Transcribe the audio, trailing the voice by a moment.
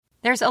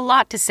There's a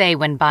lot to say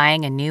when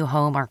buying a new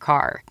home or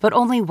car, but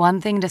only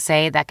one thing to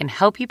say that can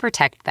help you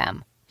protect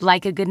them.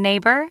 Like a good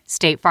neighbor,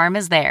 State Farm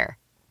is there.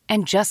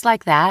 And just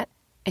like that,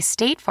 a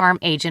State Farm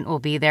agent will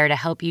be there to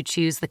help you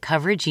choose the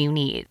coverage you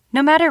need,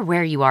 no matter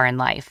where you are in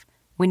life.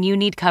 When you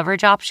need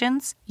coverage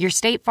options, your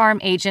State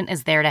Farm agent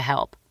is there to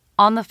help,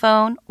 on the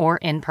phone or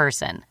in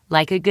person.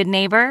 Like a good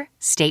neighbor,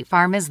 State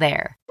Farm is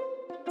there.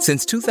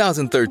 Since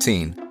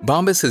 2013,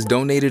 Bombas has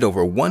donated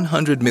over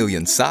 100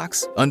 million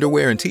socks,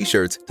 underwear, and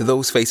T-shirts to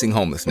those facing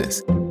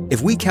homelessness.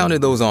 If we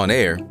counted those on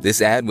air,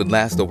 this ad would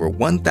last over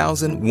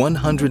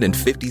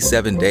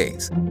 1,157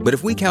 days. But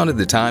if we counted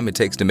the time it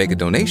takes to make a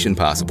donation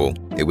possible,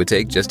 it would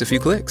take just a few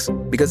clicks.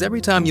 Because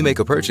every time you make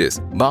a purchase,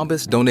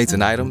 Bombas donates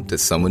an item to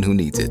someone who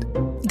needs it.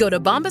 Go to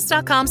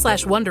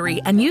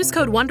bombas.com/Wondery and use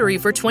code Wondery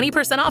for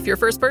 20% off your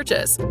first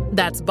purchase.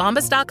 That's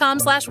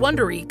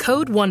bombas.com/Wondery,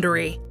 code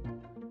Wondery.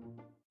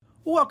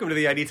 Welcome to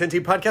the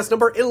ID10T podcast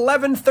number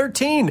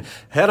 1113.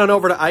 Head on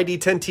over to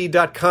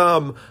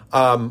ID10T.com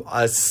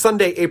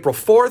Sunday, April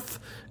 4th,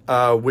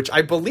 which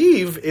I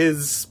believe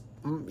is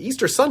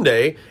Easter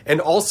Sunday,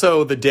 and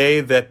also the day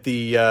that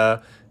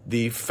the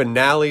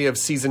finale of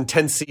Season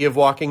 10C of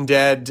Walking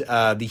Dead,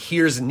 the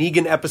Here's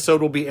Negan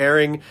episode will be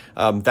airing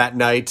that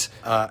night.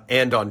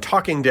 And on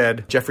Talking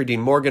Dead, Jeffrey Dean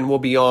Morgan will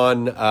be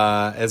on,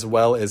 as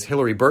well as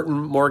Hilary Burton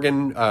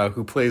Morgan,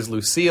 who plays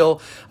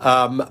Lucille.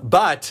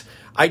 But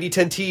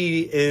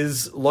ID10T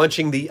is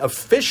launching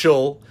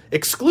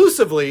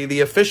exclusively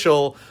the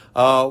official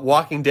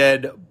Walking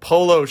Dead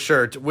polo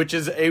shirt, which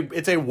is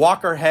it's a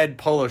Walker head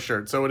polo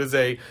shirt. So it is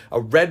a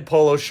red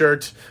polo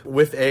shirt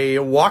with a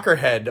Walker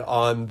head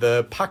on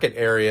the pocket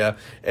area.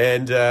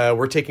 And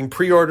we're taking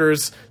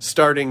pre-orders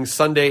starting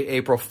Sunday,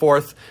 April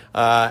 4th.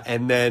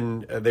 And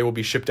then they will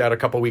be shipped out a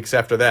couple weeks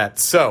after that.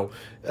 So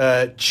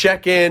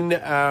check in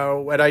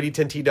at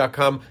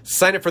ID10T.com.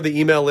 Sign up for the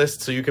email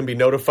list so you can be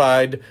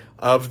notified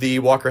of the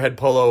Walker Head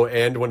Polo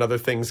and when other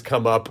things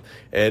come up.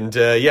 And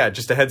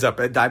just a heads up,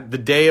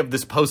 the day of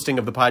this posting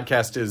of the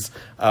podcast is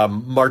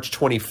March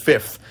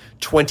 25th,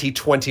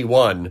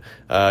 2021,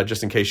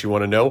 just in case you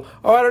want to know.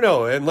 Oh, I don't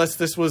know, unless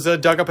this was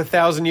dug up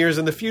 1,000 years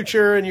in the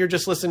future and you're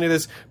just listening to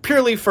this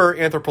purely for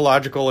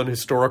anthropological and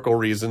historical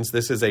reasons.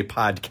 This is a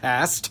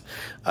podcast.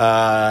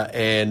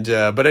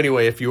 But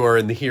anyway, if you are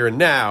in the here and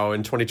now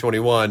in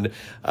 2021,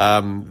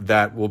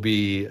 that will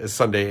be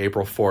Sunday,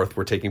 April 4th.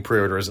 We're taking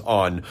pre-orders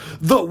on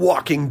The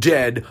Walking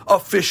Dead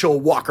official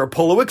Walker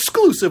Polo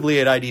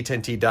exclusively at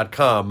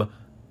ID10T.com.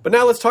 But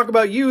now let's talk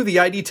about you, the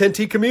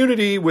ID10T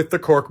community, with the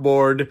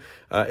corkboard.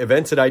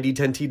 Events at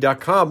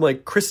ID10T.com,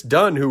 like Chris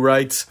Dunn, who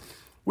writes,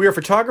 "We are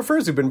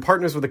photographers who've been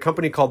partners with a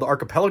company called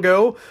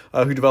Archipelago,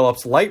 who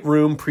develops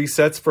Lightroom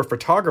presets for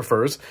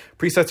photographers.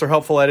 Presets are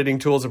helpful editing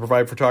tools that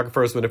provide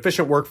photographers with an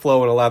efficient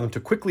workflow and allow them to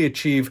quickly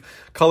achieve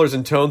colors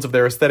and tones of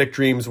their aesthetic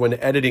dreams when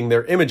editing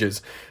their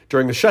images.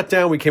 During the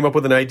shutdown, we came up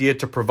with an idea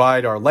to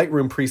provide our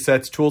Lightroom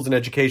presets, tools, and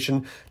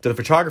education to the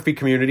photography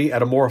community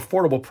at a more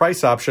affordable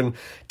price option.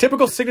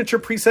 Typical signature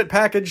preset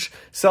package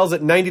sells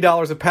at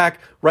 $90 a pack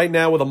right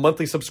now with a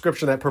monthly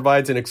subscription that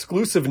provides an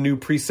exclusive new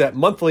preset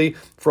monthly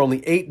for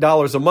only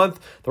 $8 a month.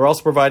 They're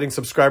also providing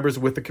subscribers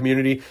with the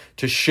community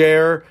to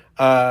share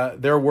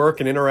their work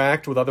and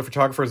interact with other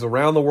photographers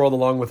around the world,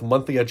 along with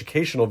monthly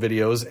educational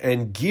videos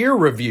and gear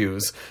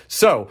reviews.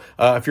 So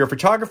if you're a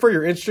photographer,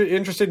 you're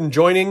interested in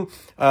joining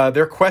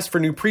their quest for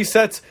new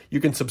presets,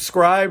 you can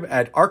subscribe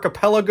at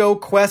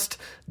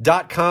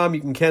archipelagoquest.com.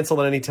 You can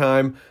cancel at any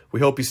time. We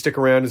hope you stick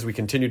around as we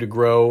continue to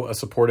grow a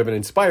supportive and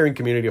inspiring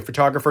community of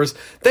photographers.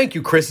 Thank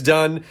you, Chris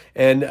Dunn,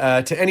 and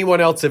to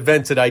anyone else,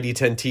 events at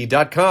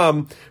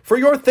ID10T.com for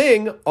your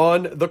thing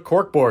on the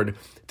corkboard.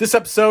 This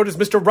episode is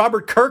Mr.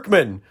 Robert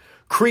Kirkman,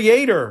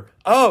 creator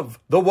of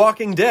The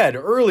Walking Dead.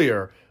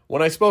 Earlier,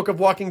 when I spoke of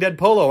Walking Dead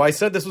Polo, I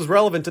said this was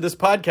relevant to this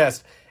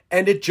podcast,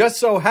 and it just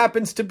so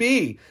happens to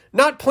be.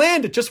 Not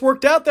planned, it just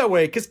worked out that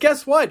way, because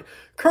guess what?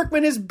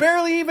 Kirkman is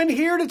barely even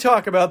here to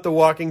talk about The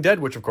Walking Dead,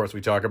 which of course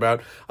we talk about,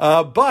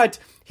 but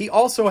he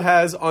also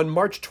has on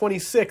March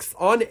 26th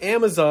on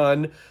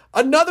Amazon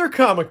another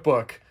comic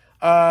book,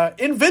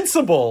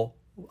 Invincible,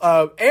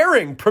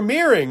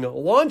 premiering,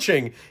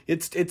 launching.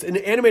 It's an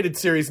animated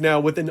series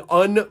now with an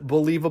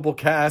unbelievable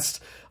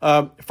cast.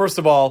 First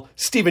of all,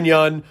 Steven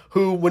Yeun,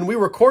 who, when we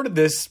recorded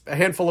this a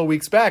handful of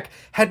weeks back,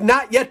 had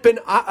not yet been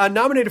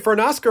nominated for an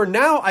Oscar.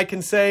 Now I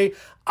can say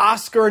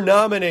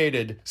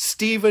Oscar-nominated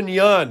Steven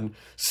Yeun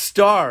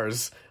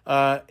stars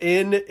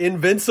in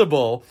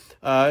Invincible.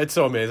 It's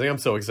so amazing. I'm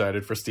so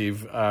excited for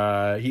Steve.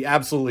 He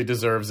absolutely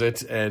deserves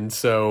it. And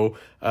so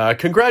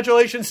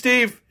congratulations,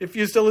 Steve, if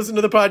you still listen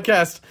to the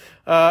podcast.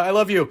 I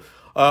love you.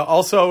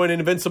 Also in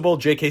Invincible,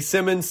 J.K.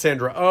 Simmons,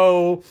 Sandra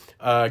Oh,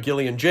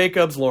 Gillian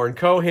Jacobs, Lauren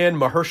Cohan,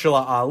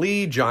 Mahershala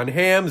Ali, John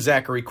Hamm,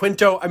 Zachary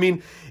Quinto. I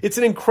mean, it's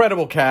an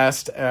incredible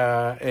cast,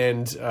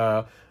 and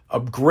a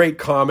great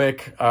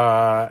comic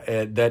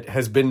that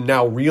has been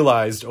now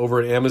realized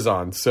over at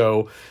Amazon.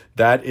 So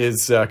that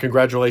is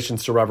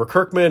congratulations to Robert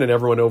Kirkman and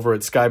everyone over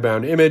at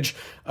Skybound Image.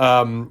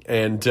 And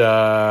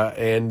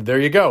there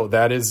you go.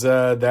 That is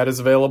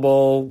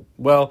available.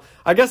 Well,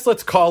 I guess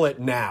let's call it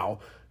now,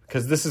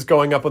 because this is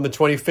going up on the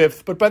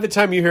 25th, but by the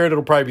time you hear it,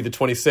 it'll probably be the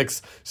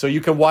 26th. So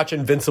you can watch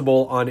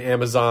Invincible on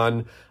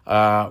Amazon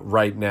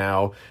right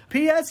now.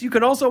 P.S. You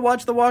can also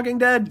watch The Walking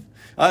Dead.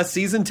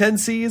 Season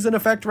 10C is in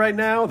effect right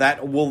now.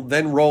 That will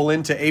then roll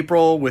into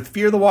April with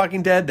Fear the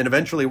Walking Dead. Then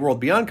eventually World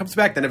Beyond comes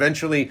back. Then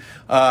eventually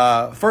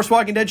First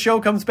Walking Dead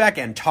show comes back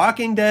and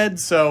Talking Dead.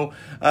 So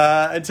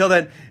until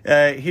then,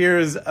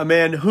 here's a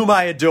man whom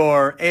I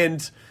adore,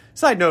 and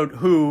side note,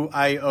 who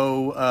I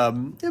owe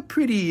a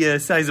pretty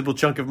sizable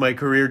chunk of my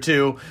career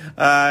to.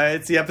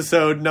 It's the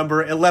episode number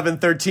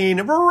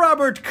 1113,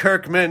 Robert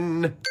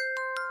Kirkman.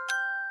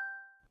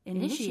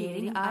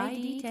 Initiating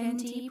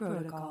ID10T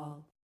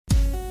protocol.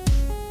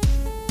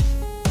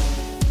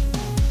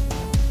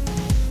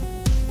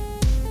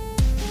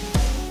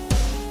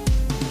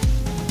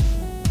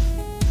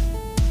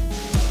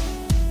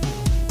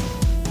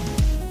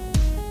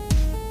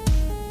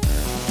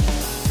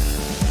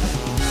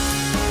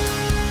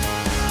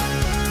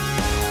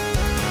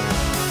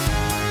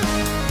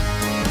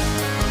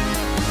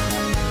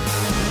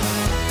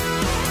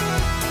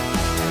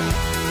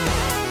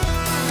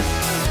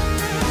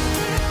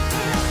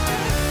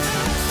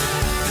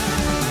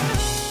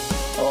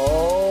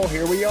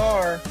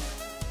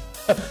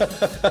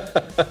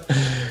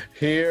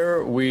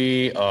 Here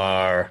we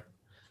are.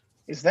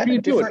 Is that a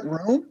different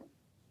room?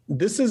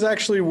 This is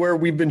actually where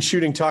we've been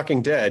shooting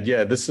Talking Dead.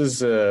 Yeah, this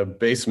is a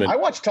basement. I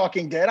watched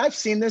Talking Dead. I've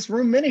seen this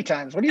room many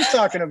times. What are you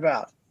talking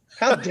about?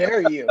 How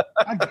dare you?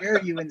 How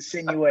dare you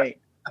insinuate?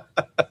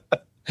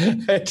 I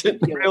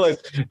didn't realize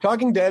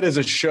Talking Dead is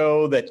a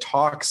show that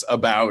talks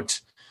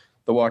about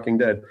The Walking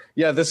Dead.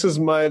 Yeah, this is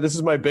my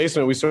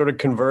basement. We sort of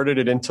converted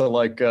it into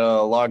like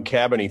a log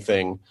cabin-y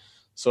thing.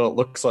 So it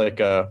looks like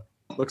a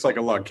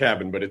log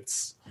cabin, but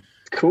it's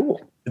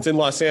cool. It's in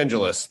Los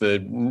Angeles,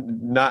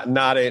 not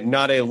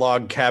a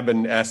log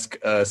cabin-esque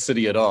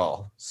city at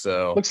all.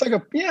 So looks like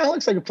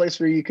a place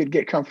where you could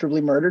get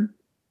comfortably murdered.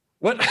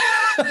 What?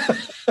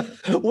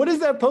 What is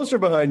that poster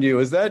behind you?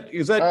 Is that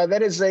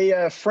that is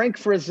a Frank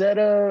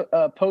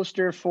Frazetta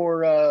poster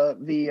for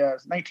the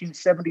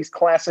 1970s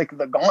classic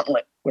The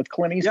Gauntlet with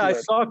Clint Eastwood. Yeah,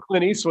 I saw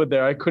Clint Eastwood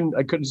there. I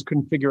just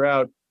couldn't figure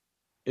out.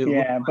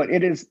 But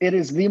it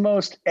is the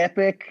most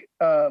epic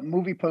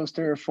movie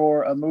poster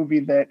for a movie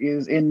that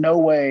is in no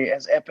way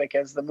as epic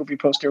as the movie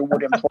poster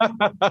would imply.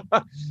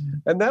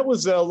 And that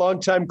was a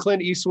longtime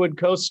Clint Eastwood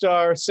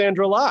co-star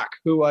Sandra Locke,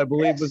 who I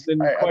believe was in.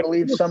 I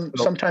believe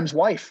sometimes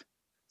wife.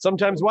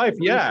 Sometimes wife,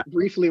 yeah.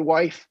 Briefly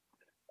wife.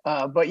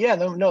 But yeah,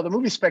 the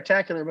movie's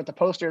spectacular, but the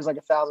poster is like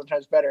 1,000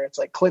 times better. It's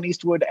like Clint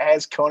Eastwood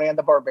as Conan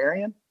the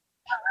Barbarian.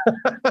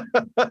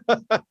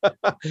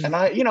 And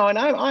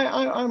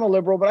I'm a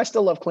liberal, but I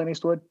still love Clint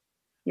Eastwood.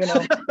 You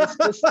know,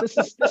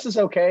 this is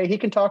okay. He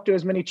can talk to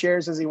as many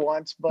chairs as he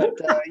wants, but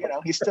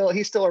he's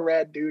still a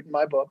rad dude in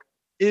my book.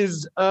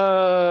 Is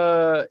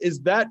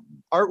that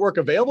artwork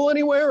available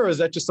anywhere, or is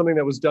that just something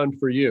that was done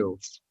for you?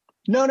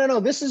 No.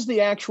 This is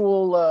the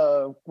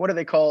actual. What are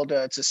they called?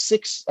 It's a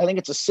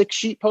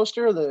 6-sheet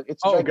poster.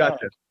 It's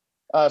gotcha.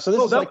 So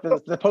this is like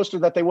the poster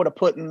that they would have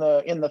put in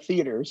the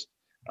theaters.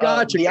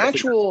 Gotcha. The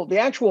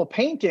actual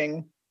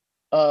painting,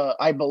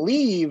 I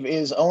believe,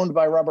 is owned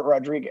by Robert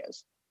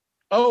Rodriguez.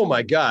 Oh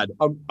my God!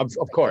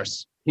 Of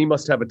course, he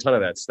must have a ton of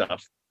that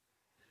stuff.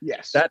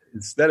 Yes, that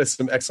is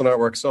some excellent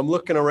artwork. So I'm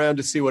looking around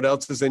to see what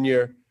else is in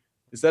your.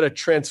 Is that a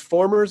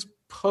Transformers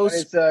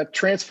poster? It's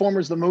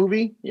Transformers the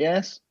movie.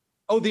 Yes.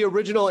 Oh, the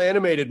original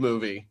animated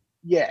movie.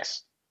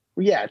 Yes.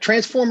 Yeah,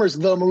 Transformers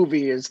the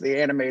movie is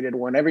the animated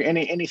one.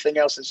 Anything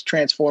else is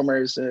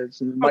Transformers,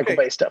 Michael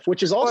Bay stuff,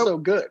 which is also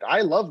good.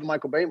 I love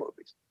Michael Bay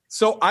movies.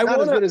 So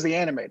not as good as the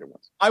animated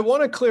ones. I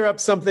want to clear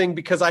up something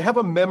because I have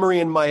a memory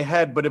in my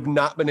head, but have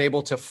not been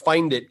able to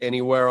find it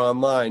anywhere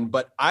online.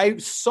 But I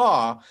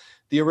saw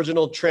the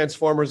original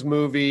Transformers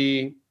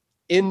movie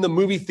in the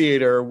movie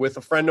theater with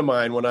a friend of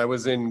mine when I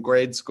was in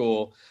grade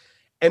school,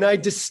 and I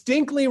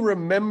distinctly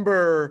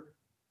remember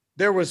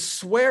there was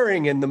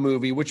swearing in the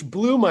movie, which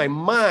blew my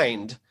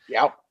mind.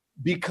 Yeah.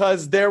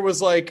 Because there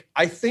was I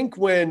think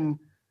when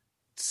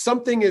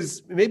something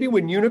is, maybe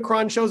when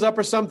Unicron shows up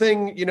or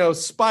something,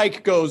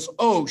 Spike goes,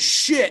 oh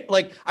shit.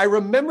 I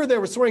remember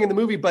there was swearing in the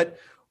movie, but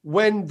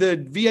when the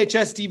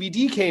VHS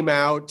DVD came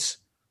out,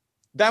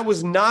 that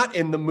was not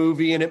in the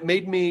movie. And it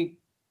made me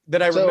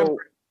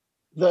remember.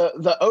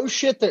 The oh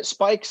shit that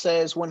Spike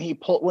says when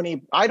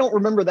I don't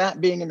remember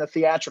that being in the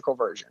theatrical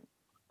version.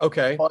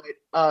 Okay. But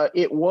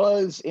it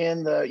was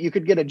you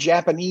could get a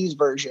Japanese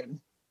version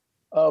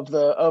of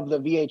the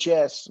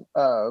VHS,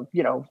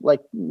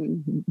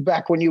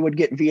 back when you would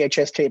get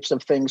VHS tapes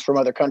of things from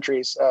other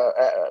countries,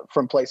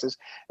 from places.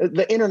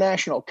 The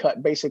international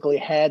cut basically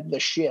had the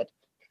shit.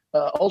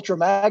 Ultra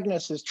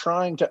Magnus is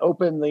trying to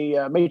open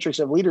the Matrix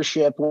of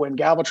Leadership when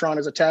Galvatron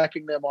is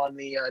attacking them on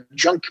the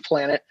junk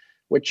planet.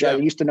 which I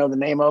used to know the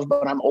name of,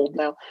 but I'm old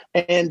now.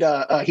 And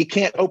he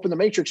can't open the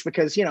Matrix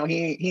because, he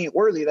ain't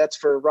worthy. That's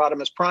for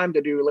Rodimus Prime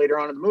to do later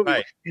on in the movie.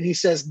 Right. And he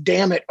says,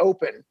 "Damn it,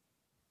 open."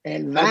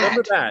 And I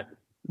remember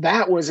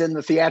that was in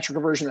the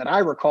theatrical version that I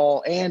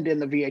recall and in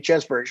the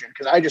VHS version,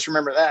 because I just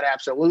remember that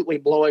absolutely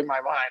blowing my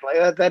mind.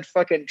 Like that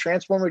fucking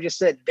Transformer just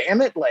said,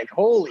 "Damn it." Like,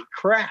 holy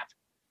crap.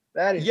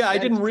 That is, I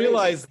didn't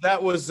realize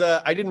that was,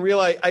 I didn't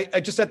realize, I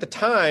just at the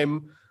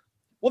time,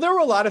 well, there were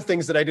a lot of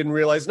ththings that I didn't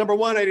realize. Number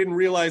one, I didn't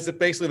realize that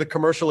basically the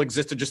commercial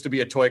existed just to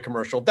be a toy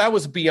commercial. That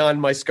was beyond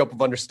my scope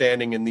of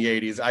understanding in the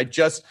 80s. I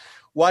just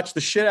watched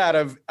the shit out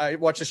of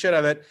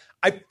it.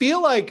 I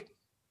feel like,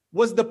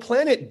 was the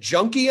planet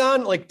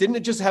Junkion? Like, didn't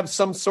it just have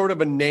some sort of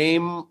a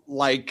name?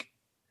 Like,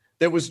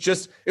 it was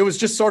just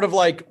sort of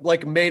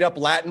like made up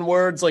Latin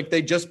words. Like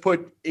they just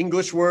put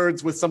English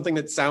words with something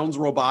that sounds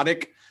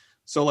robotic.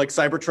 So like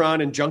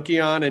Cybertron and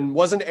Junkion, and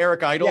wasn't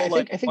Eric Idle?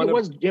 Yeah, I think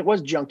it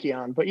was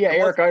Junkion, but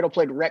Eric Idle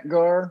played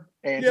Retgar,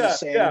 and he's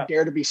saying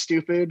 "Dare to be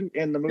stupid"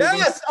 in the movie.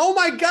 Yes, oh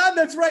my God,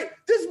 that's right.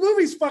 This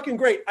movie's fucking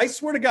great. I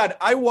swear to God,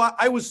 I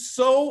was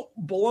so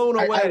blown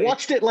away. I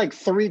watched it like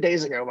 3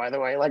 days ago, by the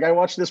way. Like I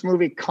watch this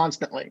movie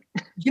constantly.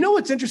 You know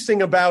what's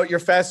interesting about your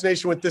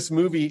fascination with this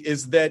movie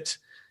is that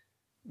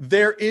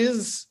there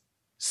is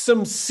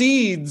some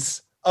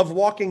seeds of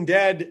Walking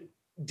Dead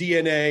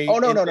DNA. Oh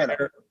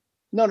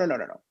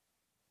no.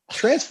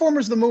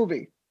 Transformers the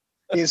movie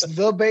is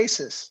the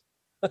basis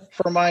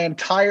for my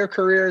entire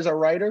career as a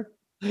writer,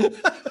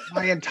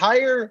 my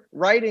entire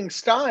writing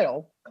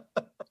style,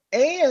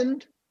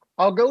 and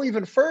I'll go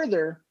even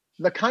further,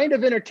 the kind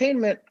of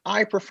entertainment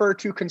I prefer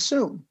to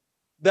consume.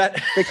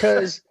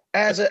 Because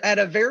at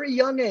a very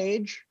young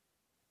age,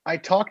 I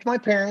talked my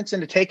parents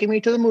into taking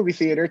me to the movie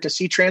theater to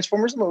see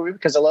Transformers the movie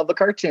because I love the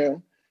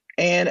cartoon.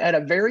 And at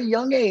a very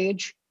young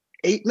age,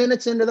 8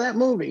 minutes into that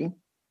movie,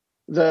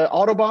 the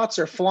Autobots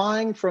are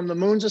flying from the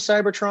moons of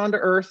Cybertron to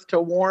Earth to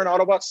warn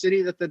Autobot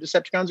City that the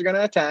Decepticons are going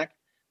to attack.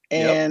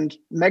 And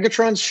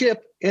Megatron's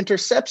ship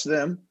intercepts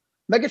them.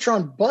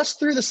 Megatron busts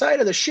through the side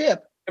of the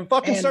ship and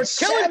fucking starts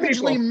killing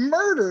people.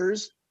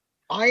 Murders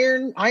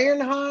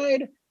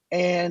Ironhide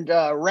and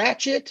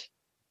Ratchet.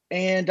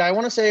 And I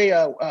want to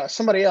say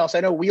somebody else. I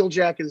know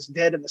Wheeljack is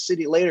dead in the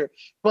city later.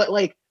 But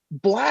like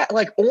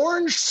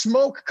orange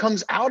smoke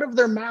comes out of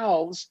their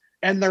mouths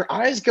and their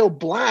eyes go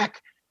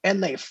black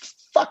and they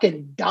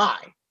fucking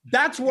die.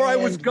 That's where I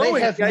was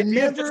going. The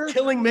idea of just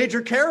killing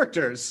major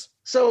characters.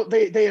 So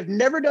they have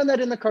never done that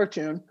in the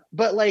cartoon.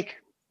 But like,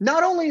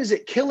 not only is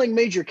it killing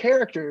major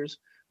characters,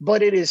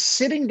 but it is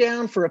sitting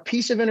down for a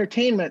piece of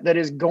entertainment that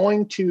is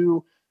going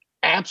to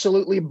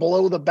absolutely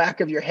blow the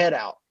back of your head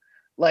out.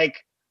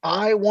 Like,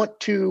 I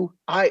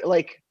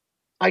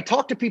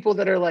talk to people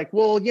that are like,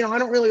 well, I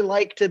don't really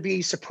like to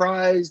be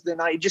surprised. And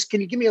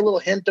can you give me a little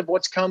hint of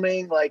what's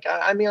coming? Like,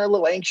 I'm a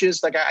little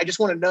anxious. Like, I just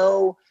want to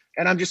know.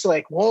 And I'm just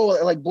like, whoa,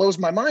 it like blows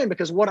my mind,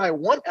 because what I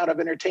want out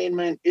of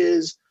entertainment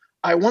is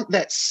I want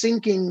that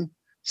sinking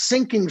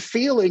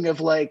feeling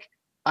of like,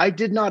 I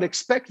did not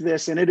expect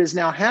this, and it is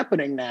now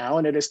happening now.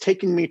 And it is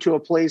taking me to a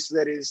place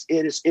that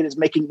it is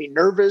making me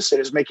nervous. It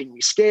is making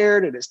me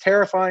scared. It is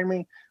terrifying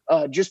me.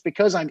 Just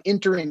because I'm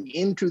entering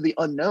into the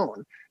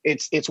unknown.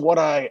 It's what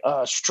I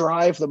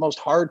strive the most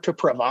hard to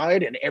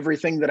provide in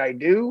everything that I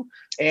do.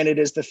 And it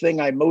is the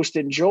thing I most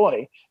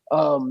enjoy.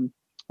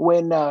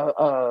 When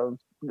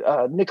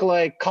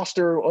Nikolai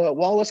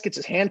Coster-Wallace gets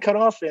his hand cut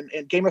off in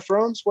Game of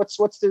Thrones, what's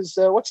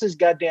his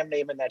goddamn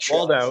name in that show?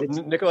 Waldo.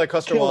 Nikolai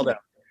Coster-Waldau.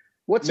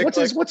 What's his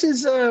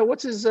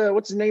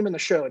name in the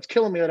show? It's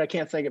killing me that I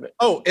can't think of it.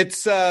 Oh,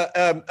 it's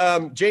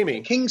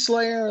Jamie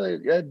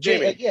Kingslayer.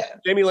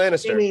 Jamie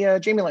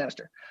Lannister. Jamie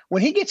Lannister.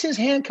 When he gets his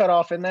hand cut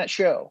off in that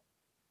show,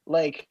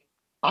 like,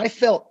 I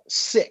felt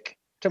sick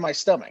to my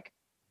stomach,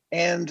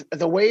 and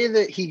the way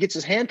that he gets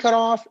his hand cut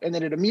off, and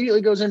then it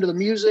immediately goes into the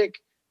music,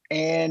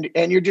 and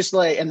you're just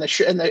like, and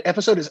the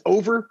episode is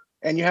over,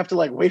 and you have to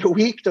like wait a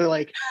week to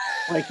like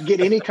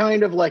get any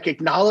kind of like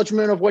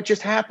acknowledgement of what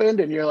just happened,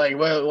 and you're like,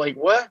 well, like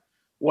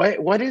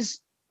what is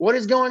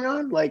going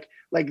on? Like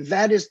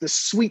that is the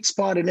sweet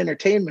spot in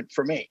entertainment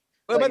for me.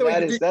 Well, like, by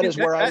the way, that is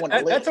where I want to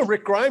live. That's a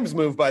Rick Grimes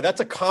move. That's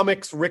a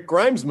comics Rick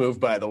Grimes move,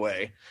 by the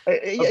way.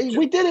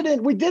 We did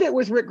it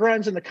with Rick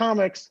Grimes in the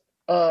comics.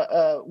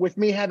 With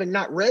me having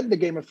not read the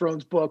Game of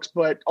Thrones books,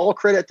 but all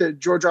credit to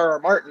George R.R.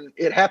 Martin.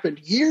 It happened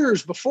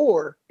years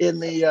before in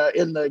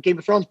the Game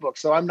of Thrones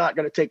books, so I'm not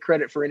going to take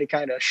credit for any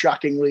kind of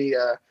shockingly.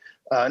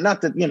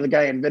 Not that the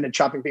guy invented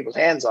chopping people's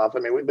hands off. I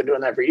mean, we've been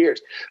doing that for years.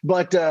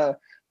 But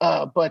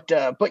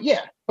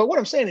yeah. But what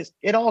I'm saying is,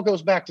 it all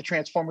goes back to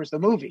Transformers the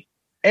movie.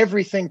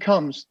 Everything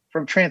comes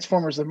from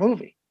Transformers the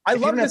movie. I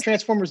love this.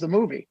 Transformers the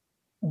movie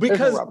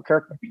because Robert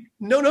Kirkman.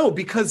 No,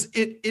 because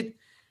it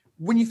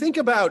when you think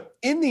about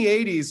in the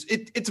 80s,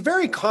 it's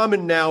very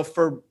common now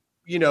for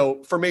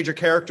major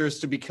characters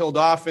to be killed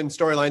off in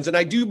storylines, and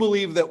I do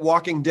believe that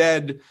Walking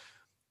Dead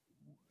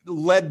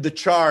led the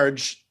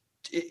charge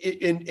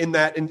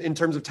in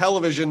terms of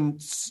television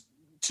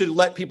to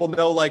let people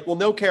know, like, well,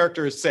 no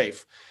character is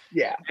safe.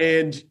 Yeah.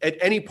 And at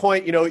any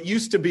point, it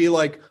used to be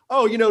like,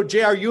 oh,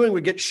 J.R. Ewing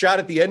would get shot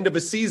at the end of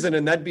a season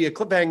and that'd be a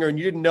cliffhanger and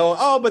you didn't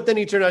know, but then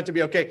he turned out to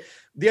be okay.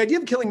 The idea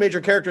of killing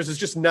major characters is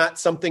just not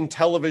something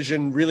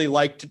television really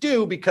like to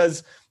do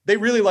because they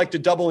really like to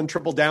double and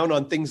triple down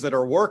on things that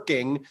are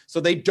working.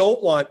 So they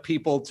don't want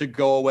people to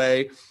go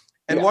away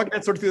and walk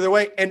that sort of through their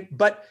way.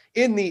 But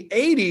in the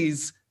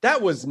 80s,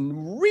 that was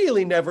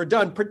really never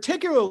done,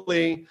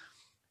 particularly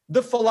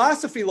the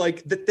philosophy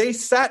like that they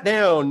sat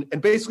down and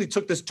basically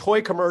took this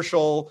toy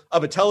commercial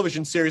of a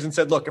television series and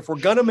said, look, if we're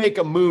going to make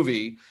a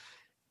movie,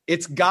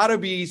 it's got to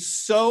be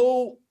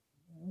so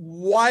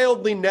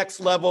wildly next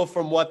level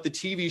from what the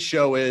TV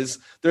show is.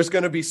 There's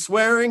going to be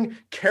swearing,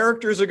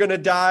 characters are going to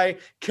die,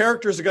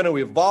 characters are going to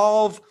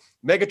evolve.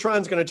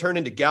 Megatron's going to turn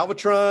into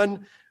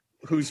Galvatron,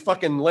 who's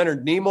fucking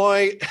Leonard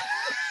Nimoy.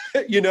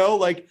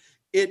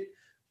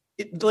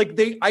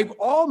 I've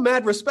all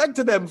mad respect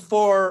to them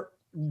for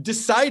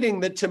deciding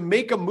that to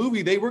make a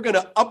movie, they were going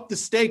to up the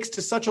stakes to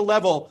such a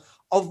level.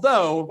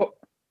 Although,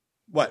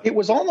 what? It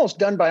was almost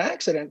done by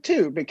accident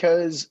too,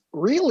 because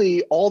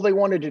really all they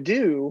wanted to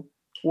do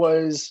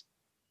was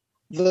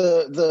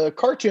the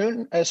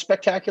cartoon, as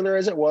spectacular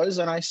as it was,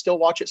 and I still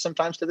watch it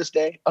sometimes to this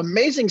day.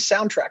 Amazing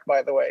soundtrack,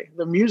 by the way.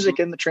 The music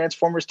in the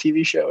Transformers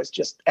TV show is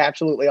just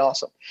absolutely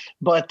awesome.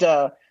 But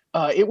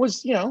it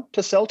was,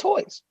 to sell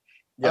toys.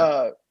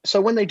 Yeah.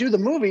 So when they do the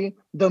movie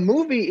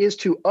is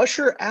to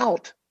usher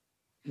out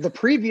the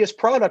previous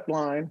product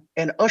line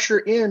and usher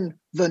in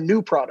the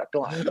new product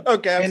line.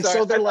 Okay. And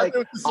so they're like,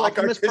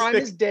 Optimus Prime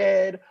is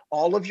dead.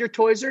 All of your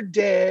toys are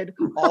dead.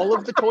 All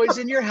of the toys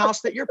in your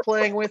house that you're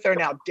playing with are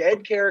now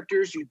dead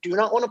characters. You do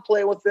not want to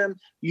play with them.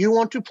 You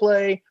want to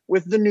play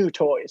with the new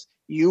toys.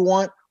 You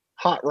want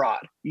Hot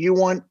Rod. You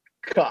want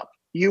Cup.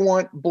 You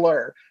want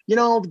Blur. The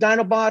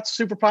Dinobots,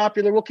 super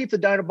popular. We'll keep the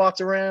Dinobots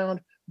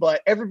around.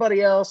 But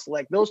everybody else,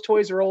 like those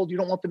toys are old. You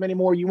don't want them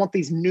anymore. You want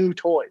these new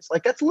toys.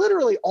 Like that's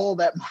literally all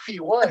that movie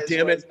was. God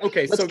damn it.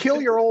 Okay. Let's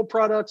kill your old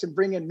products and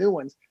bring in new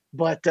ones.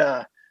 But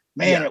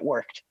it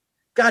worked.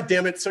 God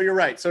damn it. So you're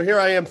right. So here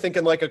I am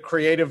thinking like a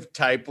creative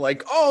type,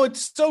 like, oh,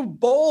 it's so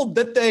bold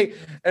that and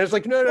it's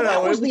like, no.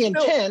 That was the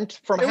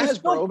intent from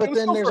Hasbro. But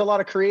then there's a lot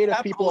of creative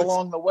people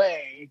along the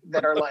way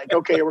that are like,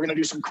 okay, we're going to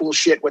do some cool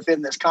shit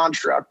within this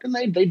construct. And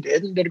they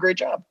did a great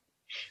job.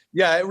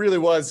 Yeah, it really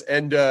was.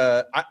 And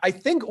I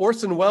think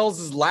Orson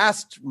Welles'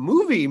 last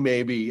movie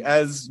maybe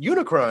as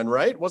Unicron,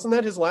 right? Wasn't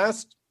that his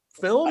last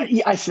film?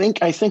 Yeah, I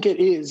think it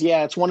is.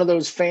 Yeah, it's one of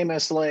those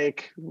famous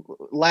like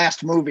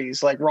last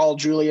movies, like Raul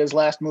Julia's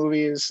last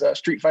movie is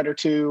Street Fighter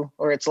 2,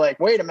 or it's like,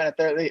 wait a minute,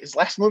 his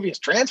last movie is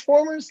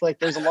Transformers. Like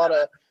there's a lot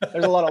of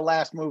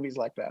last movies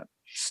like that.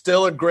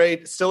 Still a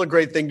great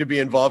thing to be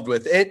involved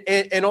with,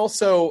 and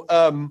also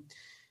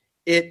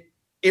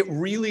It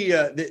really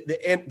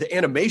the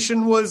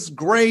animation was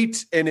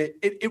great, and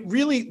it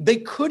really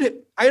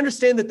I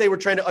understand that they were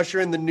trying to usher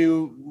in the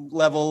new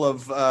level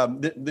of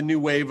the new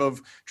wave of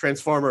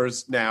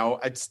Transformers. Now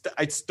I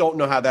just don't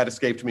know how that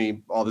escaped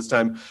me all this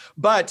time,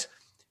 but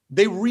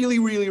they really,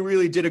 really,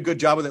 really did a good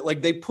job with it.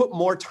 Like they put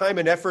more time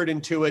and effort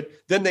into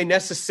it than they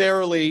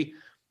necessarily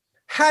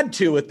had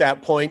to at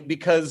that point,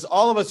 because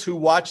all of us who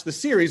watched the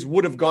series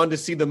would have gone to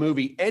see the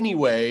movie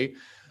anyway,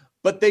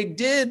 but they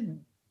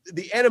did.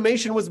 The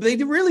animation they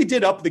really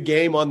did up the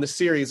game on the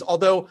series.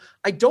 Although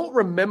I don't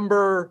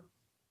remember,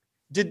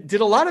 did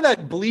a lot of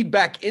that bleed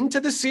back into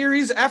the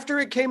series after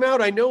it came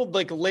out? I know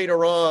like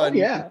later on. Oh,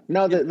 yeah.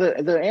 No,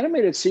 the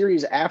animated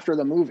series after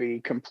the movie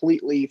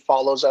completely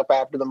follows up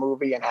after the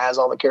movie and has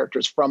all the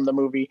characters from the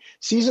movie.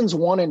 Seasons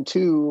 1 and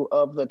 2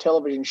 of the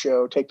television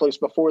show take place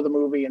before the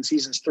movie, and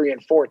seasons 3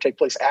 and 4 take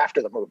place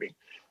after the movie.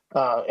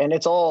 And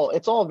it's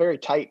all very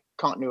tight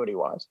continuity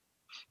wise.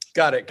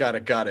 Got it.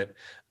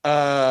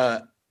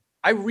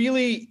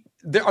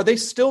 Are they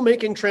still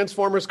making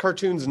Transformers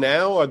cartoons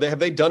now? Have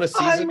they done a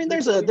season? I mean,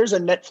 there's a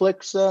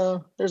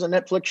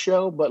Netflix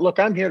show, but look,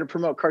 I'm here to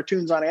promote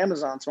cartoons on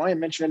Amazon, so I ain't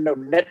mentioning no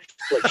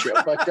Netflix show.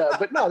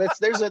 But no,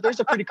 there's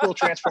a pretty cool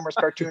Transformers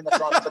cartoon that's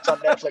on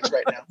Netflix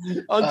right now.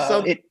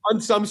 On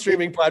some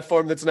streaming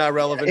platform that's not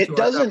relevant. It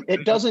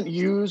doesn't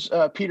use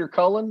Peter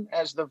Cullen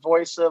as the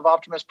voice of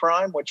Optimus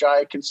Prime, which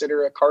I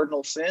consider a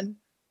cardinal sin.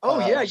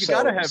 Oh yeah, you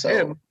gotta have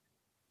him.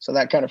 So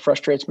that kind of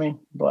frustrates me,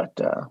 but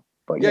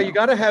yeah, you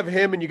got to have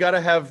him, and you got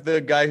to have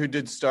the guy who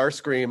did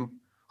Starscream,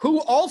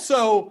 who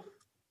also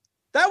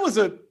that was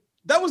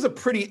a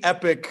pretty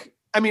epic.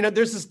 I mean,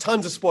 there's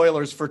tons of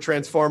spoilers for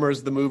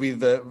Transformers, the movie,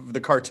 the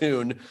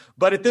cartoon.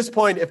 But at this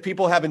point, if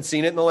people haven't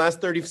seen it in the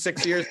last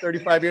 36 years,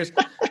 35 years,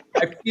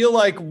 I feel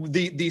like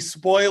the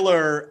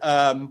spoiler.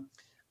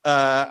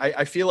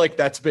 I feel like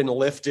that's been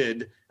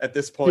lifted at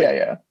this point.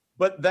 Yeah.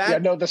 But the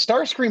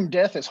Starscream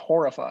death is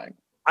horrifying.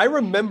 I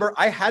remember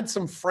I had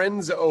some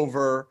friends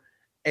over.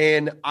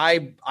 And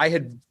I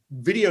had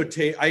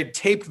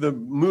taped the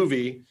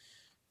movie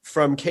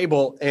from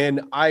cable,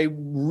 and I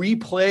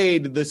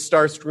replayed the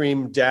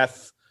Starscream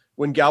death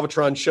when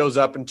Galvatron shows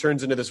up and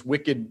turns into this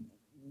wicked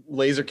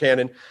laser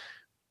cannon.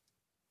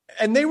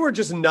 And they were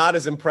just not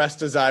as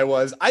impressed as I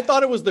was. I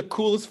thought it was the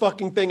coolest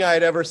fucking thing I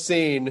had ever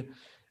seen.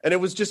 And it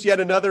was just yet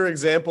another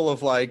example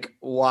of like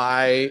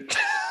why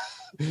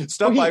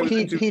stuff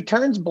he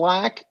turns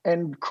black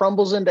and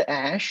crumbles into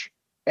ash,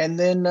 and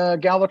then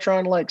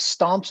Galvatron like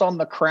stomps on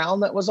the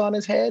crown that was on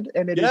his head,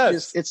 and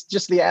it's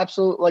just the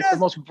absolute the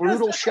most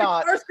brutal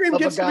shot. Starscream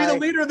gets to be the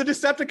leader of the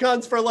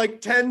Decepticons for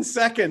like 10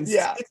 seconds.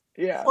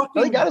 Yeah. Well,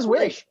 he got his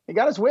wish.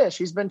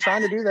 He's been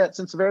trying to do that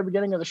since the very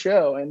beginning of the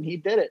show, and he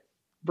did it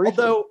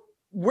briefly. Although,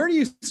 where do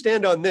you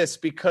stand on this?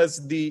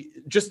 Because the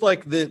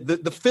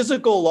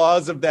physical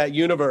laws of that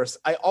universe,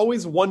 I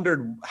always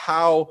wondered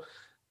how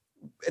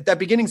at that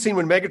beginning scene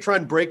when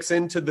Megatron breaks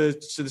into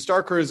the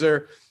Star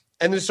Cruiser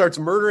and then starts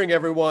murdering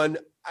everyone,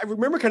 I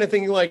remember kind of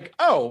thinking like,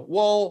 oh,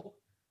 well,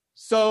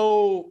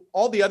 so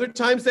all the other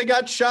times they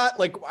got shot,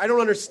 like I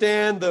don't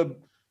understand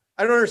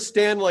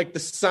like the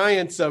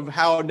science of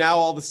how now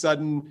all of a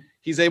sudden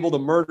he's able to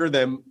murder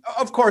them.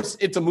 Of course,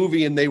 it's a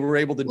movie, and they were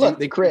able to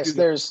do. Chris,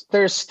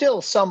 there's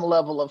still some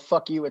level of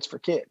 "fuck you, it's for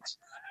kids."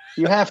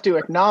 You have to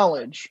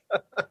acknowledge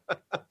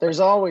there's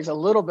always a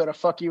little bit of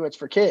 "fuck you, it's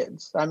for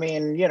kids." I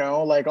mean,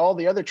 like all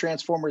the other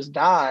Transformers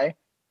die.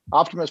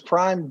 Optimus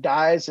Prime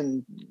dies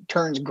and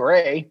turns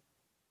gray.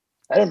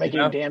 That didn't make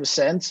any damn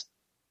sense.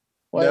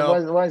 Why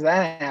is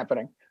that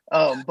happening?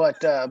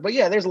 But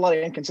yeah, there's a lot of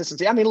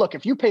inconsistency. I mean, look,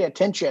 if you pay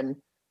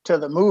attention to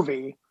the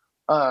movie.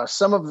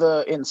 Some of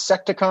the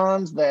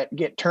Insecticons that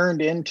get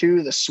turned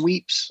into the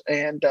Sweeps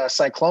and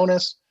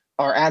Cyclonus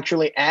are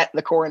actually at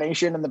the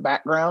coronation in the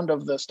background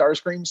of the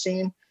Starscream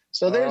scene.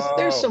 So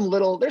there's some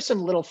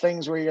little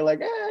things where you're like,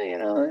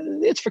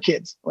 it's for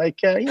kids, like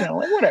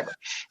whatever.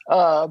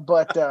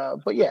 But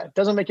yeah, it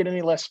doesn't make it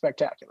any less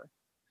spectacular.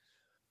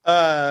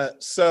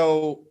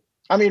 So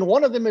I mean,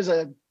 one of them is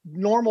a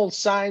normal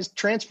sized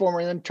Transformer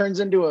and then turns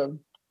into a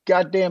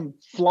goddamn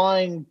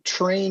flying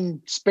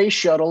train space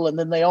shuttle, and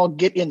then they all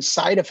get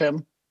inside of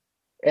him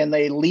and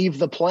they leave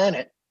the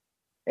planet,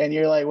 and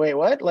you're like, wait,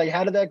 what? Like,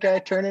 how did that guy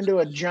turn into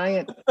a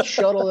giant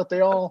shuttle that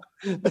they all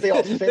fit they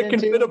can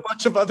into? fit a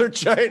bunch of other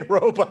giant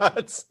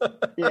robots.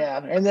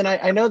 Yeah, and then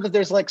I know that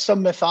there's like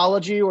some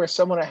mythology where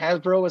someone at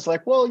Hasbro was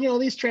like, well,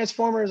 these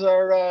Transformers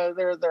are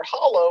they're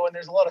hollow and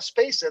there's a lot of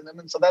space in them,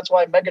 and so that's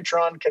why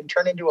Megatron can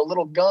turn into a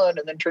little gun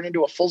and then turn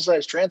into a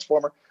full-size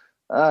Transformer.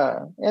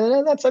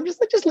 And that's I'm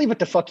just leave it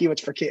to "fuck you,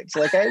 it's for kids."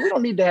 Like we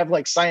don't need to have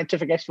like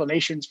scientific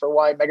explanations for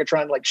why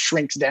Megatron like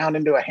shrinks down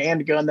into a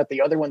handgun that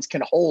the other ones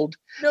can hold.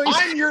 No,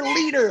 I'm your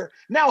leader.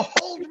 Now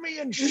hold me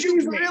and shoot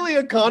me. He's really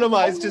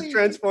economized his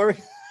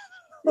transforming.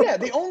 Yeah,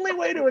 the only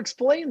way to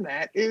explain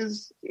that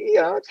is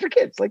it's for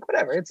kids. Like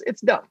whatever, it's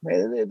dumb.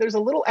 There's a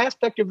little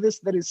aspect of this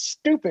that is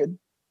stupid.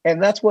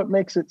 And that's what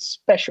makes it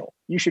special.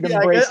 You should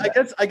embrace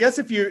that. I guess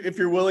if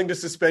you're willing to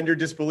suspend your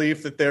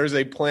disbelief that there's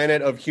a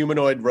planet of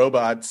humanoid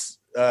robots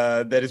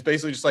that is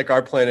basically just like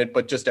our planet,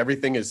 but just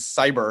everything is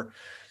cyber,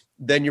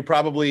 then you're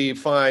probably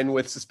fine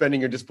with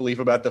suspending your disbelief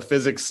about the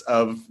physics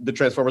of the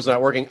Transformers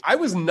not working.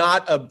 As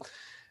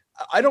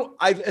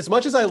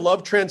much as I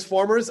love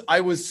Transformers,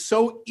 I was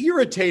so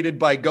irritated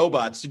by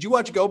GoBots. Did you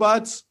watch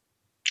GoBots?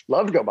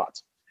 Loved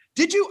GoBots.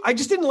 Did you? I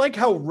just didn't like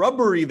how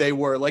rubbery they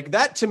were. Like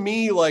that to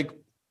me, like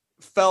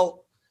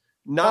felt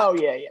not. Oh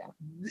yeah.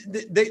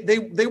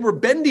 They were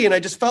bendy, and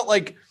I just felt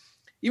like,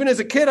 even as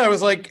a kid, I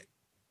was like,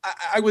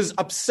 I was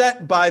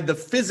upset by the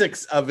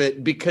physics of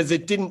it because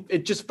it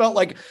just felt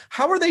like,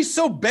 how are they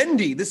so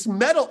bendy? This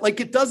metal,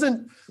 like it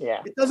doesn't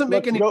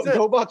make any sense.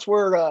 GoBots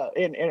were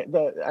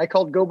I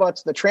called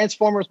GoBots the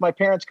Transformers my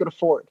parents could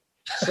afford.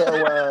 So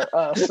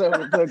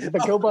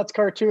the GoBots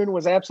cartoon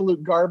was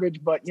absolute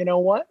garbage, but you know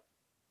what?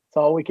 It's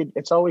all we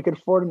could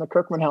afford in the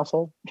Kirkman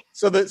household.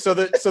 So the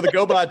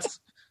GoBots,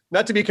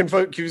 not to be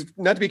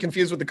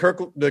confused with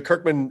the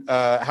Kirkman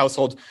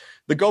household.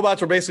 The GoBots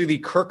were basically the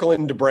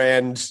Kirkland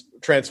brand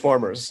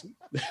Transformers.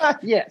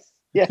 Yes,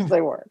 they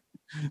were.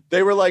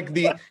 They were like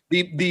the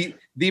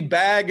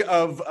bag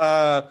of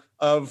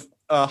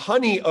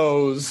Honey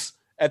O's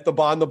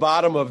on the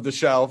bottom of the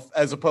shelf,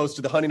 as opposed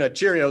to the Honey Nut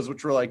Cheerios,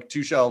 which were like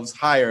 2 shelves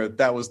higher.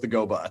 That was the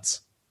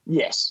GoBots.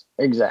 Yes,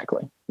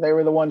 exactly. They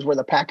were the ones where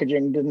the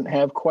packaging didn't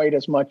have quite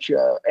as much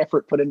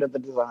effort put into the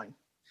design.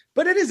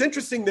 But it is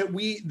interesting that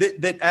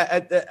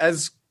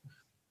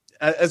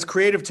as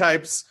creative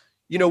types,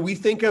 we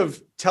think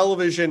of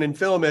television and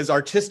film as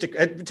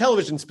artistic,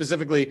 television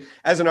specifically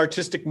as an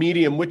artistic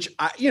medium,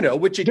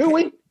 do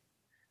we?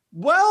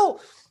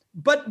 Well,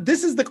 but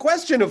this is the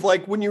question of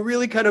like, when you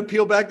really kind of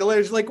peel back the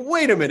layers, like,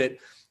 wait a minute,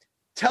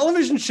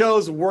 television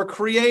shows were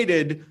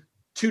created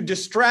to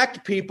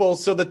distract people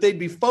so that they'd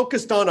be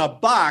focused on a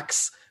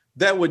box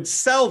that would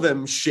sell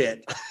them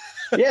shit.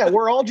 Yeah,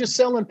 we're all just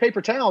selling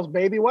paper towels,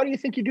 baby. Why do you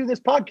think you do this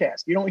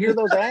podcast? You don't hear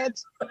those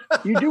ads?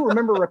 You do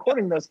remember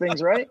recording those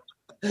things, right?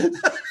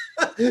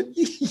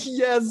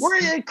 Yes.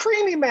 We're a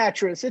creamy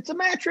mattress. It's a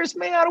mattress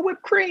made out of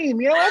whipped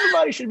cream.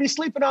 Everybody should be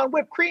sleeping on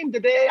whipped cream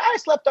today. I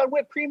slept on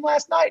whipped cream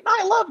last night, and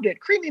I loved it.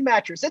 Creamy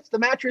mattress. It's the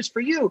mattress for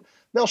you.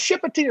 They'll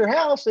ship it to your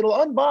house. It'll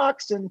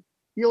unbox, and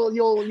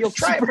you'll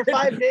try it for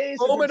 5 days.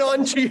 Foam it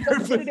onto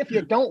your... if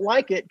you don't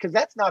like it, because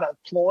that's not a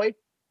ploy.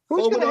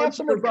 Who's going to have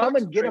someone come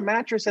and get a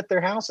mattress at their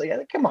house?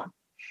 Come on.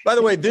 By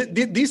the way,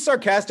 these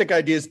sarcastic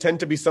ideas tend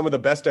to be some of the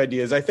best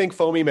ideas. I think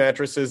foamy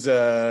mattress is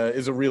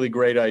a really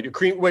great idea.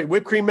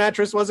 Whipped cream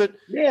mattress, was it?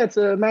 Yeah, it's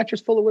a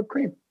mattress full of whipped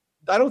cream.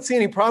 I don't see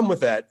any problem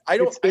with that.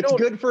 It's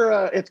good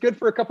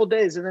for a couple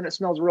days, and then it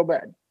smells real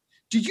bad.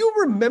 Do you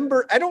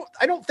remember? I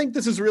don't think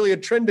this is really a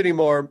trend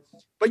anymore,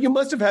 but you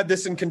must have had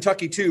this in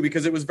Kentucky too,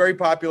 because it was very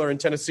popular in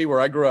Tennessee where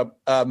I grew up.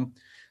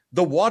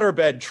 The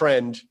waterbed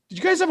trend. Did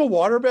you guys have a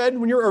waterbed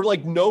when you were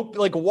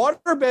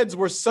waterbeds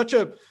were such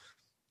a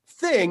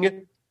thing,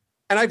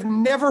 and I've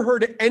never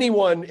heard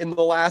anyone in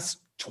the last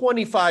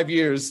 25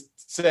 years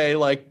say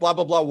like blah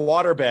blah blah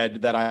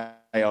waterbed that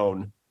I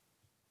own.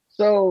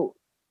 So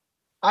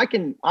I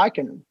can talk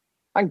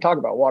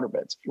about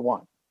waterbeds if you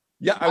want.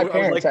 Yeah,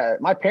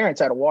 my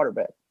parents had a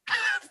waterbed,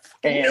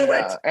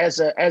 and as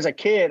a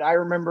kid, I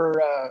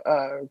remember,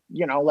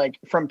 like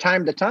from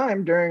time to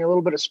time during a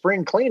little bit of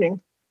spring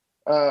cleaning,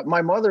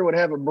 my mother would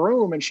have a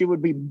broom and she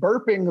would be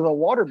burping the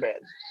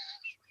waterbed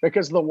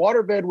because the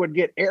waterbed would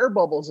get air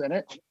bubbles in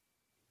it,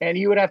 and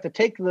you would have to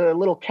take the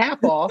little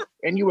cap off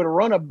and you would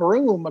run a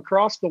broom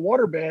across the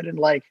waterbed and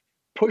like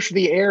push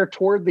the air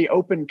toward the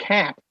open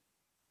cap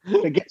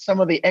to get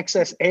some of the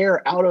excess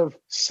air out of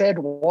said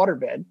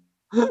waterbed.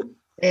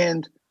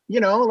 And,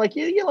 like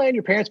you lay in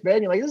your parents' bed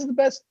and you're like, this is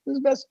the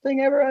best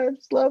thing ever. I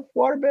just love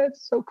waterbeds.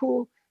 So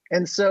cool.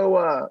 And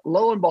so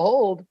lo and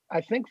behold,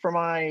 I think for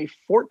my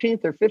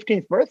 14th or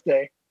 15th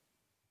birthday,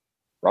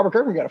 Robert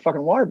Kirkman got a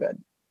fucking waterbed.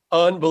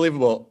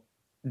 Unbelievable.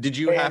 Did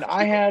you have?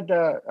 I had.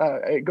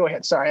 Go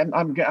ahead. Sorry,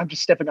 I'm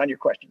just stepping on your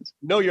questions.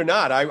 No, you're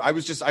not. I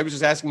was just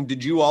asking.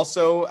 Did you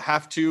also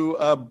have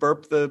to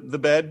burp the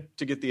bed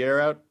to get the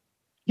air out?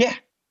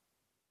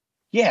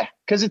 Yeah,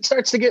 because it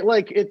starts to get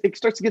like it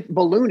starts to get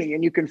balloony,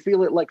 and you can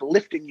feel it like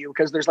lifting you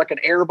because there's like an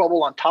air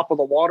bubble on top of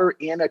the water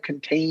in a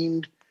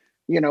contained,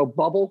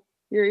 bubble.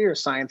 You're a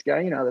science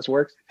guy, you know how this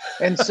works.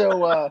 And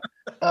so,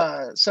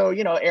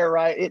 air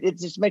right, it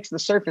just makes the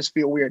surface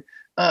feel weird.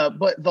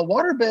 But the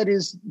waterbed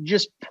is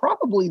just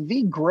probably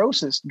the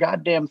grossest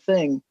goddamn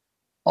thing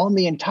on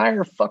the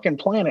entire fucking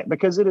planet,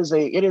 because it is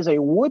a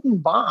wooden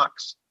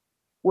box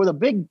with a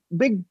big,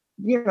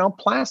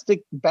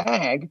 plastic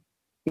bag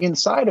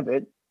inside of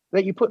it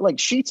that you put like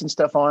sheets and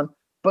stuff on,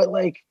 but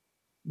like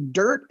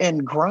dirt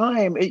and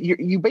grime.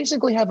 You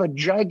basically have a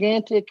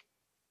gigantic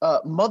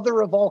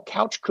mother of all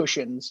couch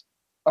cushions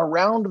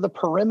around the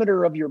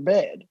perimeter of your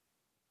bed.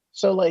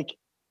 So like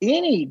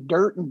any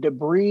dirt and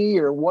debris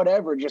or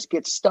whatever just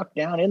gets stuck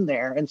down in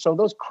there. And so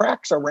those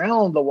cracks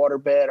around the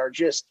waterbed are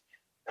just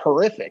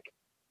horrific.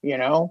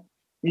 You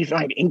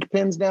find ink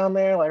pens down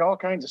there, like all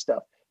kinds of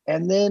stuff.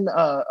 And then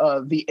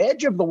the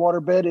edge of the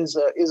waterbed is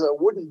a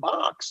wooden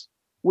box,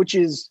 which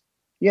is,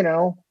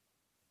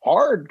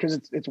 hard because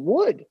it's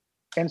wood.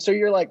 And so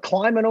you're like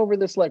climbing over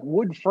this like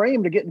wood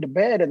frame to get into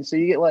bed. And so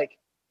you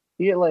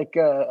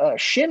get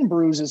shin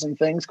bruises and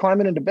things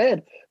climbing into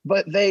bed.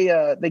 But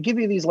they give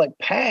you these like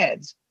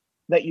pads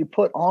that you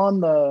put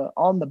on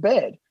the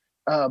bed.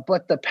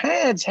 But the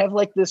pads have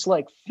like this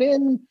like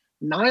thin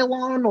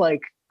nylon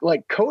like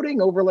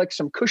coating over like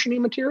some cushiony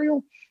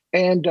material.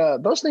 And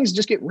those things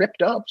just get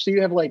ripped up. So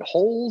you have like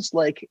holes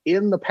like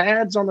in the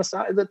pads on the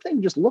side. The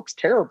thing just looks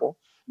terrible.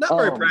 Not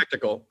very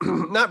practical.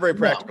 Not very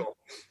practical.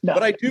 No,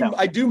 but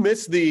I do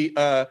miss the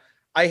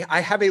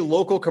I have a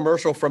local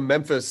commercial from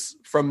Memphis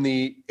from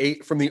the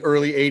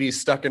early 80s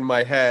stuck in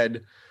my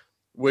head,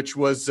 which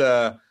was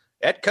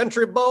at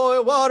Country Boy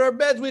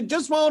Waterbeds, we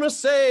just want to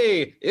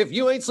say, if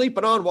you ain't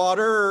sleeping on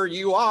water,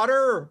 you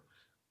oughter.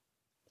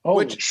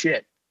 Holy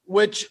shit.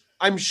 Which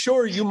I'm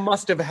sure you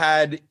must have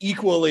had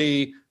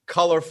equally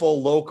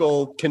colorful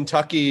local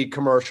Kentucky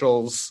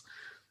commercials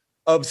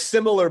of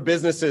similar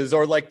businesses,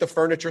 or like the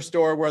furniture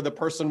store where the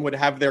person would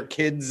have their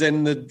kids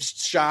in the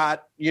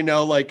shot,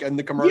 like in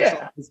the commercial.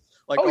 Yeah.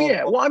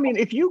 Well, I mean,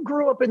 if you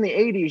grew up in the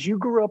 80s, you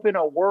grew up in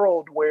a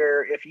world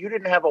where if you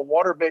didn't have a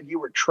waterbed, you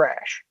were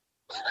trash.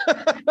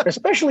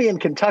 Especially in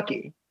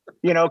Kentucky,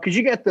 because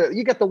you got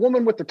the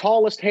woman with the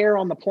tallest hair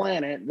on the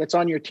planet that's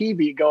on your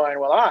TV going,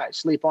 well, I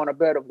sleep on a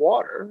bed of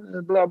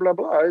water, blah, blah,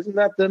 blah. Isn't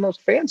that the most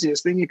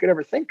fanciest thing you could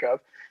ever think of?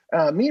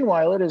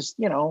 Meanwhile, it is,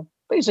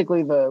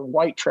 basically the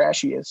white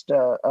trashiest,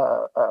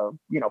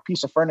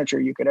 piece of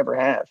furniture you could ever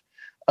have.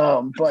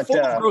 But full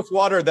of gross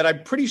water that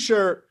I'm pretty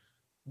sure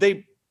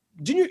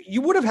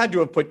you would have had to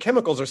have put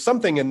chemicals or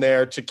something in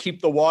there to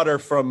keep the water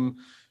from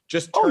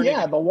just turning. Oh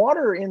yeah, the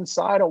water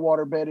inside a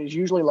waterbed is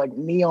usually like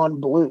neon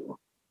blue,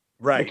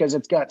 right? Because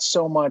it's got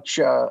so much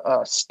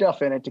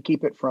stuff in it to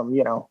keep it from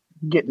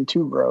getting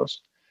too gross.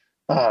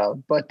 I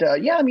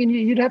mean,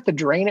 you'd have to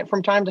drain it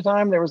from time to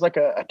time. There was like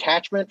a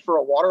attachment for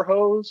a water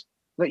hose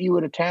that you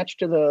would attach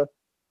to the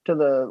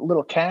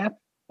little cap,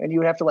 and you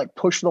would have to like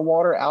push the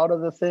water out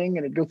of the thing,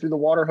 and it'd go through the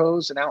water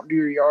hose and out into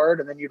your yard,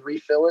 and then you'd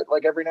refill it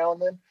like every now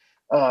and then.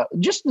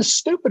 Just the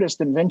stupidest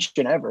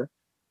invention ever.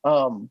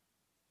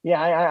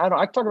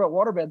 I talk about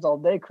waterbeds all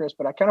day, Chris,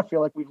 but I kind of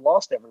feel like we've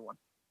lost everyone.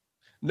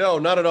 No,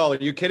 not at all. Are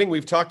you kidding?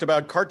 We've talked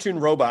about cartoon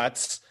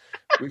robots.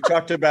 We've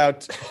talked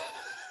about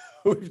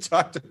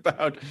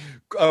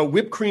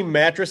whipped cream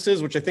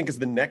mattresses, which I think is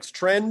the next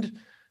trend.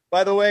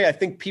 by the way. I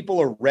think people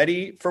are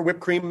ready for whipped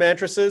cream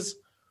mattresses.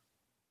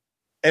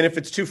 And if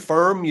it's too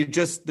firm,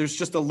 there's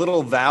just a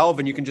little valve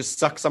and you can just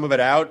suck some of it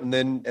out and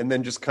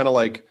then just kind of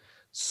like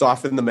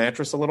soften the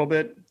mattress a little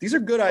bit. These are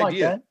good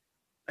ideas.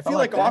 I feel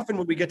like often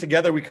when we get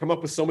together, we come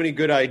up with so many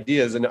good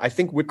ideas. And I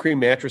think whipped cream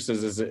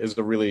mattresses is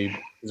a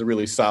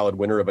really solid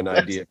winner of an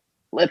idea.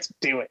 Let's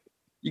do it.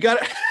 You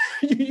got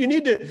you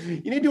need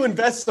to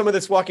invest some of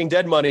this Walking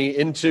Dead money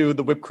into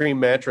the whipped cream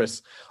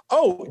mattress.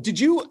 Oh, do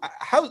you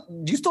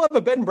still have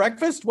a bed and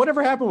breakfast?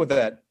 Whatever happened with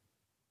that?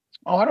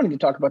 Oh, I don't need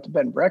to talk about the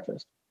bed and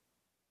breakfast.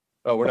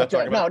 Oh, we're not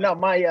talking about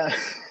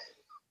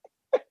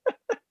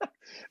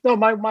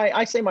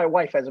I say my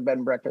wife has a bed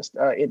and breakfast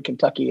in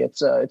Kentucky.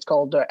 It's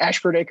called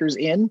Ashford Acres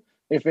Inn.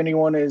 If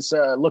anyone is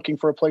looking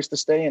for a place to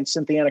stay in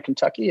Cynthiana,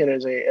 Kentucky, it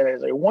is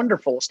a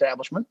wonderful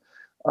establishment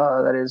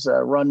that is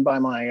run by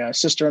my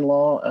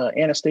sister-in-law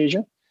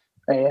Anastasia,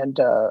 and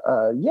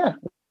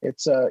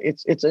it's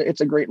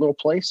a great little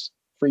place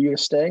for you to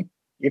stay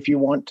if you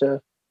want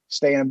to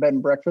stay in a bed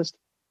and breakfast.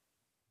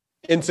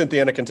 In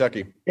Cynthiana,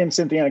 Kentucky.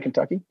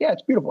 Yeah,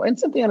 it's beautiful. And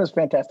Cynthiana is a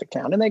fantastic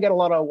town. And they got a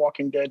lot of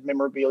Walking Dead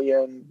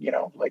memorabilia. And,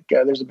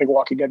 there's a big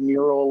Walking Dead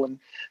mural. And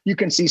you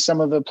can see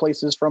some of the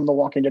places from the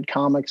Walking Dead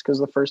comics because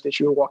the first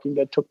issue of Walking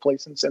Dead took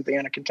place in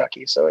Cynthiana,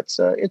 Kentucky. So it's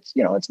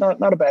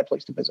not a bad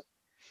place to visit.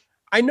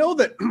 I know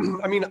that,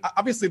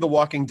 obviously the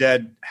Walking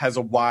Dead has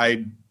a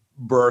wide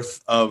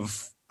berth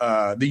of,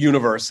 the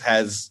universe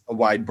has a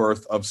wide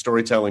berth of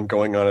storytelling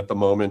going on at the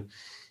moment.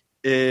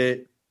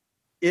 It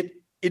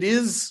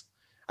is...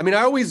 I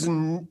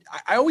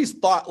always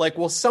thought like,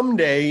 well,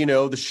 someday,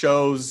 the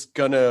show's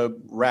gonna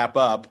wrap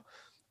up.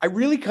 I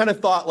really kind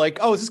of thought like,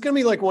 oh, is this gonna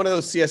be like one of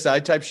those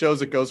CSI type shows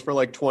that goes for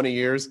like 20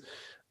 years?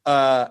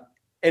 And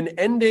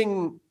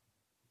ending,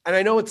 and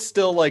I know it's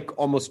still like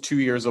almost 2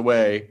 years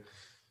away.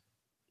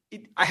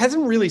 It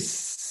hasn't really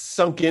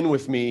sunk in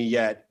with me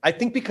yet. I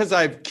think because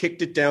I've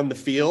kicked it down the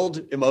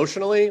field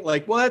emotionally,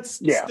 like, well, that's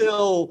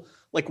still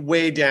like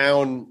way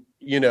down,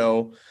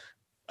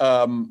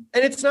 and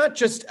it's not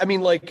just,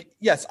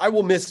 yes, I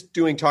will miss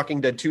doing Talking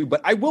Dead too, but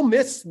I will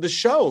miss the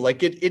show.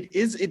 Like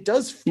it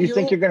does feel... You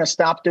think you're going to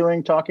stop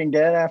doing Talking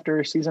Dead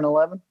after season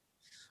 11?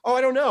 Oh,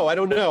 I don't know.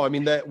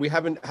 That we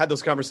haven't had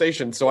those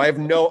conversations, so I have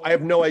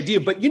no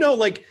idea. But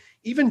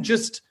even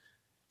just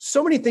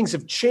so many things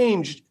have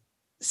changed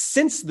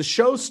since the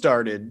show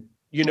started,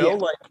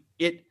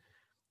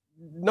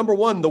 number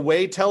one, the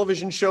way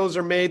television shows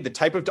are made, the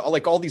type of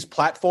all these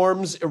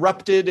platforms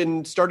erupted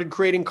and started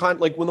creating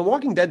content. Like when The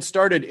Walking Dead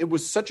started, it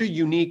was such a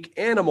unique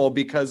animal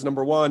because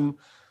number one,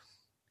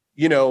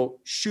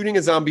 shooting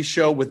a zombie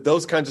show with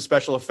those kinds of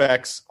special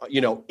effects,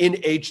 in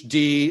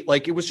HD,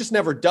 like it was just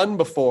never done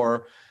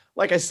before.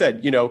 Like I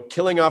said,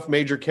 killing off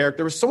major character.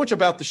 There was so much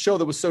about the show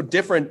that was so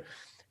different.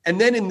 And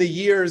then in the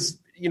years,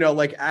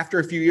 after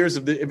a few years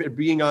of it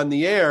being on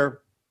the air,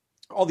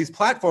 all these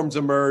platforms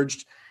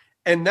emerged.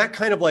 And that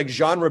kind of like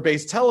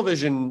genre-based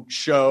television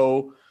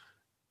show,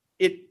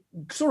 it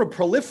sort of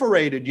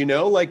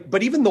proliferated,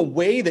 but even the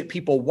way that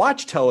people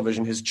watch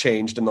television has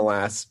changed in the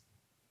last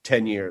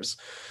 10 years.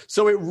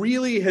 So it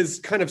really has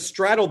kind of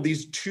straddled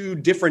these two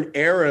different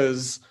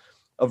eras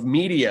of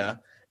media.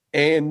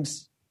 And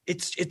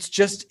it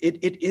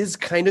is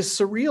kind of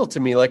surreal to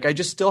me. Like I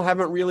just still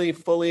haven't really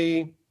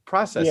fully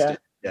processed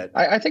it yet.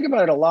 I think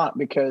about it a lot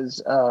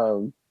because,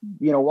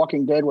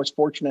 Walking Dead was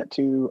fortunate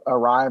to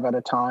arrive at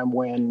a time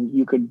when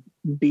you could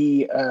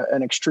be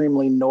an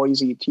extremely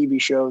noisy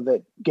TV show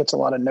that gets a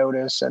lot of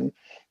notice and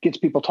gets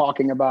people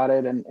talking about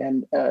it.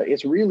 And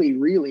it's really,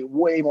 really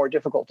way more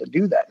difficult to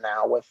do that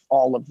now with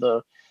all of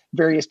the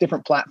various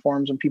different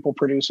platforms and people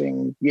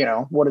producing,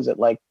 what is it,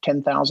 like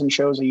 10,000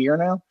 shows a year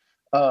now?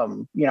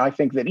 I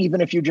think that even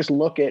if you just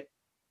look at,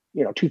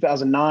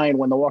 2009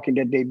 when The Walking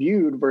Dead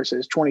debuted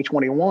versus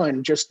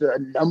 2021, just the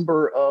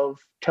number of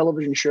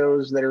television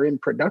shows that are in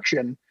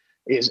production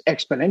is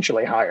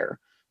exponentially higher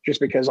just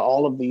because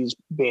all of these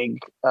big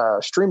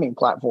streaming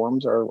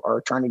platforms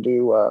are trying to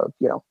do,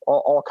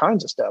 all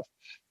kinds of stuff.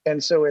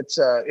 And so it's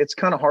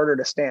kind of harder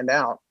to stand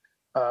out,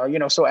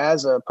 so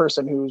as a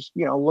person who's,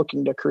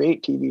 looking to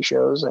create TV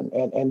shows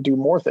and do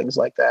more things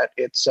like that,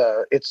 it's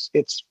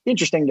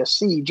interesting to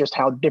see just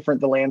how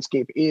different the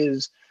landscape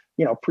is,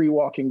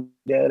 pre-Walking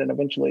Dead and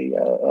eventually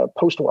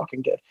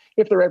post-Walking Dead,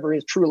 if there ever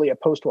is truly a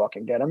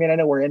post-Walking Dead. I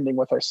know we're ending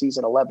with our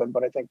season 11,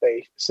 but I think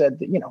they said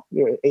that,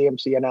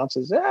 AMC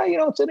announces,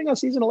 it's ending on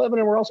season 11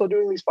 and we're also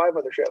doing these 5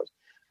 other shows.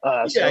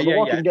 The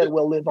Walking Dead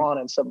will live on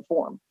in some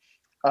form.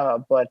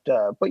 But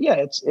yeah,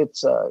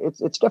 it's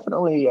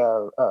definitely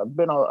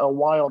been a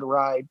wild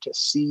ride to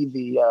see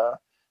the,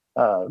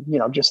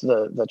 just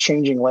the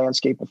changing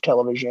landscape of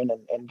television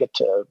and get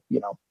to,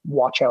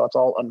 watch how it's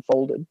all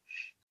unfolded.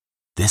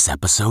 This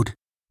episode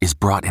is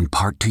brought in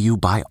part to you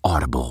by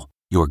Audible,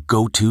 your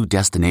go-to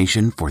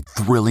destination for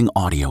thrilling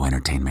audio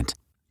entertainment.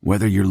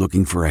 Whether you're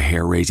looking for a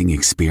hair-raising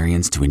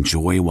experience to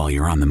enjoy while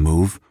you're on the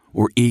move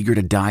or eager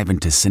to dive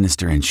into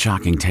sinister and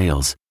shocking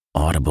tales,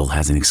 Audible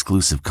has an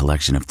exclusive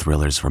collection of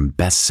thrillers from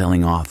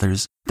best-selling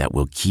authors that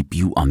will keep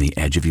you on the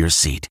edge of your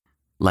seat.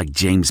 Like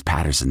James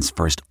Patterson's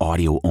first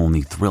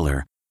audio-only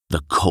thriller, The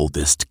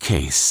Coldest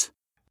Case.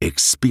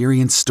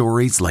 Experience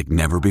stories like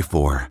never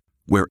before,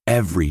 where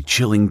every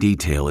chilling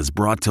detail is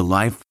brought to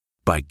life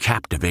by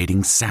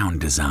captivating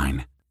sound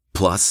design.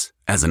 Plus,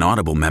 as an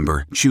Audible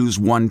member, choose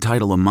one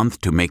title a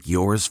month to make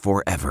yours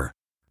forever.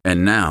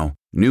 And now,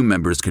 new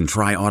members can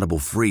try Audible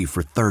free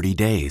for 30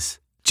 days.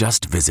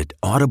 Just visit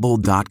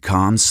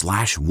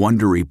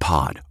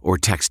audible.com/WonderyPod or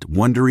text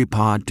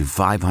WonderyPod to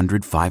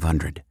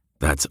 500-500.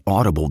 That's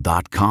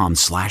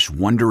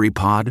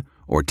audible.com/WonderyPod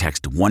or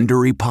text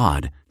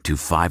WonderyPod to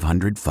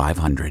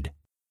 500-500.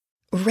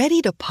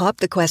 Ready to pop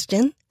the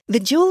question? The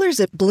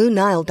jewelers at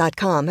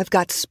BlueNile.com have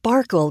got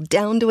sparkle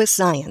down to a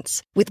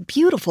science with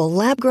beautiful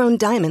lab-grown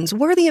diamonds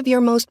worthy of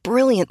your most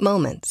brilliant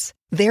moments.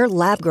 Their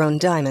lab-grown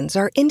diamonds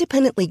are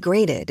independently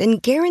graded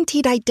and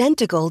guaranteed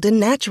identical to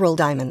natural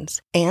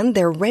diamonds, and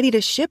they're ready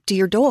to ship to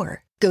your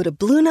door. Go to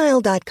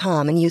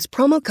BlueNile.com and use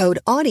promo code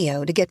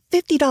AUDIO to get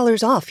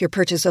 $50 off your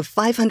purchase of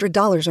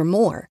 $500 or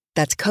more.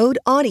 That's code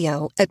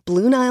AUDIO at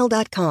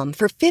BlueNile.com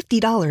for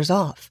 $50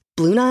 off.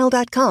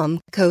 BlueNile.com,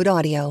 code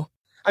AUDIO.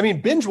 I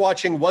mean, binge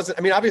watching wasn't,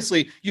 I mean,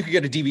 obviously you could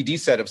get a DVD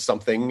set of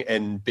something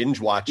and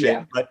binge watch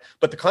it,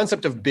 but the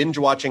concept of binge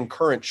watching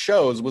current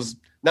shows was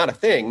not a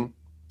thing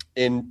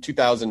in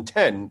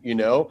 2010, you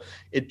know?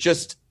 It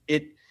just,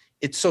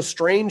 it's so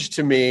strange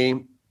to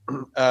me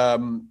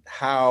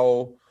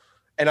how,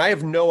 and I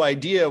have no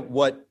idea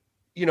what,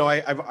 you know,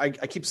 I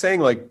keep saying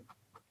like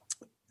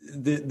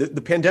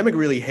the pandemic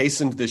really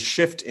hastened this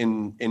shift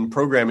in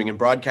programming and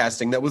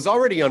broadcasting that was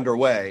already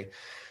underway,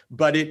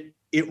 but it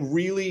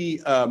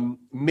really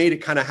made it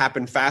kind of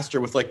happen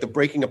faster with like the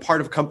breaking apart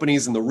of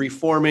companies and the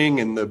reforming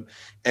and the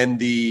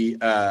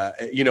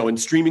you know, and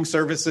streaming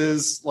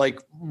services, like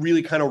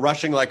really kind of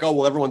rushing like, oh,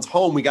 well, everyone's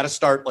home. We got to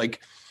start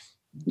like,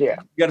 we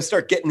got to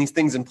start getting these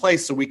things in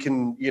place so we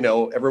can, you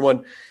know,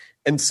 everyone.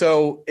 And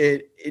so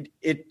it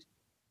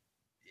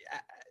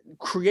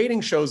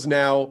creating shows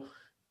now,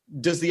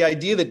 does the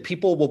idea that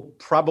people will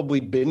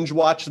probably binge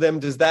watch them,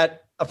 does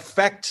that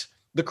affect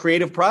the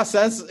creative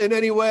process in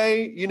any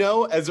way, you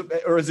know,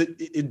 or is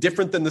it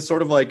different than the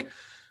sort of like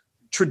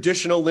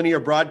traditional linear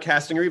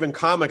broadcasting or even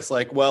comics,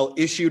 like, well,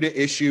 issue to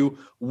issue,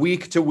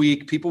 week to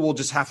week, people will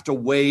just have to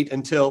wait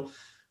until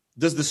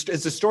is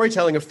the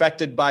storytelling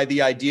affected by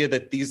the idea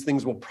that these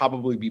things will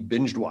probably be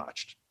binge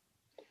watched?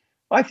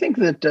 I think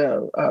that,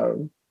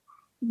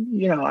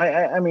 you know,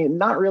 I mean,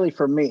 not really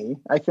for me.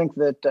 I think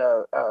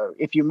that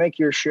if you make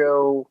your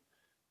show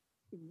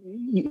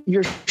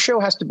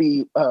has to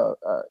be,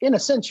 in a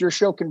sense, your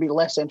show can be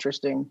less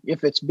interesting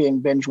if it's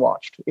being binge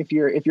watched. If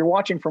you're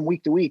watching from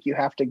week to week, you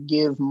have to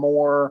give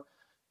more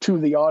to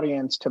the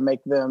audience to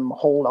make them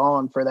hold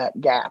on for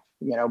that gap,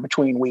 you know,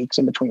 between weeks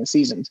and between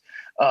seasons.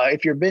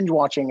 If you're binge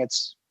watching,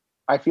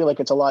 I feel like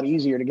it's a lot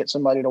easier to get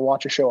somebody to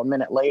watch a show a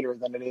minute later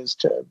than it is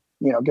to,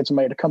 you know, get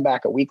somebody to come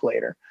back a week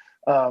later.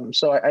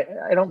 So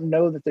I don't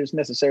know that there's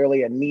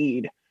necessarily a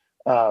need,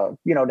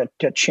 you know,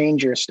 to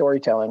change your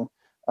storytelling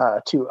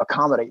to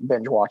accommodate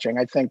binge watching.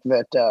 I think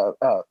that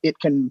it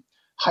can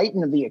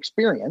heighten the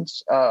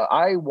experience.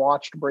 I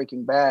watched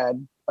Breaking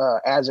Bad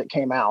as it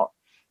came out,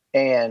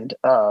 and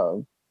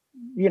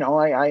you know,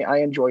 I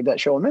enjoyed that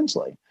show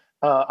immensely.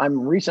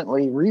 I'm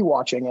recently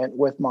rewatching it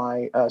with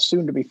my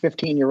soon-to-be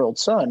 15-year-old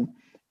son,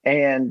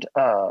 and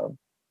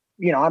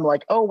you know, I'm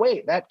like, oh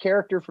wait, that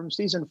character from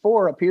season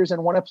 4 appears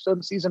in one episode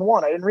in season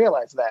 1. I didn't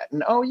realize that,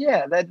 and oh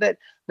yeah, that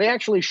they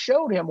actually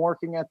showed him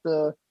working at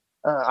the.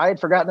 I had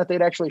forgotten that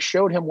they'd actually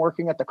showed him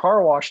working at the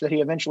car wash that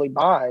he eventually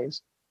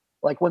buys.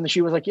 Like when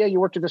she was like, yeah, you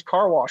worked at this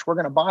car wash, we're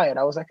going to buy it.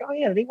 I was like, oh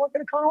yeah, did he work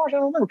at a car wash? I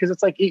don't remember. Cause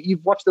it's like,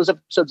 you've watched those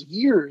episodes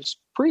years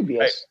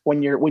previous, right,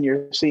 when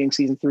you're seeing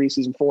season 3,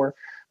 season 4.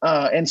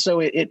 And so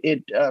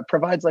it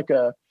provides like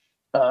a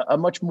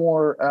much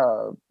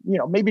more, you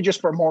know, maybe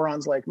just for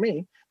morons like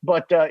me,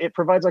 but it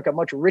provides like a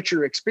much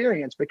richer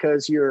experience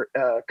because you're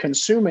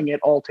consuming it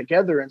all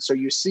together. And so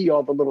you see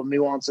all the little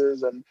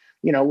nuances and,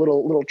 you know,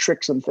 little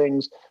tricks and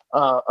things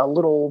a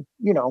little,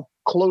 you know,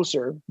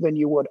 closer than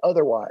you would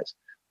otherwise.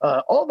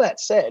 All that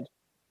said,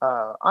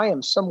 I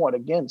am somewhat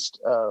against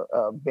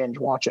binge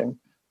watching,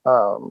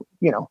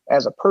 you know,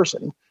 as a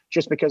person,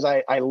 just because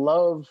I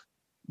love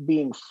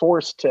being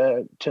forced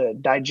to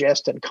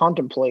digest and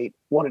contemplate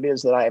what it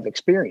is that I have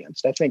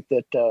experienced. I think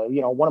that, you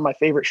know, one of my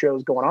favorite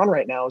shows going on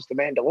right now is The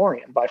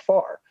Mandalorian by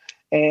far.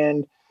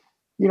 And,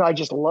 you know, I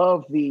just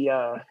love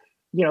the,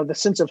 you know, the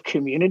sense of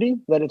community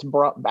that it's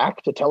brought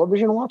back to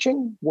television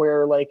watching,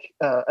 where like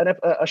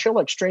a show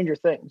like Stranger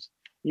Things,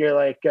 you're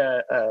like,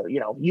 you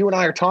know, you and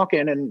I are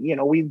talking and, you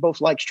know, we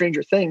both like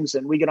Stranger Things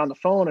and we get on the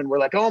phone and we're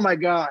like, oh my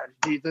God,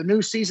 the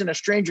new season of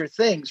Stranger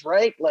Things,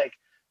 right? Like,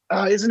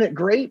 isn't it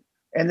great?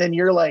 And then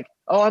you're like,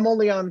 oh, I'm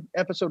only on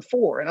episode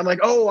 4. And I'm like,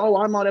 oh,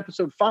 I'm on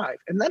episode 5.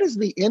 And that is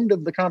the end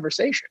of the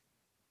conversation.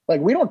 Like,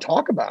 we don't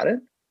talk about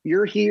it.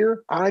 You're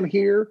here. I'm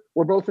here.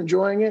 We're both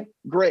enjoying it.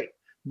 Great.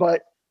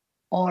 But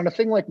on a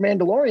thing like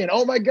Mandalorian,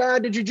 oh my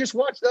God, did you just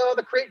watch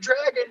the Great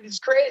Dragon? It's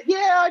great.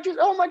 Yeah,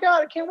 oh my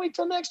God, I can't wait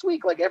till next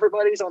week. Like,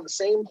 everybody's on the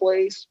same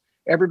place.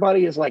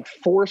 Everybody is like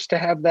forced to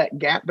have that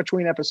gap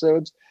between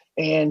episodes.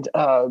 And,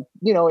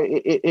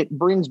 it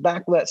brings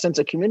back that sense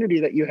of community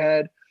that you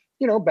had,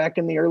 back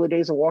in the early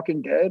days of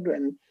Walking Dead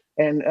and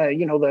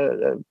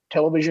the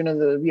television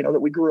and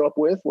that we grew up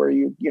with, where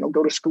you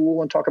go to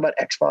school and talk about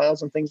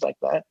X-Files and things like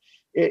that.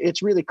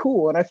 It's really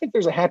cool. And I think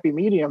there's a happy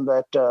medium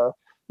that,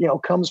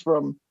 comes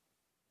from,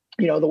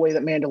 the way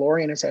that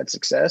Mandalorian has had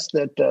success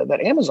that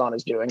Amazon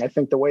is doing. I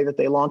think the way that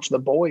they launched The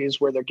Boys,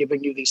 where they're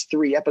giving you these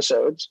 3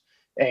 episodes.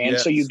 And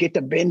so you get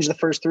to binge the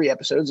first 3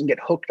 episodes and get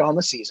hooked on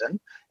the season.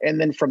 And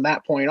then from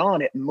that point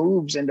on, it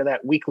moves into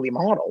that weekly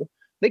model.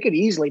 They could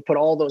easily put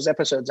all those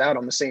episodes out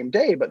on the same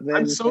day, but then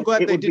I'm so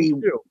glad it they would did be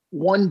too.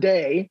 one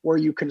day where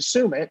you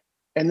consume it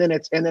and then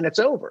it's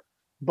over.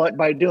 But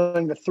by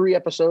doing the 3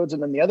 episodes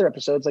and then the other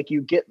episodes, like,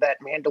 you get that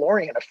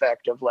Mandalorian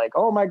effect of like,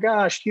 oh my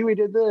gosh, Huey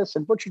did this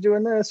and Butcher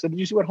doing this. And did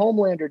you see what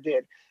Homelander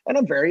did? And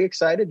I'm very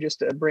excited just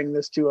to bring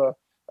this to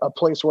a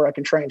place where I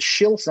can try and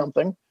shill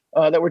something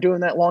that we're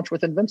doing that launch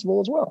with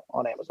Invincible as well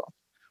on Amazon.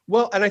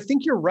 Well, and I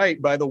think you're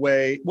right, by the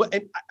way,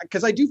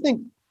 because I do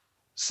think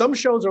some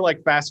shows are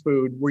like fast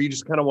food where you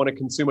just kind of want to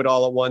consume it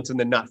all at once and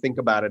then not think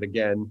about it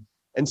again.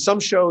 And some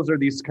shows are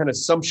these kind of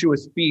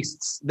sumptuous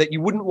feasts that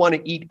you wouldn't want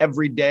to eat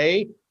every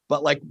day,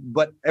 but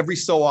every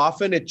so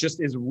often it just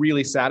is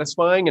really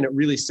satisfying and it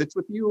really sits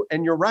with you.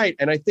 And you're right.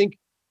 And I think,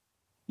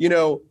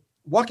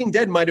 Walking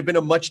Dead might have been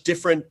a much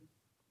different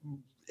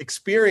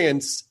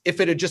experience if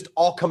it had just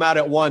all come out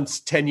at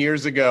once 10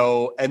 years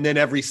ago, and then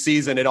every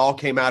season it all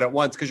came out at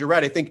once. Because you're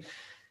right. I think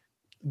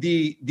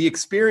the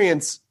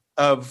experience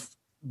of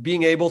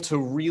being able to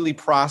really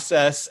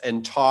process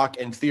and talk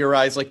and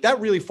theorize, like, that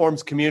really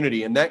forms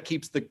community, and that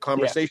keeps the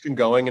conversation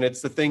going. And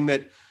it's the thing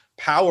that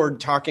powered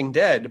Talking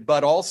Dead.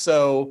 But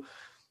also,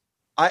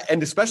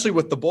 and especially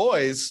with The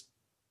Boys,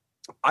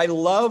 I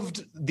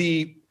loved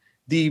the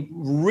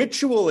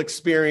ritual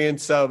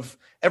experience of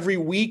every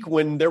week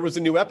when there was a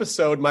new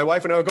episode, my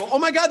wife and I would go, oh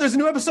my God, there's a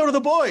new episode of The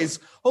Boys.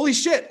 Holy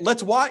shit,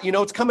 let's watch,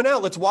 it's coming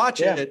out. Let's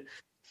watch it.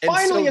 And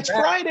finally, it's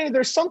Friday.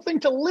 There's something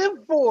to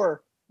live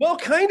for. Well,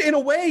 kind of, in a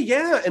way,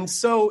 yeah. And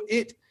so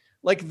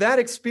that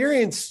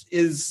experience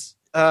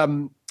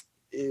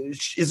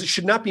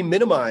should not be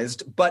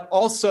minimized, but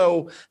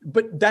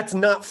that's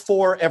not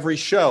for every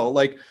show.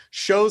 Like,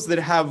 shows that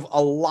have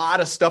a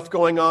lot of stuff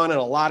going on and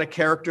a lot of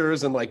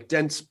characters and like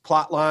dense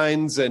plot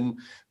lines and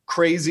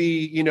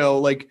crazy,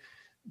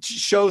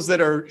 shows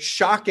that are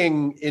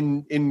shocking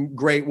in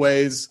great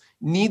ways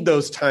need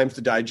those times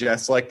to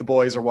digest, like The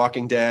Boys or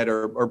Walking Dead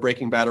or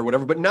Breaking Bad or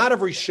whatever. But not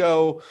every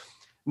show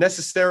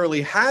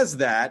necessarily has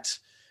that.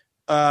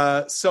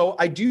 So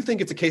I do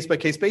think it's a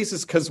case-by-case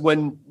basis, because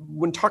when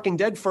Talking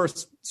Dead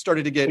first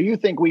started to get... So you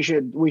think we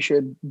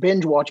should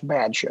binge watch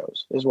bad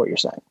shows, is what you're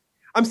saying?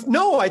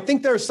 No, I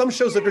think there are some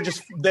shows that are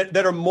just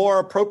that are more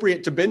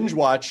appropriate to binge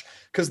watch,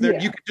 because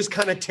you can just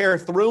kind of tear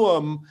through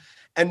them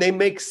and they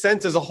make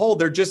sense as a whole.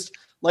 They're just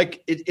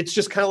like, it's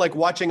just kind of like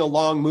watching a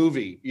long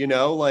movie,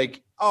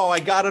 like, oh,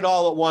 I got it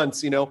all at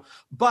once,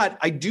 But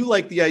I do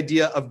like the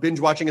idea of binge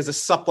watching as a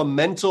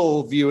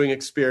supplemental viewing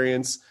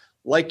experience,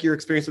 like your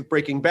experience with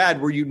Breaking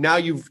Bad, where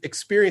you've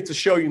experienced a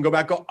show, you can go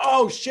back and go,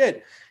 oh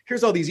shit,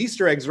 here's all these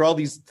Easter eggs or all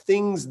these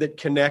things that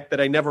connect that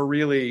I never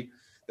really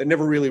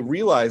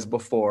realized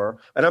before.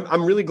 And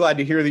I'm really glad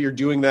to hear that you're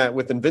doing that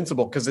with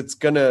Invincible, because I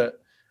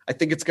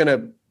think it's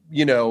gonna,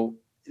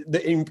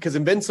 because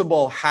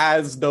Invincible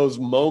has those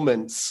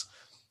moments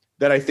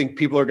that I think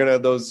people are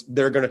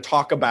they're gonna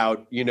talk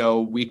about,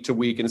 week to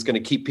week, and it's gonna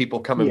keep people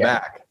coming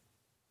back.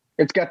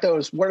 It's got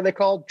those, what are they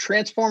called?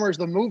 Transformers,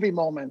 the movie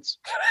moments,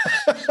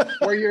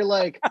 where you're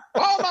like,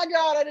 oh my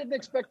God, I didn't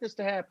expect this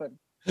to happen.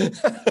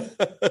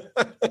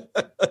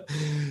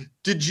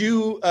 Did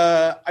you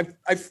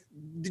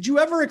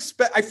ever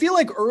expect, I feel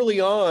like early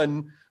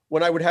on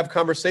when I would have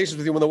conversations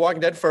with you, when The Walking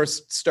Dead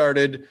first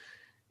started,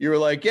 you were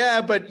like,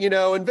 yeah, but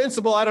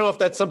Invincible, I don't know if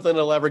that's something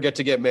that'll ever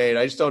get made.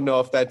 I just don't know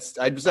if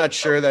I'm just not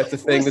sure that's the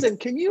thing. Listen,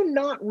 can you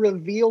not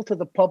reveal to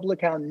the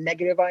public how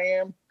negative I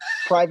am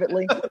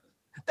privately?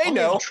 They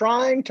know. I'm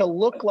trying to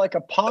look like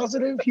a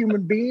positive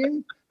human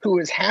being who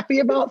is happy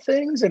about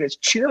things and is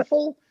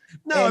cheerful.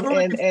 No,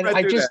 and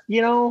I just,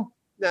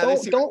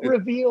 don't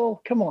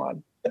reveal. Come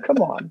on.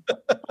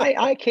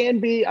 I can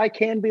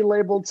be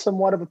labeled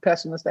somewhat of a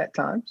pessimist at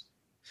times.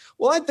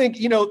 Well, I think,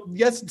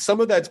 yes, some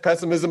of that's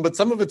pessimism, but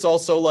some of it's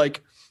also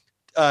like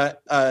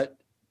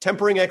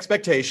tempering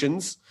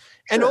expectations,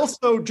 and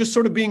also just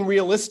sort of being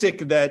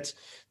realistic that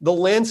the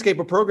landscape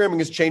of programming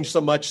has changed so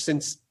much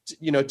since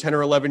 10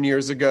 or 11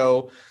 years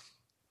ago,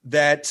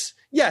 that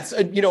yes,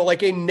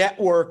 like a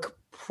network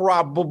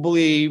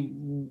probably,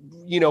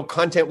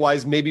 content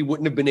wise, maybe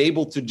wouldn't have been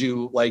able to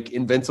do like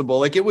Invincible.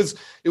 Like it was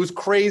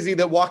crazy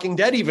that Walking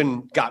Dead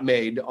even got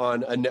made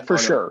on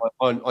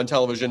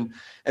television.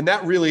 And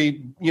that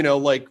really,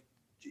 like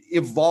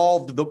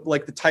evolved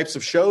the types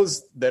of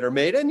shows that are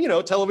made.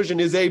 And, television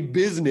is a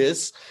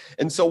business.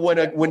 And so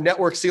when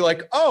networks see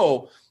like,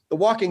 oh, The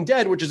Walking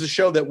Dead, which is a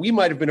show that we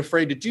might have been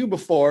afraid to do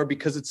before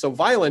because it's so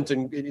violent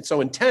and it's so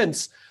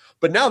intense,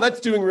 but now that's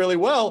doing really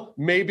well.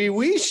 Maybe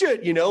we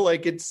should,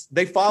 like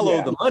they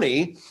follow the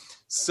money.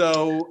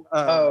 So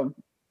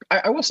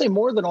I will say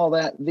more than all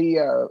that,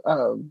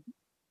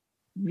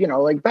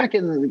 like back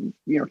in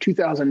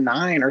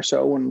 2009 or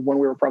so when we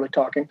were probably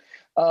talking,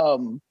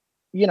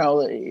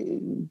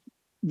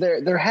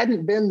 there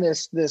hadn't been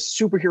this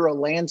superhero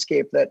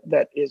landscape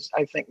that is,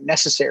 I think,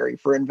 necessary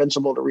for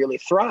Invincible to really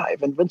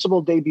thrive.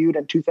 Invincible debuted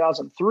in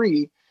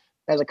 2003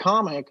 as a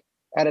comic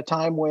at a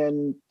time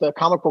when the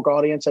comic book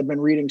audience had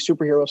been reading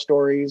superhero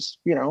stories,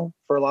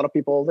 for a lot of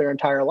people their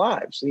entire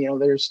lives.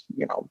 There's,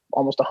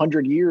 almost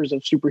 100 years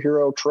of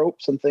superhero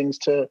tropes and things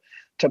to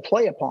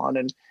play upon.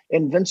 And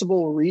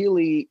Invincible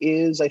really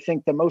is, I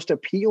think, the most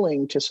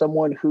appealing to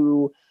someone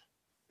who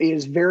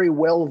is very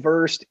well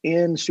versed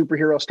in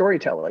superhero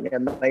storytelling,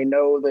 and they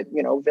know that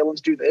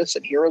villains do this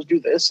and heroes do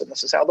this, and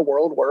this is how the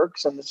world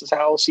works, and this is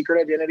how secret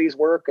identities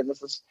work, and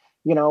this is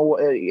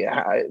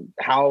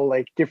how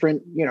like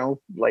different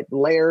like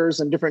layers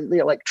and different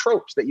like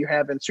tropes that you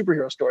have in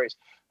superhero stories,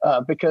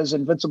 because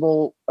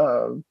Invincible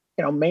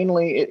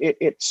mainly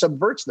it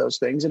subverts those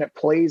things, and it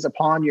plays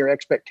upon your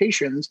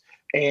expectations,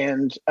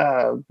 and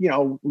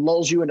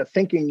lulls you into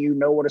thinking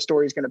what a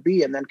story is going to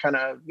be, and then kind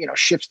of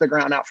shifts the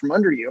ground out from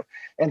under you.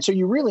 And so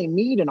you really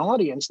need an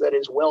audience that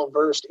is well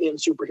versed in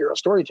superhero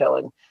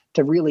storytelling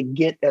to really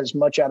get as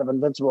much out of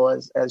Invincible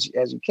as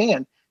you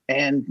can.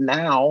 And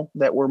now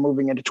that we're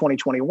moving into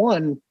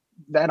 2021,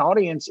 that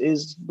audience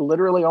is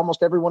literally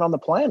almost everyone on the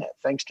planet,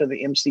 thanks to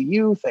the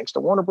MCU, thanks to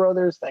Warner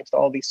Brothers, thanks to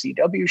all these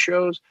CW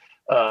shows,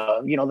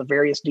 the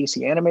various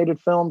DC animated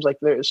films. Like,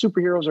 the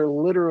superheroes are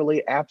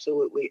literally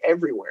absolutely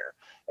everywhere.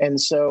 And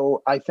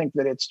so I think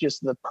that it's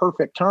just the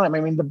perfect time.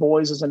 I mean, The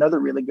Boys is another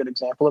really good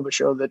example of a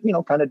show that,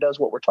 kind of does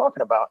what we're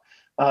talking about.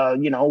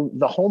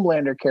 The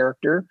Homelander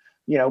character,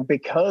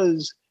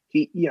 because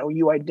he,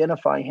 you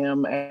identify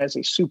him as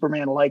a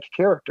Superman-like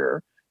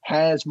character,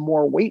 has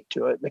more weight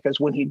to it, because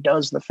when he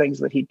does the things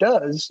that he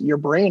does, your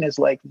brain is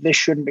like, this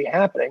shouldn't be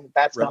happening.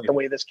 That's not the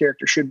way this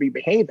character should be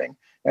behaving.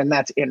 And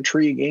that's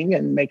intriguing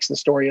and makes the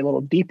story a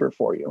little deeper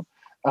for you.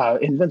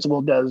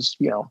 Invincible does,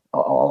 a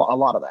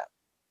lot of that.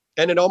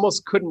 And it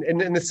almost couldn't,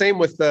 and the same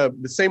with the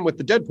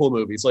Deadpool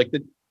movies, like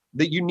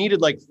that you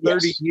needed like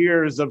 30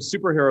 years of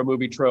superhero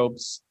movie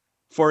tropes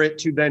for it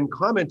to then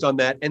comment on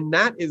that. And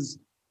that is,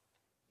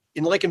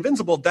 in like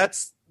Invincible,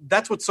 that's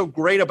what's so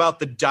great about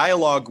the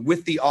dialogue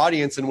with the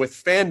audience and with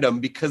fandom,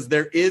 because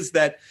there is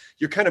that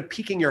you're kind of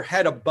peeking your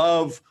head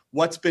above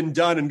what's been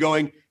done and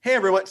going, hey,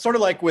 everyone, sort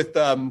of like with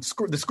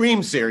the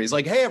Scream series,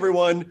 like, hey,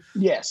 everyone.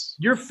 Yes.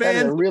 You're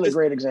fans. That's a really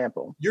great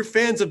example. You're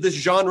fans of this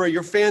genre.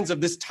 You're fans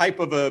of this type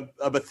of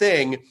a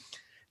thing.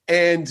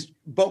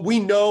 But we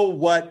know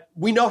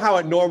how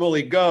it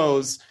normally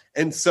goes.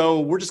 And so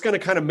we're just going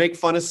to kind of make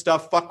fun of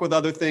stuff, fuck with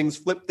other things,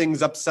 flip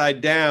things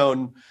upside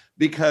down,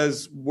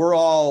 because we're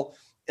all,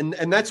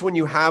 and that's when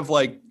you have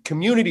like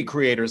community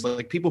creators,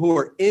 like people who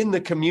are in the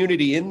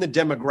community, in the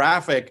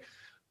demographic,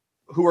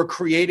 who are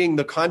creating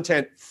the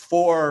content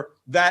for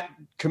that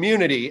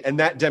community and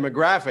that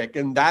demographic.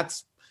 And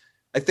that's,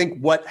 I think,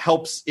 what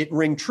helps it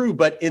ring true.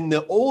 But in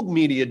the old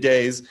media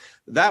days,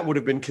 that would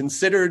have been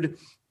considered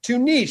too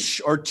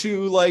niche or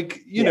too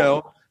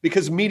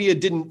because media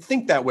didn't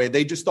think that way.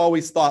 They just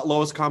always thought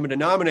lowest common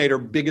denominator,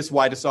 biggest,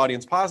 widest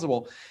audience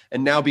possible.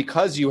 And now,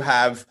 because you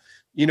have,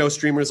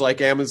 streamers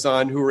like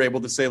Amazon who are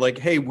able to say like,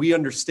 hey, we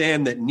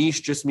understand that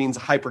niche just means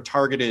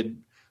hyper-targeted,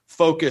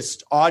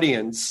 focused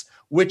audience,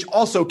 which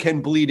also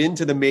can bleed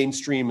into the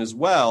mainstream as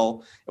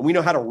well. And we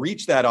know how to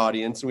reach that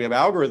audience, and we have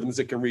algorithms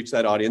that can reach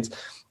that audience.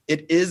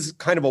 It is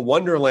kind of a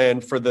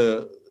wonderland for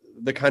the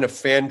kind of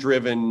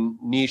fan-driven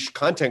niche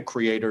content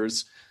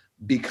creators,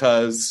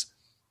 because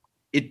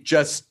it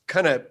just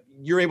kind of,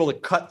 you're able to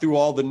cut through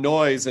all the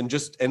noise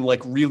and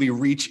like really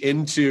reach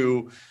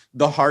into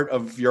the heart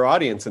of your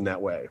audience in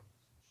that way.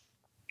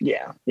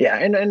 Yeah.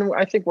 And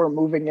I think we're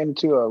moving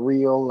into a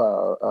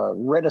real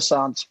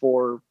renaissance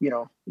for,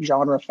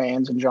 genre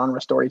fans and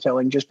genre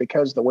storytelling, just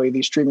because the way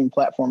these streaming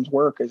platforms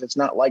work is it's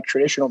not like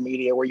traditional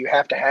media where you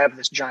have to have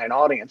this giant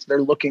audience.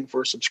 They're looking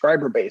for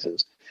subscriber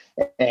bases.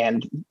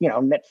 And,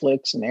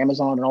 Netflix and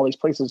Amazon and all these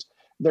places,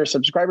 their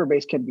subscriber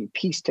base can be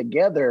pieced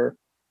together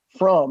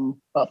from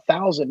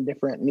 1,000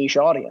 different niche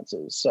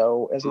audiences.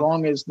 So as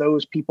long as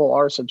those people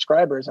are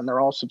subscribers and they're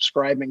all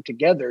subscribing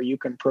together, you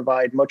can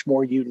provide much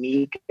more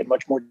unique and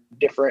much more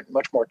different,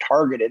 much more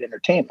targeted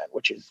entertainment,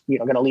 which is,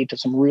 going to lead to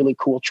some really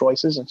cool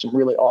choices and some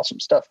really awesome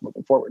stuff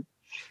moving forward.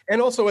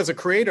 And also, as a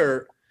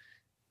creator,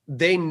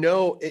 they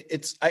know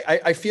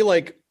I feel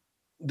like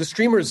the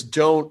streamers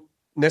don't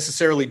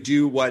necessarily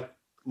do what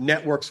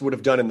networks would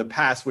have done in the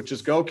past, which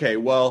is go, okay,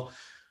 well,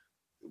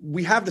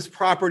 we have this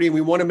property and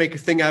we want to make a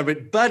thing out of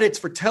it, but it's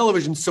for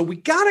television. So we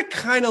got to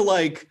kind of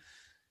like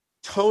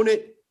tone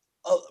it.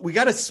 We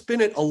got to spin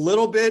it a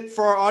little bit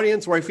for our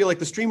audience, where I feel like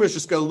the streamers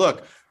just go,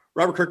 look,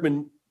 Robert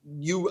Kirkman,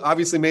 you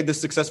obviously made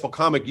this successful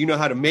comic. You know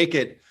how to make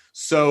it.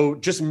 So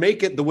just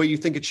make it the way you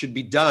think it should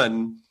be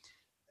done.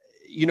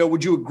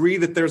 Would you agree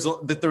that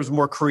there's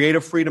more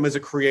creative freedom as a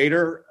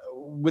creator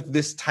with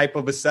this type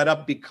of a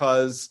setup?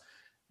 Because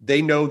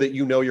they know that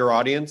you know your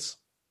audience?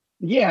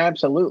 Yeah,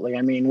 absolutely.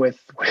 I mean, with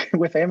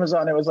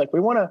Amazon, it was like, we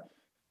want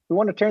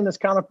to turn this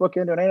comic book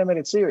into an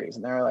animated series.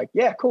 And they're like,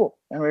 yeah, cool.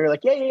 And we were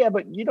like, yeah,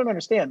 but you don't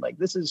understand. Like,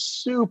 this is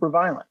super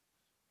violent.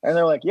 And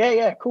they're like,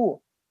 yeah,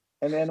 cool.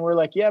 And then we're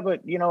like, yeah,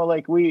 but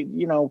like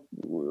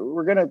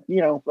we're gonna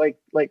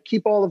like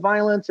keep all the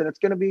violence, and it's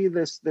gonna be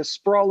this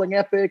sprawling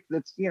epic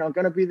that's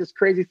gonna be this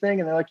crazy thing.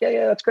 And they're like,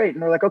 yeah, that's great.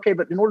 And they're like, okay,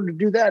 but in order to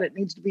do that, it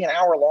needs to be an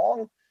hour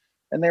long.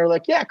 And they were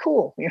like, yeah,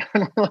 cool. And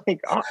we're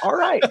like, all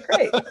right,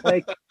 great.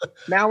 Like,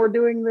 now we're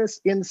doing this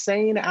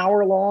insane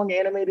hour-long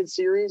animated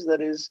series that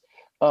is,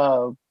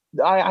 I'll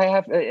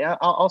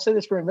say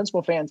this for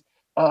Invincible fans.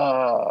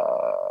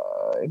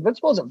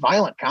 Invincible is a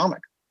violent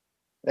comic.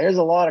 There's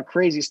a lot of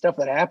crazy stuff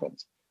that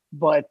happens,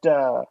 but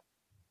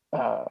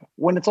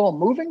when it's all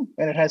moving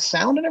and it has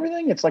sound and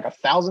everything, it's like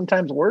 1,000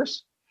 times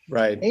worse.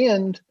 Right.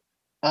 And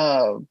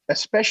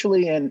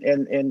especially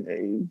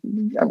in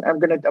I'm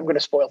gonna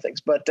spoil things,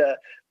 but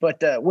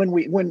when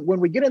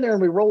we get in there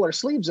and we roll our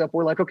sleeves up,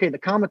 we're like, okay, the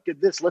comic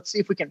did this. Let's see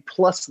if we can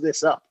plus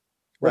this up.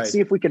 Let's see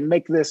if we can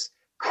make this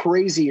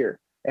crazier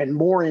and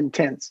more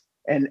intense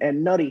and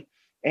nutty.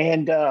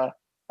 And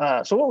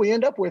so what we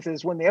end up with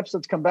is, when the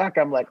episodes come back,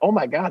 I'm like, oh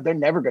my God, they're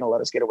never going to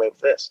let us get away with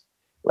this.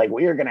 Like,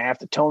 we are going to have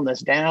to tone this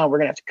down. We're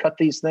going to have to cut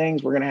these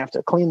things. We're going to have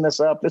to clean this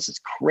up. This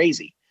is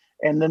crazy.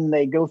 And then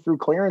they go through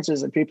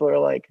clearances and people are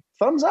like,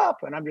 thumbs up.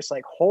 And I'm just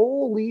like,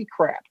 holy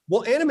crap.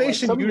 Well,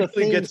 animation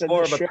usually gets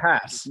more of a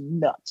pass.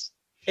 Nuts.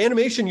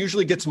 Animation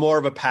usually gets more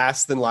of a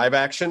pass than live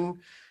action.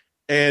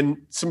 And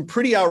some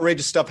pretty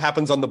outrageous stuff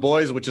happens on The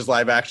Boys, which is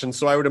live action.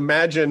 So I would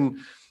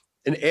imagine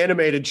an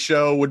animated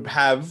show would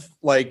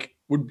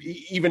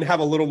even have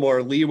a little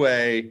more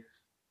leeway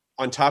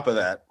on top of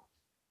that.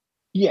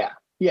 Yeah.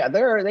 Yeah,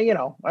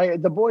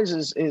 The Boys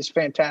is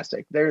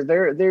fantastic. There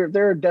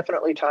are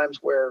definitely times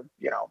where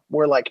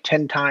we're like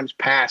 10 times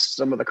past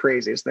some of the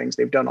craziest things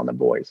they've done on The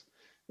Boys.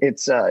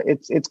 It's going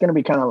to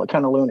be kind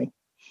of loony.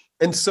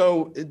 And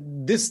so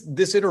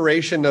this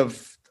iteration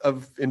of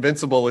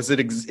Invincible,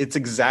 it's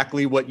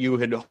exactly what you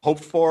had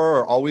hoped for,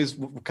 or always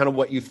kind of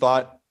what you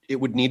thought it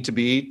would need to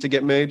be to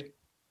get made?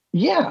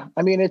 Yeah,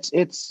 I mean, it's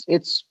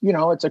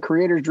a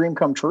creator's dream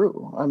come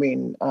true. I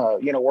mean,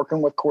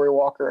 working with Corey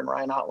Walker and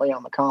Ryan Otley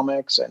on the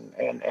comics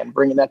and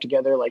bringing that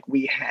together, like,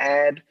 we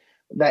had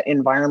that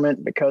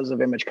environment because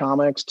of Image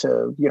Comics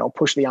to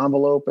push the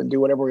envelope and do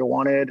whatever we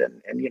wanted,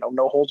 and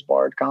no holds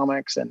barred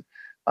comics, and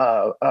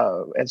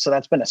so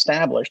that's been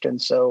established.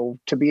 And so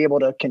to be able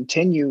to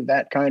continue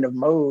that kind of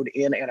mode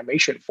in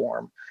animation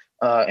form,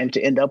 and to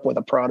end up with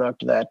a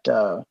product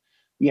that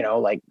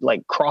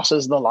like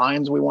crosses the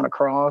lines we want to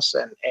cross,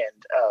 and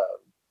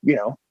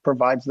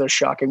provides those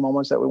shocking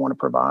moments that we want to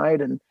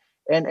provide.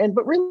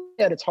 But really,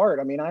 at its heart,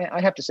 I mean, I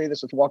have to say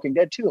this with Walking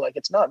Dead too. Like,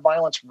 it's not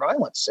violence for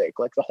violence sake.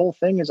 Like, the whole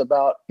thing is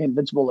about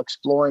Invincible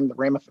exploring the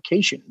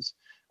ramifications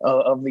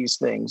of these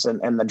things,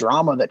 and the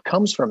drama that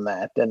comes from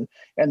that, and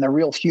the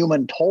real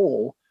human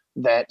toll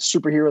that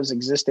superheroes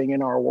existing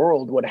in our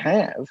world would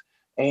have.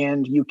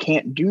 And you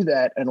can't do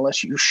that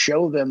unless you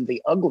show them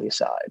the ugly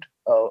side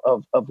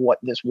of what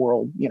this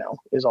world,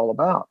 is all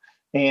about.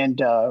 And,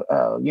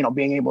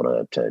 being able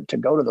to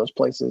go to those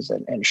places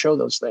and show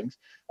those things.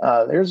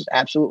 There's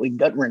absolutely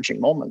gut-wrenching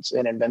moments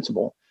in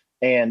Invincible.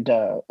 And,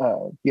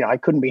 I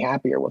couldn't be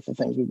happier with the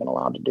things we've been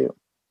allowed to do.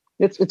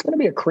 It's going to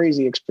be a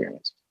crazy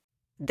experience.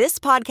 This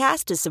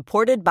podcast is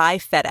supported by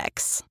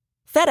FedEx.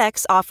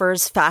 FedEx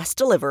offers fast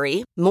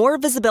delivery, more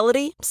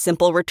visibility,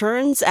 simple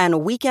returns,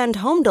 and weekend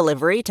home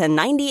delivery to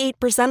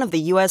 98% of the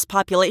U.S.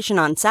 population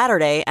on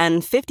Saturday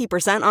and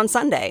 50% on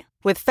Sunday.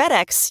 With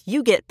FedEx,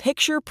 you get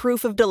picture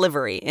proof of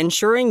delivery,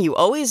 ensuring you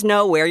always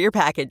know where your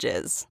package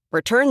is.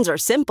 Returns are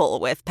simple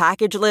with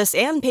packageless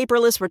and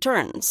paperless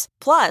returns.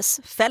 Plus,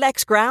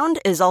 FedEx Ground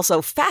is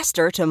also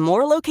faster to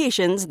more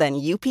locations than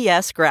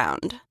UPS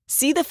Ground.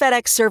 See the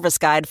FedEx service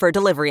guide for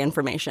delivery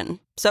information.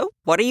 So,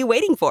 what are you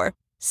waiting for?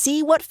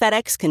 See what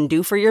FedEx can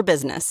do for your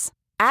business.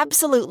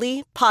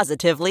 Absolutely,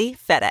 positively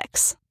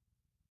FedEx.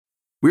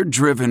 We're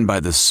driven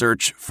by the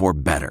search for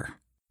better.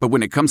 But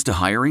when it comes to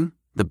hiring,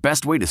 the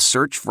best way to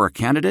search for a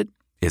candidate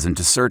isn't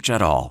to search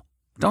at all.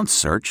 Don't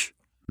search,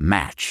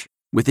 match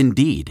with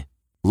Indeed.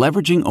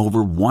 Leveraging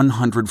over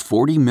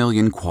 140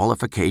 million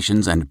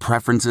qualifications and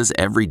preferences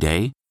every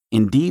day,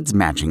 Indeed's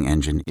matching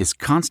engine is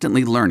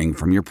constantly learning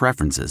from your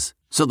preferences.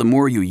 So the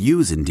more you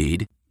use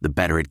Indeed, the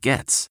better it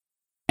gets.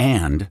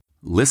 And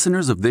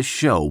listeners of this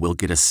show will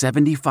get a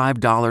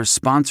 $75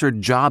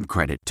 sponsored job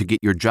credit to get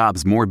your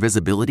jobs more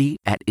visibility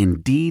at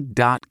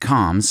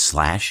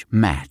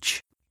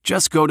Indeed.com/match.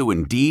 Just go to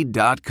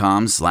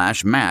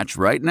Indeed.com/match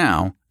right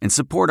now and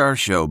support our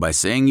show by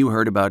saying you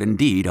heard about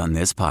Indeed on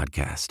this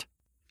podcast.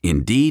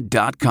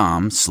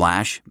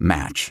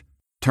 Indeed.com/match.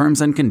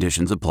 Terms and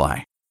conditions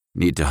apply.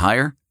 Need to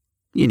hire?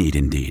 You need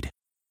Indeed.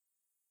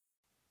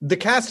 The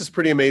cast is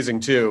pretty amazing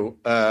too.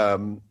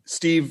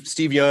 Steve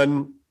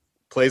Yeun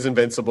plays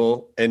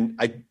Invincible, and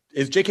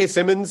is J.K.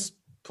 Simmons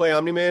play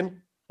Omni-Man?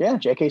 Yeah,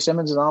 J.K.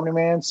 Simmons is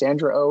Omni-Man.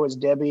 Sandra Oh is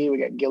Debbie. We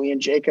got Gillian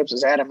Jacobs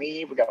as Adam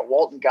Eve. We got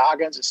Walton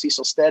Goggins as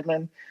Cecil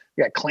Stedman.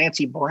 We got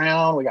Clancy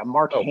Brown. We got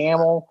Mark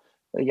Hamill.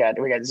 We got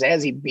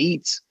Zazie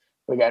Beetz.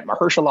 We got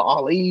Mahershala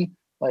Ali.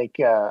 Like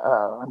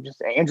I'm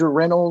just Andrew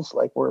Reynolds.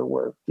 Like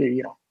we're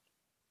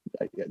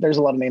there's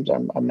a lot of names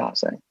I'm not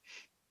saying.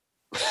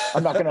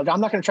 I'm not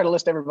gonna try to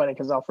list everybody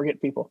because I'll forget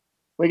people.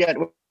 We got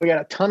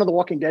a ton of the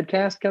Walking Dead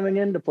cast coming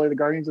in to play the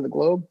Guardians of the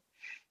Globe.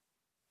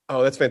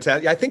 Oh, that's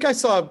fantastic! I think I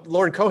saw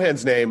Lauren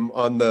Cohan's name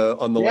on the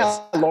list. Yeah,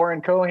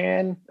 Lauren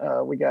Cohan.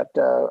 We got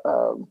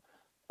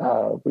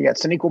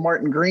Sonequa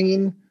Martin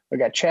Green. We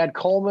got Chad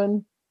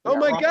Coleman. Oh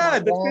my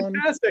God, that's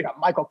fantastic! We got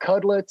Michael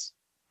Cudlitz.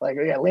 Like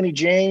we got Lenny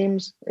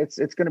James. It's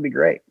going to be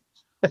great.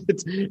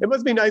 It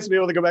must be nice to be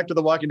able to go back to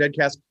the Walking Dead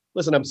cast.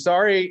 Listen, I'm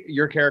sorry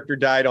your character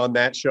died on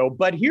that show,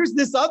 but here's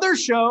this other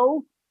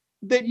show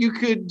that you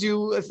could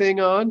do a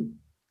thing on.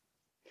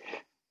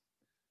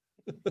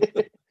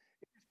 It's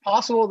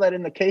possible that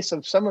in the case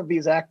of some of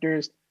these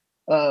actors,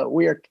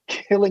 we are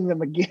killing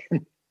them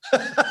again.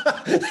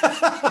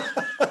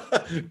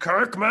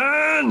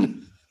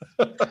 Kirkman,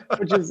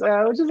 which is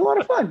a lot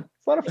of fun.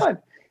 It's a lot of fun.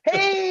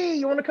 Hey,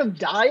 you want to come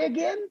die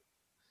again?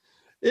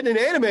 In an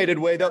animated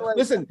way, though.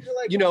 Listen,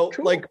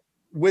 cool. Like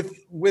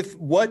with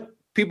what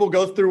people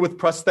go through with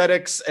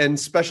prosthetics and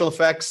special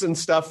effects and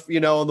stuff,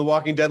 on The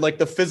Walking Dead, like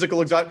the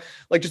physical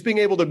like just being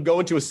able to go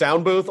into a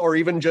sound booth or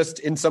even just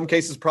in some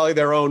cases probably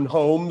their own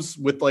homes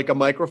with like a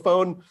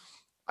microphone.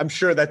 I'm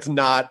sure that's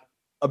not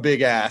a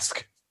big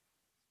ask.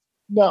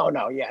 No,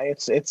 yeah,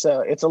 it's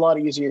a lot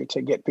easier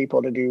to get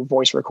people to do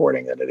voice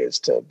recording than it is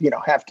to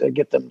have to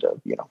get them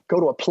to go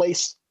to a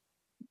place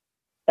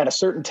at a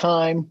certain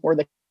time where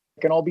they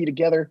can all be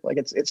together. Like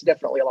it's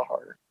definitely a lot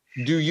harder.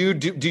 Do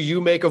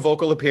you make a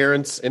vocal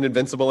appearance in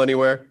Invincible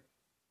anywhere?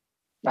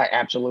 I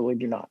absolutely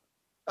do not.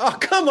 Oh,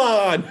 come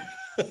on.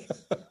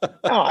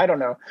 No, I don't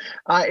know.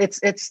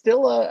 It's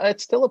still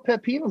a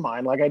pet peeve of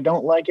mine. Like I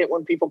don't like it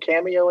when people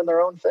cameo in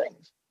their own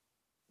things.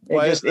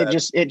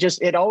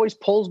 It always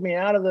pulls me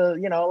out of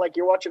the, like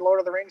you're watching Lord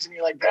of the Rings and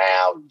you're like,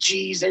 oh,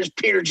 geez, there's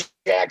Peter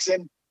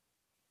Jackson.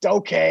 It's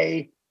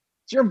okay.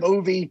 It's your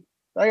movie.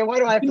 Like, why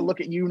do I have to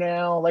look at you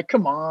now? Like,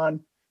 come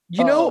on.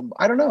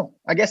 I don't know.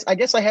 I guess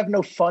I have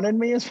no fun in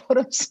me is what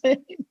I'm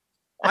saying.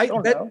 I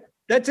don't know.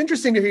 That's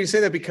interesting to hear you say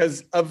that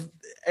because of,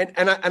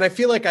 and I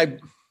feel like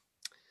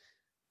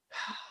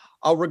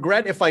I'll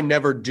regret if I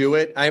never do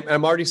it.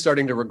 I'm already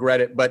starting to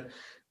regret it, but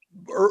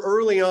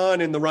early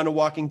on in the run of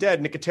Walking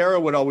Dead,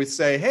 Nicotero would always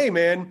say, hey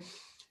man,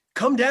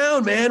 come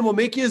down, man. We'll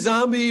make you a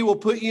zombie. We'll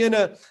put you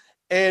in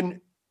and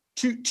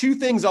two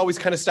things always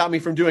kind of stopped me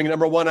from doing it.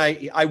 Number one,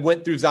 I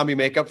went through zombie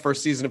makeup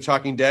first season of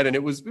Talking Dead and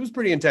it was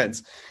pretty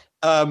intense.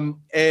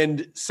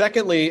 And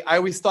secondly, I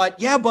always thought,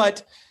 yeah,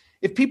 but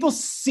if people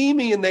see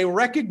me and they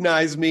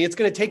recognize me, it's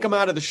going to take them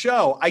out of the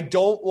show. I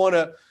don't want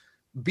to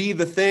be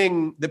the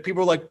thing that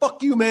people are like,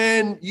 fuck you,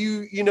 man.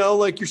 You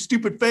like your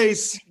stupid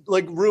face,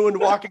 like ruined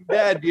Walking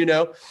Dead,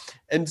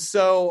 And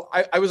so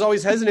I was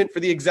always hesitant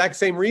for the exact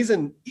same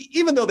reason,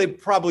 even though they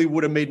probably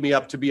would have made me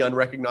up to be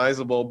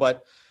unrecognizable.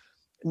 But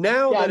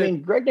now,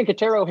 Greg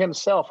Nicotero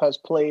himself has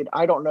played,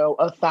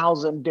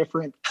 1,000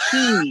 different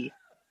key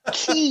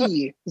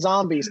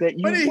zombies that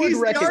you would recognize. He's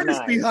the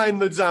artist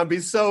behind the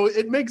zombies, so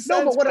it makes sense.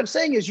 No, but what I'm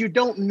saying is you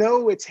don't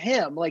know it's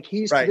him. Like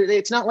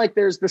it's not like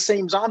there's the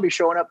same zombie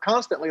showing up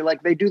constantly.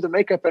 Like they do the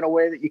makeup in a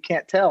way that you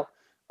can't tell.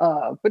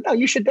 But no,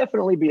 you should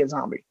definitely be a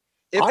zombie.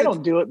 I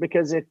don't do it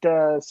because it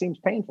seems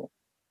painful.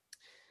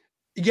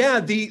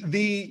 Yeah,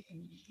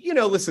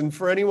 listen,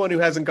 for anyone who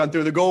hasn't gone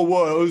through the goal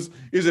was,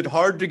 is it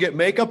hard to get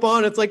makeup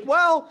on? It's like,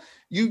 well,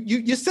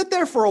 you sit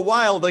there for a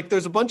while, like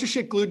there's a bunch of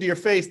shit glued to your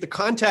face. The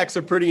contacts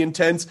are pretty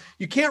intense.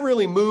 You can't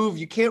really move.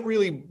 You can't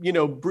really,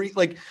 breathe.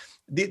 Like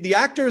the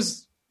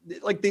actors,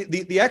 like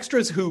the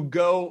extras who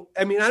go,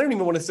 I mean, I don't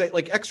even want to say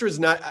like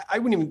extras, I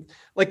wouldn't even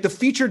like the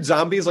featured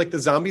zombies, like the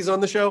zombies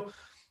on the show.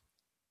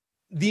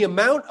 The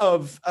amount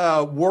of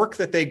work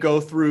that they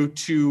go through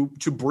to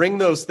bring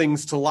those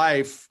things to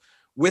life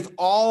with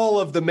all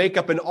of the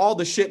makeup and all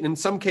the shit. And in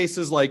some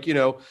cases, like,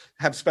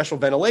 have special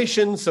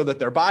ventilation so that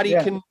their body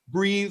can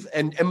breathe.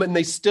 And when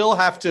they still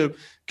have to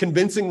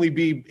convincingly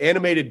be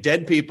animated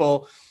dead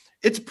people,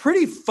 it's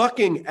pretty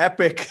fucking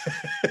epic.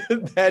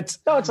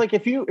 No, it's like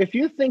if you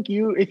think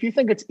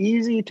it's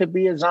easy to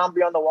be a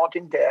zombie on The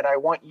Walking Dead, I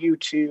want you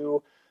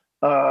to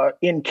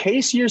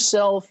encase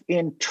yourself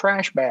in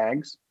trash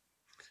bags,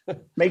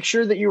 make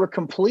sure that you are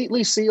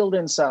completely sealed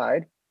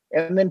inside,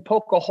 and then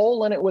poke a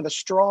hole in it with a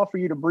straw for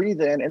you to breathe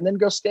in, and then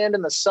go stand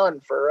in the sun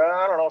for,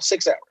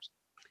 6 hours.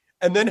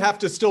 And then have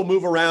to still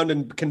move around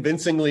and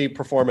convincingly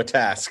perform a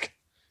task.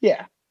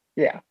 Yeah,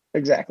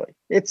 exactly.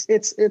 It's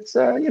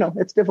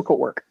difficult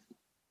work.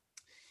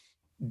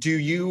 Do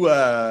you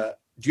have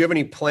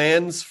any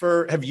plans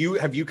for, have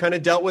you kind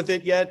of dealt with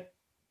it yet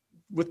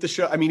with the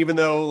show? I mean, even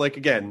though, like,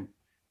 again,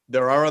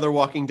 there are other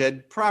Walking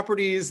Dead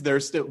properties,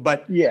 there's still,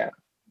 but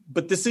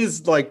this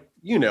is like,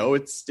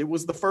 it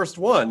was the first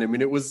one. I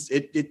mean,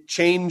 it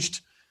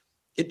changed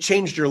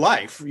your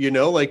life,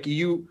 like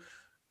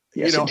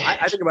Yes,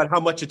 I think about how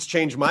much it's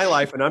changed my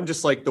life, and I'm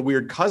just like the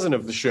weird cousin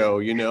of the show,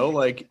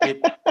 like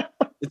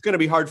it's going to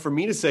be hard for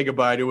me to say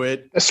goodbye to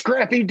it. The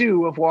Scrappy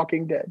Doo of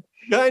Walking Dead.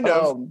 Kind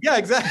of. Yeah,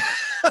 exactly.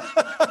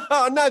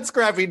 Not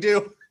Scrappy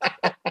Doo.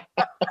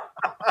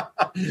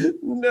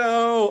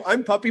 No,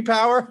 I'm puppy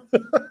power.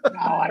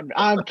 No,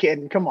 I'm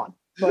kidding. Come on.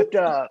 But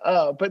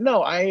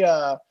no,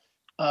 I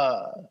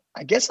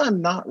guess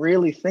I'm not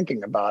really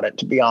thinking about it,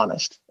 to be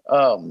honest.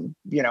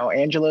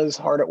 Angela's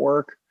hard at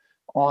work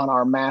on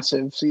our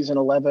massive season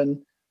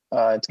 11.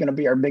 It's going to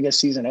be our biggest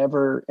season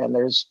ever, and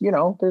there's a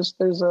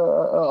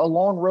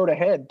long road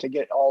ahead to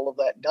get all of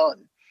that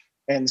done.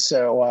 And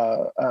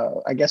so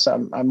I guess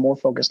I'm more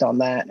focused on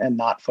that and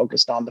not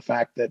focused on the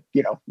fact that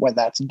when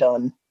that's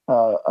done,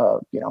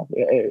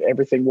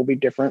 everything will be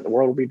different. The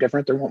world will be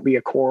different. There won't be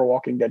a core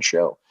Walking Dead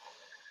show.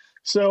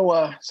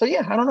 So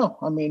yeah, I don't know.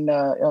 I mean,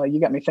 you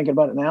got me thinking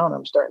about it now, and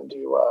I'm starting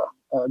to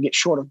get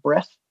short of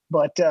breath.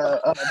 But no,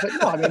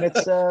 I mean,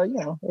 it's I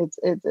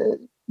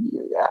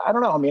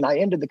don't know. I mean, I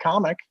ended the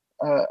comic.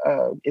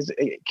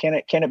 Can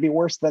it be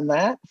worse than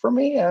that for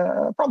me?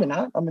 Probably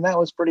not. I mean, that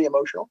was pretty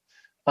emotional.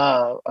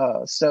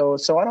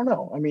 So I don't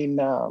know. I mean,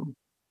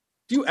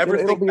 do you ever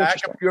think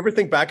back? Do you ever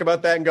think back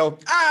about that and go,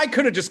 I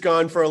could have just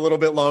gone for a little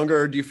bit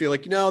longer? Or do you feel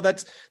like,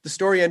 that's the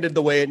story ended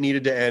the way it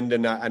needed to end,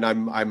 and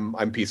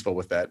I'm peaceful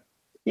with that?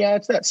 Yeah,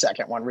 it's that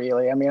second one,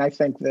 really. I mean, I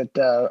think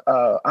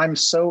that I'm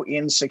so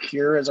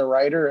insecure as a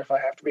writer. If I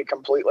have to be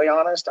completely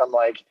honest, I'm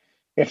like,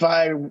 if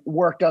I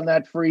worked on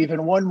that for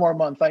even one more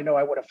month, I know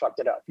I would have fucked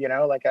it up.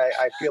 Like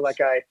I feel like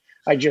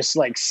I just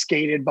like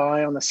skated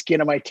by on the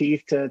skin of my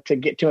teeth to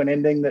get to an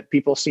ending that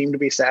people seem to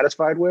be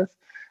satisfied with.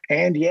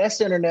 And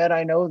yes, internet,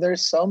 I know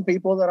there's some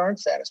people that aren't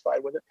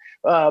satisfied with it.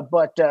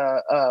 But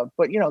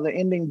the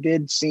ending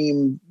did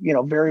seem,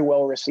 very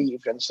well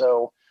received. And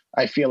so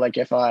I feel like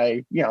if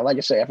I, like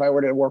I say, if I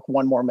were to work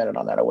one more minute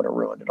on that, I would have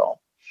ruined it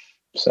all.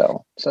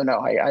 So no,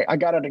 I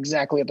got it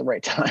exactly at the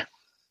right time.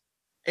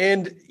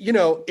 And,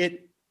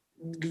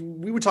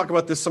 we would talk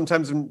about this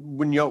sometimes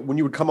when you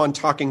would come on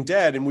Talking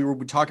Dead, and we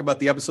would talk about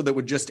the episode that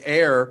would just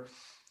air.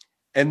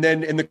 And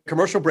then in the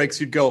commercial breaks,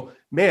 you'd go,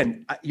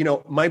 man,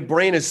 my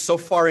brain is so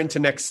far into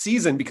next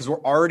season because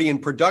we're already in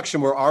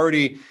production. We're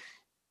already,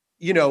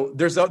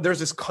 there's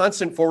this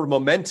constant forward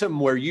momentum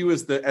where you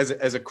as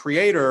a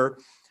creator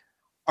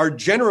are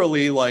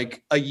generally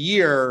like a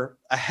year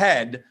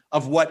ahead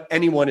of what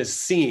anyone is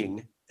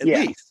seeing, at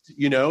least,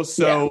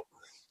 so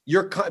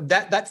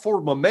that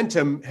forward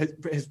momentum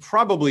has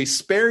probably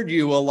spared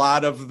you a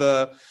lot of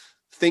the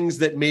things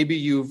that maybe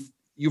you've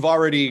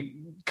already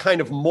kind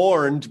of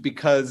mourned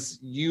because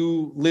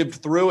you lived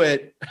through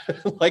it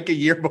like a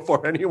year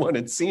before anyone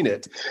had seen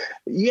it.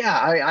 Yeah.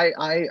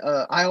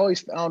 I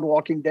always found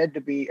Talking Dead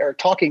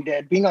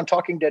being on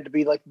Talking Dead to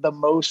be like the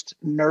most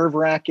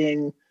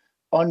nerve-wracking,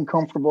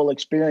 uncomfortable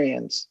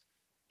experience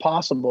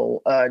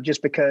possible,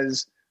 just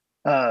because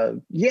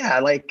I'm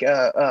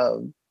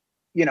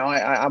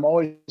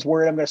always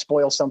worried I'm going to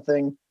spoil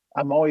something.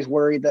 I'm always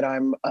worried that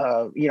I'm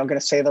going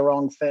to say the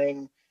wrong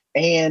thing.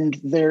 And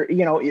there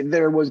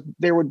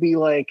would be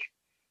like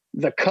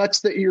the cuts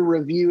that you're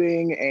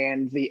reviewing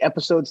and the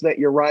episodes that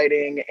you're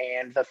writing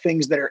and the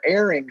things that are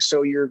airing.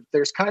 So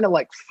there's kind of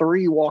like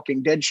 3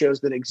 Walking Dead shows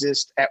that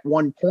exist at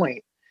one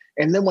point.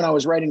 And then when I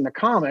was writing the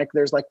comic,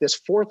 there's like this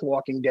 4th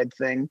Walking Dead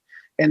thing.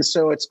 And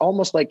so it's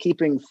almost like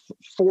keeping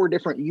 4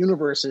 different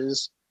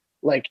universes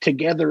like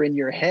together in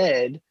your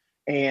head.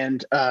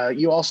 And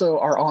you also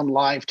are on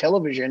live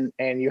television,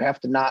 and you have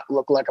to not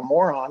look like a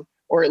moron,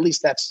 or at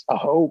least that's a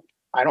hope.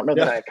 I don't know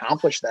that I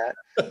accomplished that.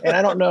 And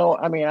I don't know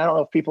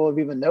if people have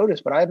even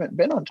noticed, but I haven't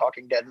been on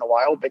Talking Dead in a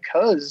while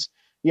because,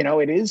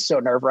 it is so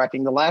nerve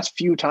wracking. The last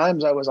few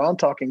times I was on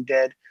Talking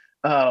Dead,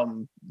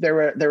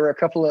 there were a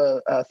couple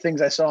of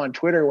things I saw on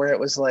Twitter where it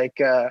was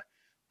like,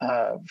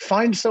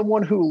 find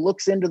someone who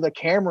looks into the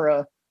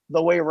camera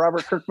the way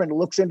Robert Kirkman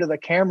looks into the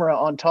camera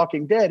on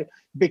Talking Dead,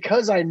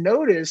 because I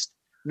noticed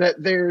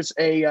that there's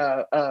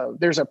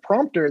a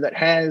prompter that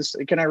has.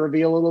 Can I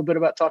reveal a little bit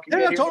about Talking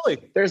Dead? Yeah, totally.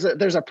 There's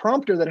a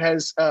prompter that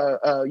has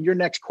your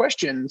next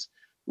questions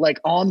like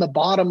on the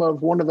bottom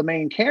of one of the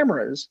main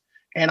cameras,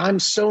 and I'm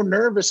so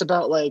nervous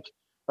about like,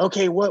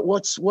 okay,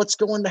 what's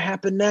going to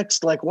happen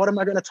next? Like, what am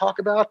I going to talk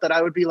about? That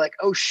I would be like,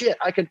 oh shit,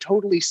 I can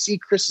totally see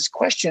Chris's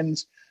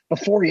questions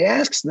before he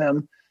asks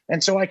them,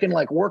 and so I can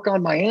like work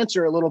on my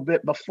answer a little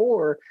bit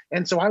before.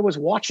 And so I was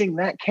watching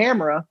that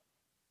camera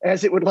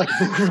as it would like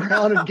move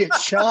around and get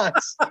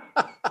shots,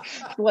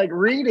 like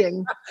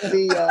reading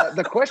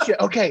the question.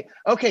 Okay.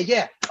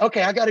 Yeah.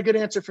 Okay. I got a good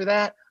answer for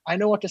that. I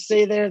know what to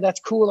say there. That's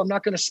cool. I'm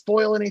not going to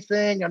spoil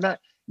anything.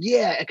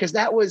 Cause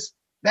that was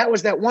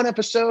that one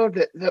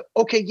episode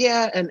okay.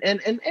 Yeah. And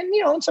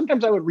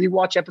sometimes I would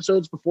rewatch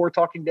episodes before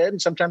Talking Dead,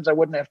 and sometimes I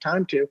wouldn't have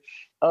time to,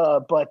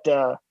 but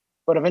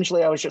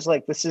eventually I was just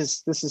like, this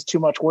is too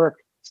much work.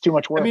 It's too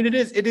much work. I mean, it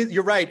is,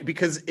 you're right.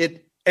 Because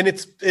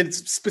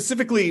it's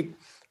specifically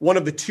one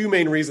of the 2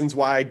 main reasons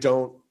why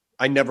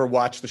I never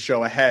watch the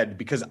show ahead,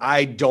 because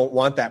I don't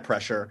want that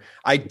pressure.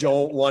 I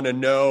don't want to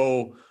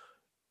know,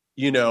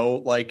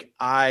 like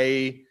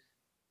I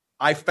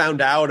I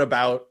found out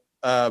about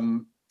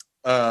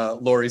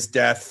Lori's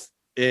death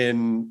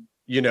in,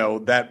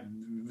 that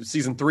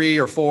season 3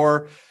 or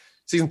 4,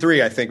 season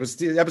 3, I think it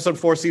was episode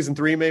 4, season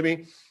 3,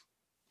 maybe.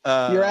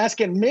 You're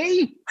asking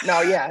me?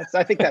 No, yeah,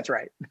 I think that's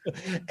right.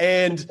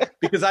 And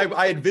because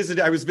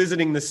I was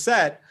visiting the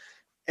set,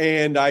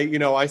 and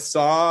I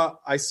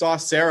saw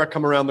Sarah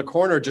come around the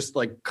corner just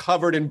like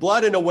covered in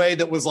blood in a way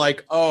that was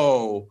like,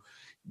 oh,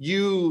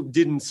 you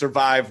didn't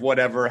survive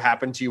whatever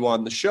happened to you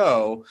on the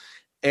show.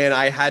 And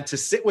I had to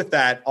sit with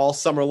that all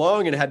summer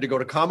long and had to go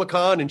to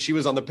Comic-Con, and she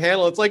was on the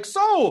panel. It's like,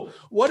 so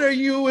what are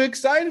you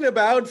excited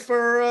about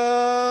for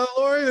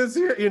Lori this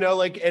year?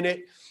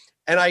 It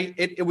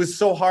was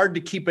so hard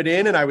to keep it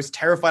in, and I was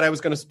terrified I was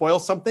going to spoil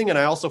something. And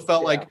I also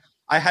felt like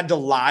I had to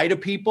lie to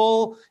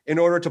people in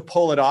order to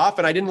pull it off.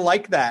 And I didn't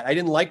like that. I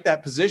didn't like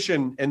that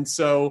position. And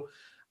so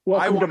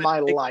welcome to my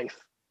life.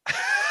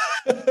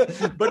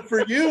 But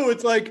for you,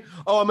 it's like,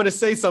 oh, I'm going to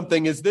say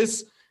something.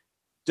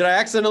 Did I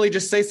accidentally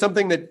just say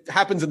something that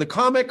happens in the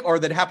comic or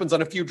that happens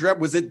on a few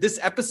was it this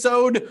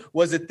episode?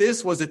 Was it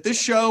this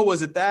show?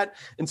 Was it that?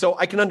 And so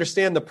I can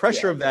understand the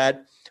pressure of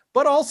that,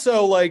 but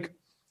also like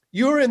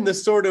you're in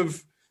this sort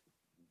of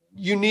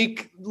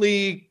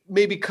uniquely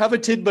maybe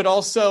coveted, but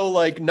also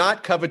like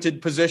not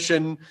coveted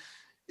position.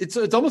 It's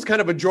almost kind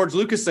of a George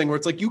Lucas thing where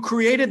it's like you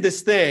created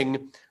this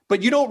thing,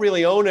 but you don't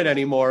really own it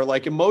anymore.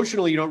 Like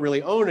emotionally, you don't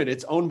really own it.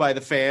 It's owned by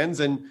the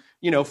fans, and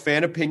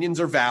fan opinions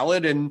are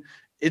valid, and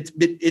it's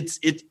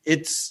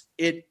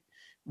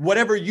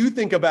whatever you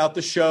think about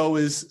the show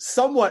is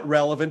somewhat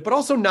relevant, but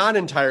also not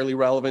entirely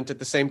relevant at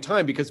the same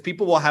time, because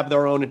people will have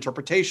their own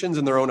interpretations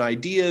and their own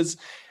ideas.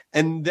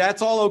 And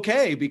that's all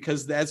okay,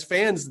 because as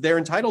fans, they're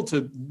entitled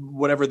to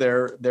whatever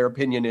their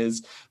opinion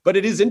is. But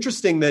it is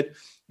interesting that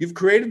you've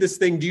created this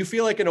thing. Do you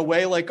feel like in a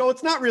way like, oh,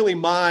 it's not really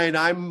mine,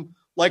 I'm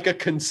like a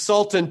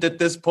consultant at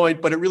this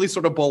point, but it really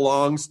sort of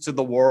belongs to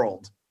the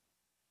world?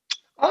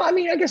 I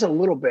mean, I guess a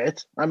little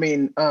bit. I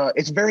mean,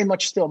 it's very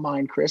much still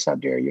mine, Chris. How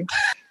dare you?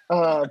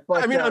 But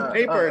I mean, on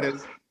paper it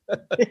is.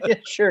 Yeah,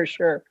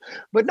 sure.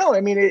 But no, I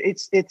mean,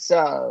 it's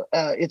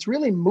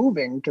really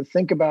moving to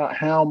think about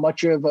how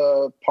much of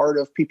a part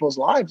of people's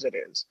lives it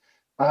is.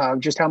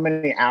 Just how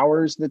many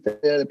hours that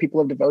the people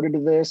have devoted to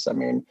this. I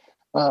mean,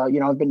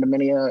 I've been to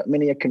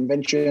many a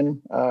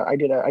convention. I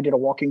did a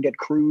Walking Dead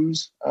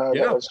cruise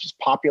that was just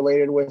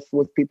populated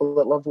with people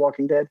that loved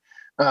Walking Dead.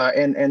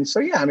 And so,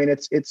 yeah, I mean,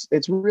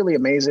 it's really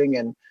amazing.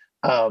 And,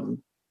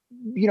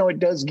 it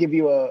does give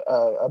you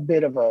a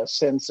bit of a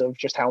sense of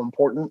just how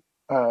important,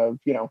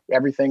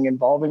 everything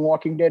involving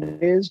Walking Dead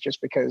is, just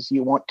because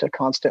you want to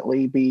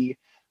constantly be,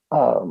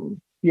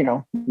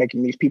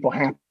 making these people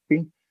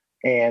happy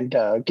and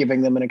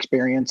giving them an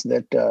experience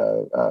that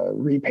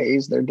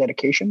repays their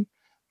dedication.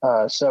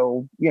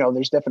 So,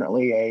 there's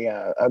definitely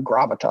a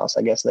gravitas,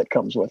 I guess, that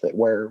comes with it,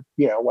 where,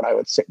 when I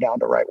would sit down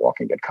to write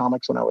Walking Dead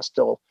comics when I was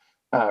still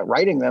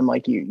writing them,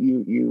 like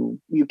you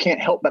can't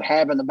help but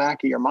have in the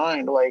back of your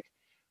mind, like,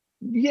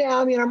 yeah,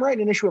 I mean, I'm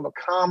writing an issue of a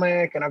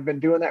comic and I've been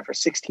doing that for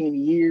 16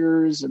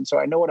 years. And so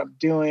I know what I'm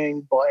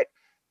doing, but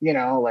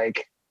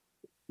like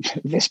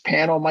this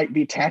panel might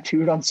be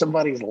tattooed on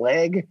somebody's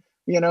leg,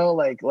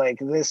 like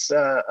this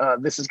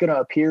is going to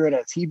appear in a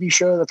TV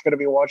show that's going to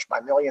be watched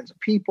by millions of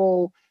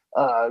people.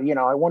 I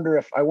wonder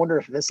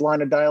if this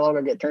line of dialogue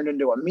will get turned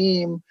into a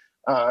meme.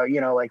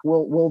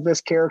 Will this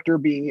character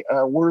be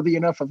worthy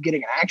enough of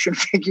getting an action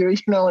figure?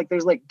 Like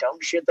there's like dumb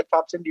shit that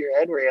pops into your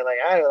head where you're like,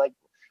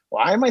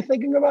 why am I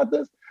thinking about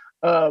this?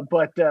 And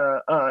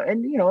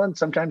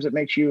sometimes it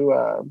makes you,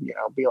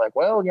 be like,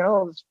 well,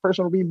 this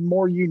person would be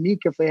more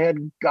unique if they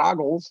had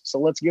goggles. So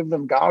let's give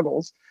them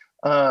goggles.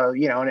 And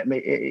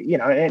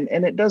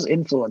it does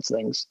influence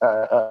things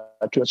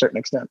to a certain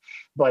extent.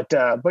 But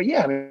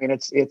yeah, I mean,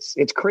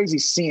 it's crazy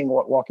seeing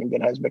what Walking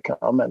Dead has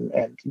become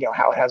and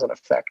how it has an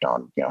effect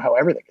on, how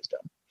everything is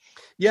done.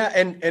 Yeah.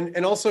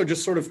 And also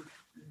just sort of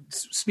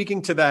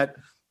speaking to that,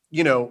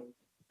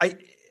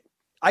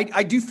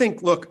 I do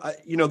think, look,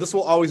 this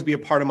will always be a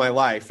part of my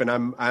life, and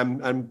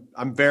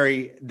I'm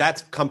very,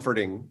 that's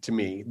comforting to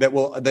me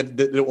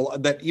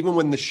that even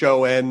when the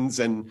show ends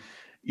and,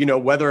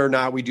 whether or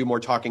not we do more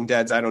Talking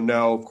Deads, I don't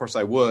know. Of course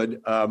I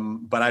would,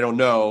 but I don't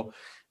know.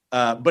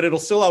 But it'll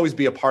still always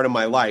be a part of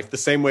my life. The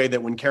same way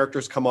that when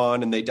characters come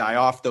on and they die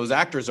off, those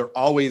actors are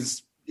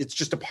always, it's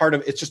just a part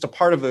of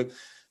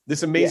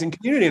this amazing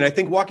community. And I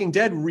think Walking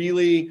Dead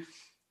really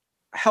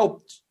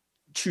helped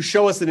to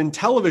show us that in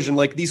television,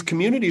 like these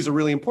communities are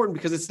really important,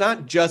 because it's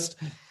not just,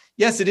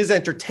 yes, it is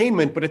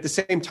entertainment, but at the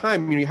same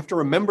time, you have to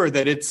remember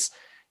that it's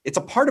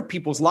a part of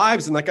people's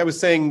lives. And like I was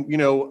saying,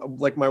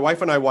 like my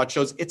wife and I watch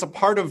shows, it's a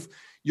part of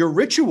your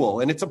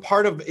ritual, and it's a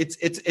part of,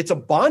 it's a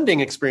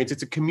bonding experience.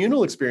 It's a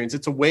communal experience.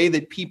 It's a way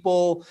that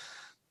people,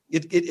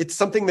 it's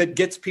something that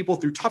gets people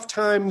through tough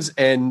times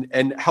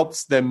and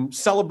helps them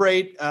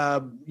celebrate,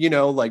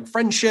 like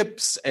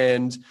friendships,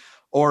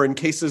 or in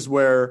cases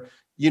where,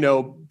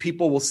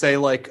 people will say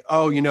like,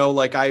 oh,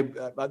 like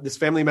this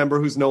family member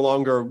who's no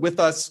longer with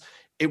us,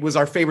 it was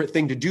our favorite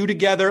thing to do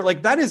together.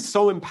 Like that is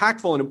so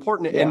impactful and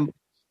important. Yeah. And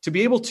to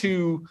be able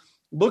to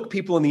look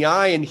people in the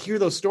eye and hear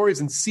those stories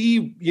and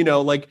see,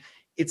 like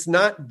it's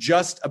not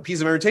just a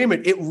piece of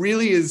entertainment. It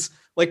really is,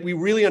 like, we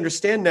really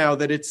understand now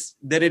that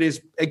it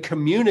is a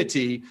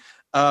community.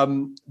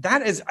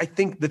 That is, I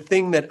think, the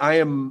thing that I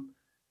am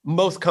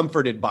most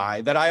comforted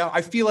by, that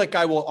I feel like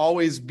I will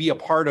always be a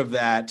part of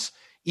that,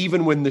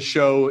 even when the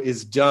show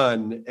is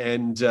done.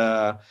 And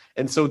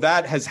so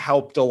that has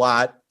helped a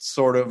lot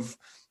sort of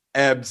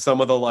ebb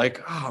some of the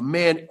like, oh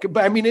man,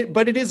 but I mean,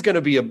 but it is going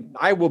to be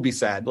I will be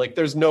sad. Like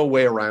there's no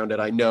way around it.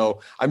 I know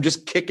I'm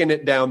just kicking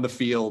it down the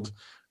field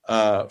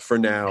for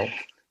now.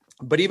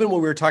 But even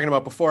when we were talking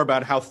about before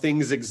about how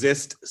things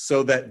exist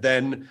so that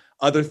then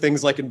other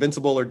things like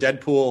Invincible or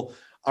Deadpool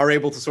are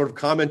able to sort of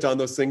comment on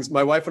those things.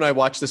 My wife and I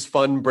watched this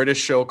fun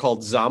British show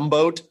called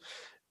Zomboat.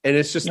 And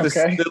it's just this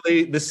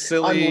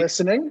silly, I'm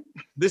listening.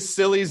 This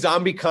silly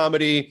zombie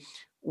comedy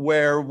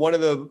where one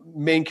of the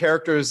main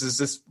characters is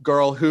this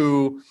girl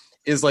who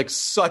is like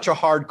such a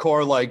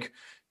hardcore, like,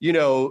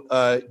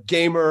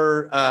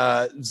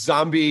 gamer,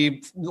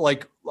 zombie,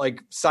 like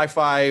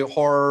sci-fi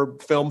horror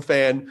film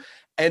fan.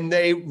 And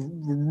they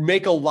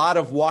make a lot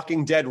of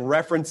Walking Dead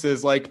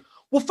references, like,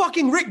 well,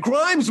 fucking Rick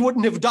Grimes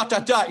wouldn't have ...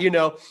 And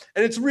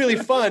it's really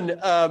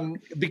fun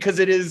because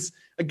it is,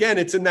 again,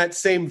 it's in that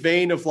same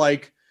vein of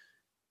like,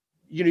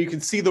 you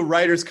can see the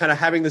writers kind of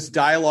having this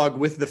dialogue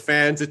with the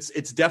fans.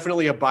 It's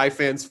definitely a by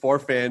fans for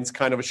fans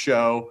kind of a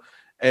show.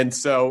 And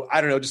so,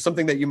 I don't know, just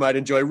something that you might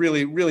enjoy.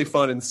 Really, really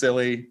fun and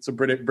silly. It's a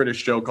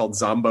British show called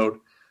Zomboat.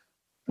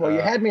 Well, you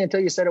had me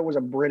until you said it was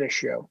a British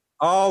show.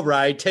 All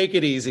right. Take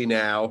it easy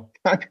now.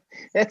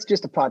 That's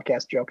just a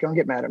podcast joke. Don't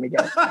get mad at me,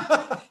 guys.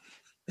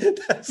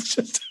 That's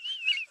just...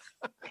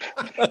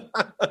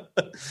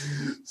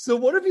 So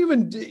what have you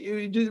been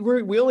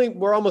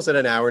we're almost at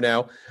an hour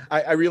now.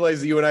 I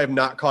realize that you and I have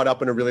not caught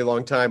up in a really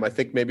long time. I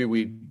think maybe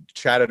we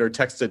chatted or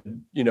texted,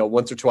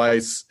 once or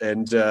twice.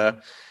 And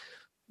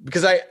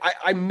because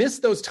I miss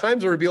those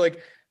times where it'd be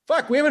like,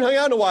 fuck, we haven't hung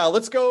out in a while.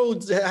 Let's go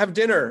have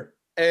dinner.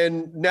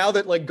 And now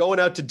that like going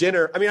out to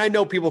dinner, I mean, I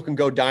know people can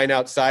go dine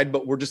outside,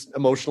 but we're just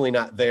emotionally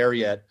not there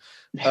yet.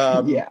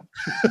 Yeah,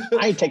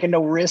 I ain't taking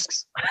no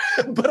risks.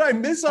 But I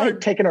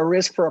ain't taking a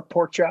risk for a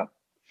pork chop.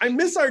 I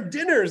miss our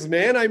dinners,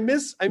 man. I do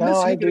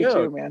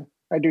too, man.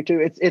 I do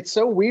too. It's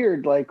so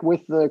weird, like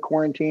with the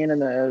quarantine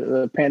and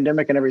the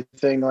pandemic and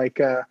everything.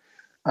 Like,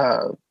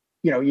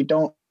 you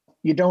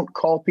don't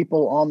call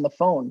people on the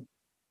phone.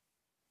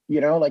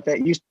 Like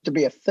that used to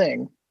be a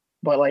thing.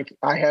 But like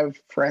I have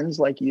friends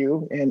like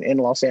you in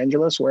Los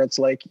Angeles where it's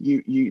like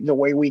you the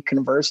way we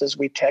converse is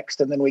we text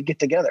and then we get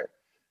together.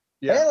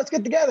 Yeah. Hey, let's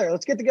get together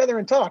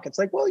and talk. It's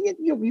like, well,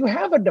 you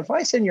have a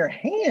device in your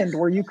hand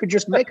where you could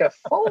just make a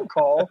phone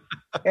call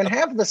and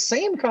have the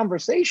same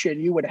conversation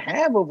you would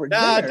have over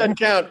dinner. Doesn't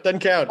count.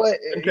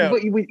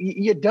 But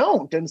you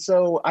don't. And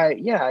so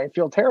I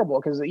feel terrible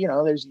because,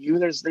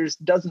 there's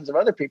dozens of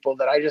other people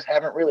that I just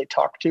haven't really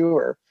talked to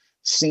or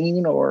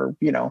seen or,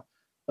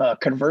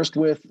 conversed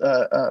with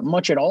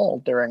much at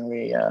all during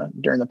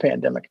the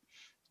pandemic.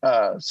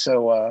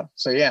 So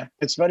yeah,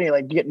 it's funny,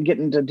 like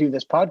getting to do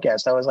this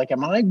podcast. I was like,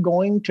 am I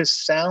going to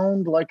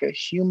sound like a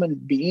human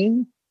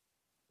being?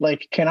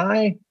 Like, can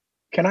I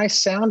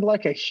sound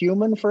like a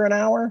human for an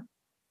hour?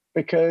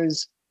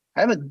 Because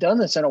I haven't done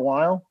this in a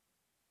while.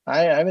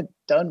 I haven't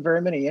done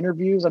very many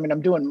interviews. I mean,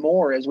 I'm doing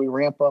more as we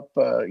ramp up,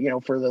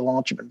 for the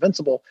launch of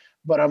Invincible.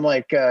 But I'm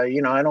like, I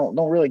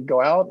don't really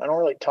go out. I don't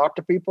really talk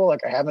to people.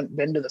 Like, I haven't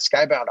been to the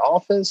Skybound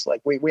office.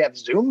 Like, we have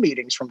Zoom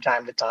meetings from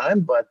time to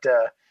time, but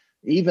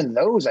even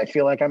those, I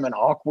feel like I'm an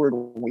awkward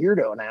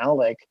weirdo now.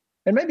 Like,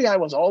 and maybe I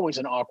was always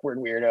an awkward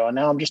weirdo, and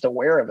now I'm just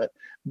aware of it.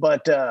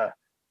 But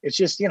it's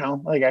just,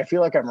 like I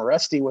feel like I'm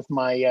rusty with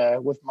my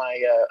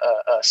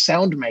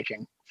sound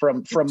making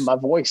from my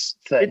voice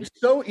thing.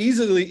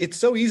 It's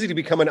so easy to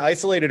become an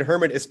isolated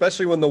hermit,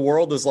 especially when the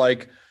world is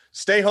like,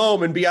 stay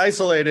home and be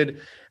isolated.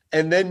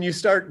 And then you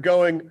start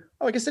going,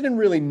 oh, I guess I didn't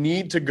really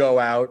need to go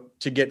out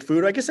to get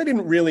food. I guess I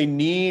didn't really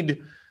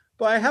need,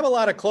 but I have a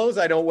lot of clothes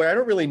I don't wear. I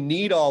don't really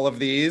need all of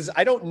these.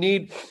 I don't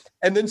need.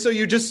 And then so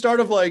you just start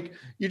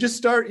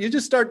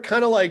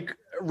kind of like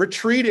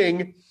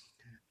retreating.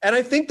 And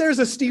I think there's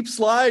a steep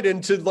slide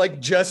into like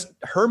just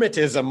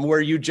hermetism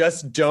where you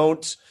just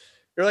don't.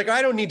 You're like,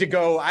 I don't need to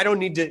go. I don't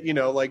need to,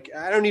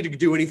 I don't need to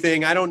do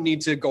anything. I don't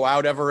need to go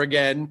out ever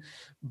again.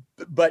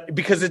 But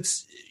because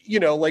it's,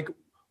 like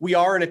we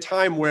are in a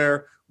time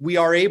where we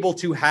are able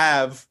to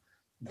have,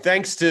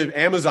 thanks to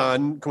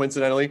Amazon,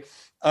 coincidentally,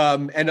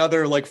 and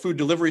other like food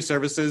delivery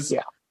services,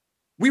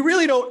 we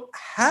really don't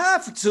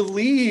have to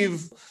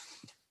leave.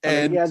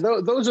 And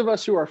those of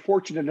us who are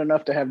fortunate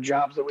enough to have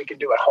jobs that we can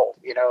do at home,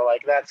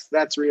 like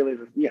that's really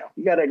you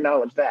got to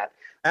acknowledge that.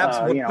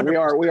 Absolutely,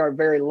 we are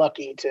very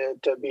lucky to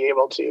be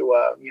able to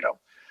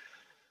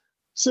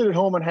sit at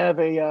home and have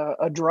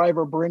a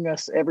driver bring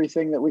us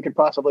everything that we could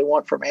possibly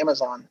want from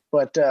Amazon.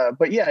 But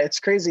yeah, it's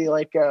crazy.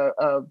 Like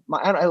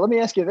let me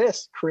ask you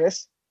this,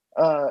 Chris.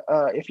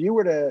 If you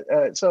were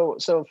to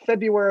so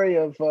February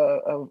of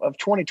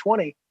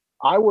 2020,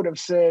 I would have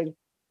said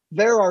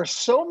there are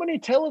so many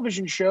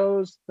television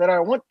shows that I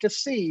want to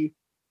see,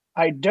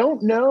 I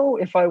don't know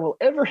if I will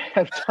ever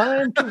have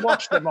time to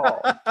watch them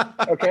all.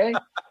 Okay.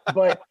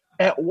 But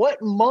at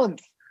what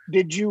month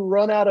did you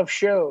run out of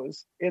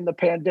shows in the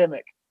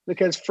pandemic?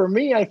 Because for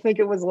me, I think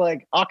it was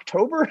like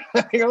October.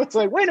 It's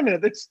like, wait a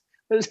minute,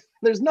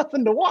 there's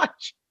nothing to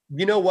watch.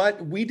 You know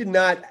what? We did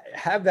not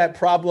have that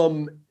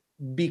problem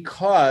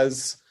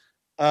because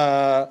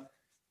there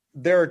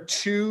are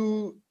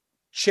two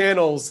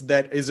channels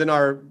that is in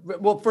our,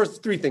 well,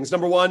 first three things.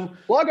 Number one,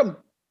 plug them.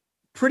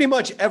 Pretty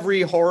much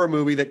every horror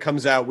movie that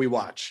comes out, we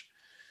watch.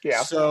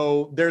 Yeah.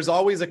 So there's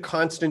always a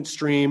constant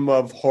stream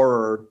of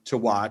horror to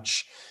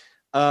watch.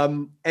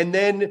 And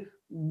then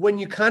when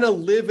you kind of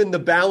live in the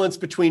balance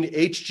between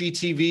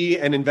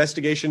HGTV and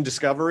investigation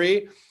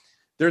discovery,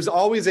 there's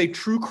always a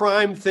true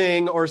crime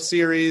thing or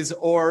series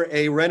or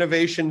a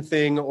renovation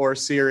thing or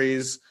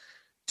series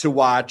to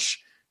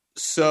watch.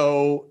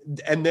 So,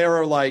 and there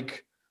are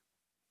like,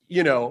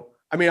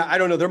 I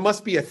don't know, there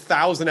must be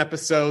 1,000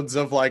 episodes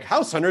of like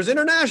House Hunters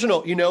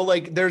International,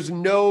 like there's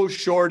no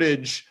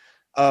shortage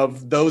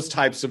of those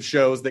types of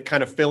shows that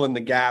kind of fill in the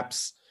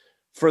gaps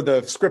for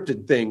the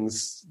scripted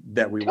things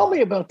that we Tell watch.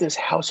 me about this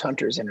House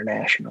Hunters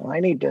International. I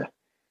need to.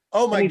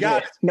 Oh my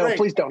God. No, great.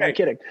 Please don't. Okay. I'm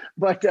kidding.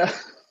 But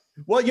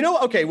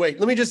well, okay, wait,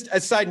 let me just,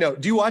 a side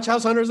note. Do you watch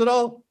House Hunters at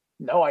all?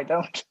 No, I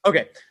don't.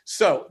 Okay.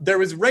 So there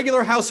was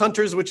regular House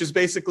Hunters, which is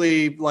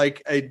basically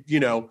like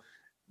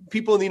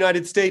people in the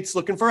United States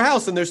looking for a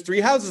house, and there's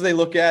 3 houses they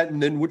look at,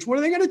 and then which one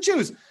are they going to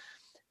choose?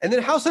 And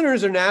then House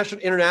Hunters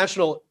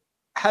International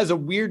has a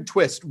weird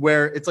twist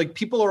where it's like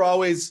people are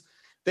always,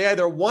 they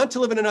either want to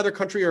live in another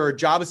country or a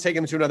job is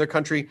taking them to another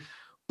country.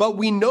 But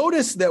we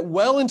noticed that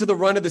well into the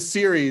run of the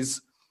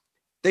series,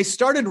 they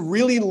started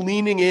really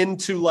leaning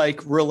into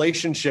like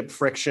relationship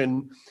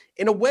friction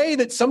in a way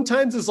that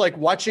sometimes is like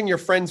watching your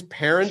friend's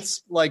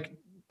parents like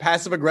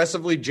passive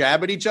aggressively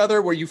jab at each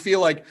other, where you feel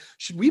like,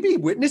 should we be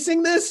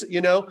witnessing this?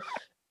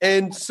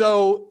 And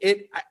so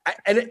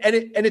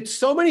it's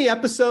so many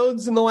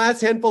episodes in the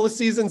last handful of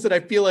seasons that I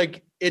feel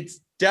like it's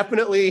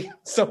definitely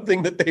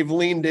something that they've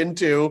leaned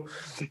into,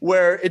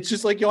 where it's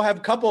just like you'll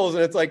have couples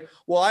and it's like,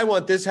 well, I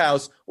want this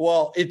house.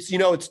 Well, it's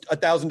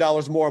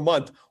 $1,000 more a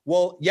month.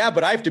 Well, yeah,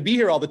 but I have to be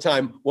here all the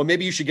time. Well,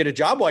 maybe you should get a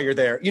job while you're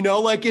there.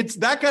 Like it's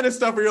that kind of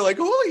stuff where you're like,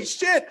 holy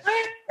shit.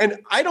 And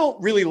I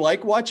don't really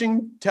like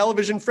watching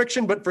television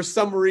friction, but for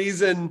some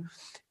reason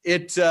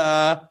it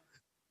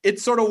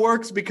sort of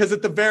works, because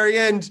at the very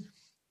end,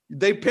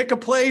 they pick a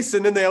place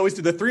and then they always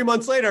do the 3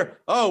 months later.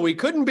 Oh, we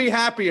couldn't be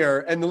happier.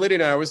 And Lydia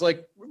and I was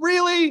like,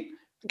 really?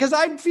 Because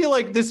I feel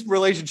like this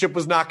relationship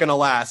was not going to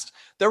last.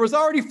 There was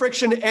already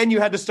friction and you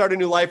had to start a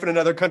new life in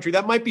another country.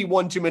 That might be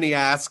one too many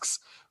asks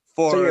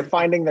for. So you're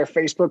finding their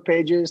Facebook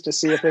pages to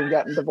see if they've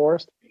gotten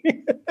divorced?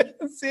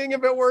 Seeing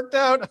if it worked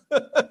out.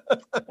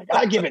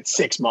 I give it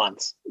 6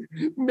 months.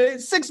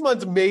 6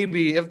 months,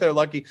 maybe, if they're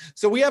lucky.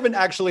 So we haven't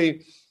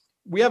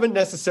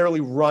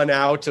necessarily run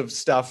out of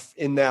stuff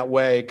in that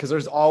way, because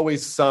there's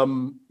always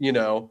something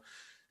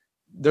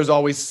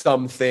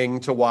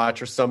to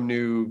watch or some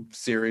new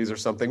series or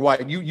something. Why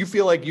you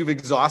feel like you've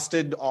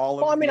exhausted all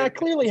of? Well, I mean, I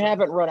clearly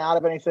haven't run out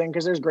of anything,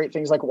 because there's great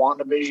things like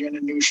WandaVision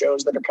and new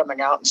shows that are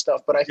coming out and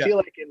stuff. But I feel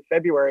like in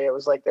February, it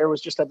was like there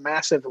was just a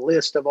massive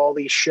list of all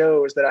these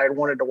shows that I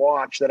wanted to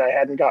watch that I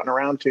hadn't gotten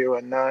around to.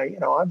 And,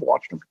 I've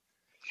watched them.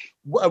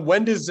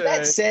 When does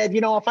that said,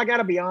 if I got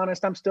to be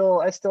honest, I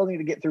still need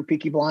to get through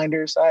Peaky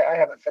Blinders. I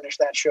haven't finished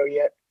that show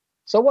yet.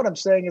 So what I'm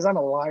saying is I'm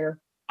a liar.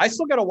 I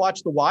still got to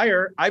watch The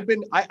Wire. I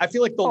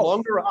feel like the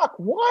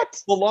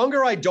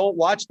longer I don't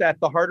watch that,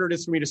 the harder it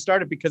is for me to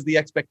start it, because the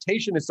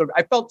expectation is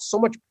I felt so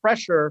much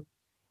pressure.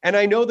 And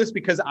I know this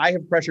because I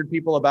have pressured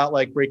people about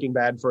like Breaking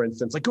Bad, for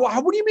instance. Like, what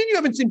do you mean you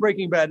haven't seen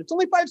Breaking Bad? It's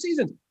only 5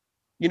 seasons,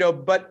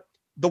 but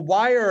The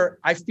Wire,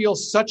 I feel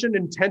such an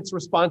intense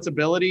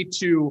responsibility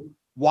to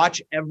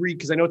watch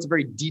because I know it's a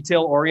very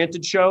detail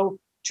oriented show,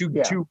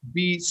 to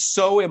be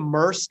so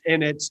immersed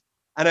in it.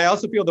 And I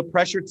also feel the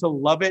pressure to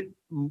love it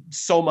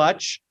so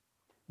much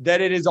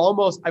that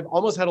I've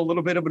almost had a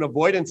little bit of an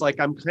avoidance. Like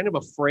I'm kind of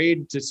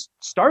afraid to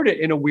start it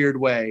in a weird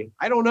way.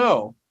 I don't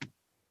know.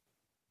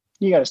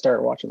 You got to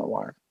start watching The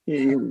Wire.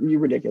 You're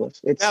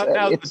ridiculous.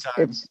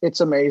 It's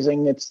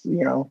amazing. It's,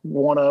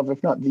 one of,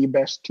 if not the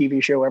best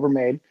TV show ever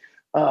made.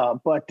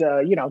 But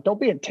don't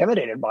be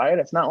intimidated by it.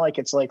 It's not like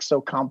it's like so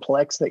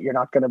complex that you're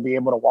not going to be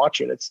able to watch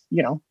it. It's,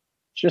 it's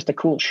just a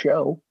cool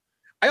show.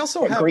 I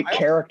also have great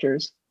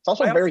characters. It's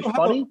also very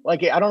funny.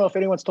 Like, I don't know if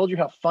anyone's told you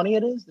how funny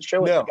it is. The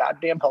show is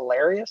goddamn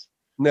hilarious.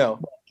 No,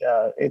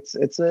 but, it's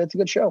a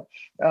good show.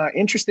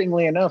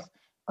 Interestingly enough,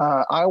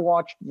 I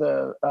watched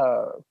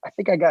I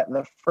think I got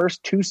the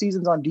first 2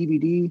 seasons on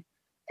DVD,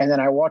 and then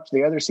I watched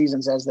the other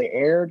seasons as they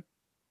aired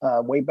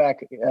way back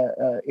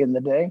in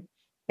the day.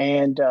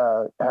 And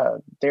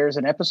there's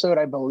an episode,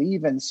 I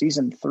believe, in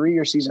season 3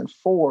 or season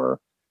 4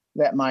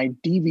 that my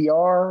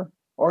DVR,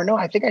 or no,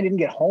 I think I didn't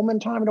get home in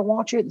time to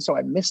watch it, and so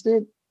I missed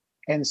it.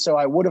 And so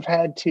I would have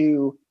had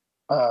to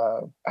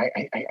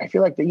I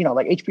feel like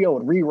like HBO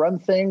would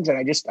rerun things, and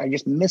I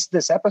just missed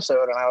this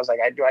episode, and I was like,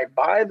 do I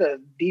buy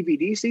the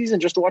DVD season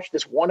just to watch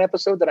this one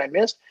episode that I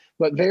missed?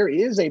 But there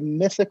is a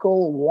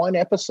mythical one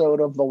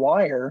episode of The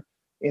Wire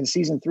in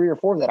season 3 or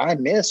 4 that I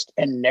missed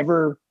and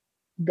never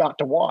got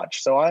to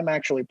watch. So I'm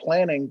actually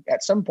planning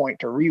at some point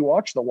to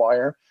rewatch The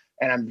Wire,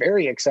 and I'm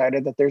very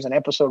excited that there's an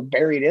episode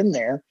buried in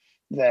there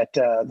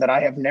that I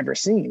have never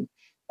seen.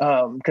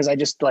 Because I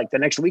just the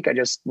next week I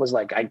just was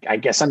like, I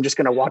guess I'm just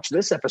going to watch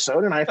this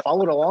episode, and I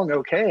followed along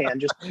okay and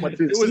just went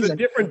through the season. It was a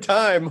different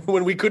time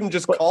when we couldn't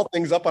just call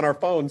things up on our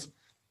phones.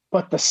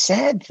 But the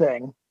sad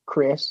thing,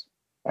 Chris,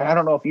 and I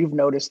don't know if you've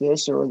noticed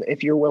this or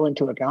if you're willing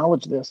to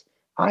acknowledge this,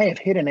 I have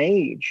hit an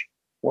age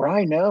where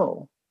I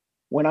know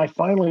when I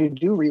finally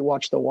do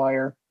rewatch The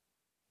Wire,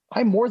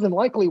 I more than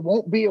likely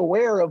won't be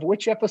aware of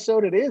which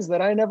episode it is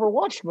that I never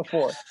watched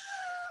before.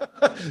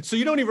 So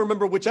you don't even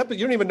remember which episode?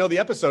 You don't even know the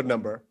episode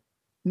number?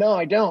 No,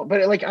 I don't.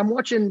 But I'm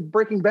watching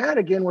Breaking Bad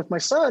again with my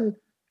son,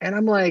 and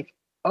I'm like,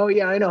 oh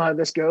yeah, I know how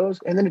this goes.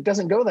 And then it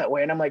doesn't go that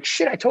way. And I'm like,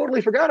 shit, I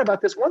totally forgot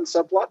about this one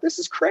subplot. This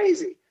is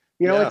crazy.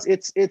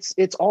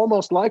 It's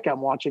almost like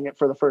I'm watching it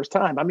for the first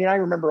time. I mean, I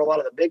remember a lot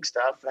of the big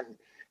stuff and,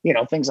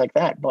 things like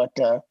that. But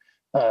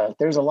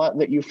there's a lot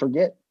that you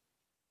forget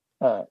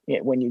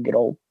when you get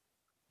old.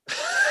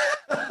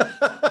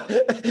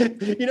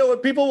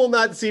 What people will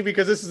not see,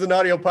 because this is an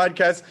audio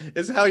podcast,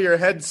 is how your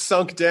head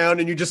sunk down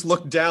and you just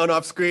looked down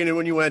off screen, and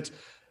when you went,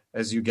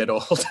 as you get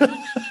old.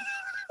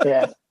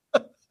 Yeah.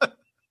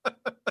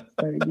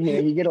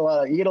 You get a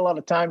lot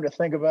of time to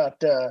think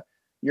about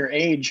your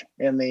age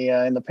in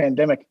the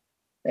pandemic,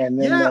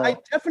 and then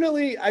I've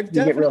definitely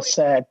get real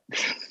sad.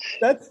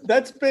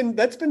 That's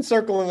been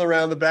circling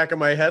around the back of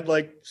my head.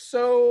 Like,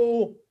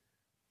 so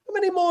how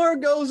many more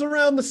goes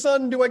around the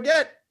sun do I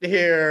get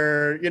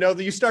here?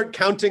 You start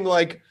counting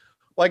like,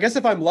 well, I guess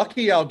if I'm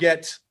lucky, I'll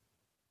get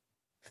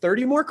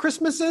 30 more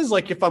Christmases.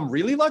 Like if I'm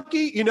really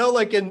lucky, and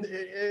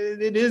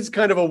it is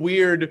kind of a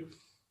weird,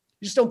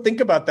 you just don't think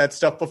about that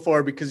stuff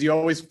before, because you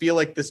always feel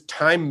like this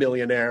time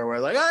millionaire where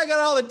like, I got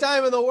all the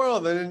time in the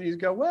world. And then you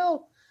go,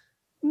 well,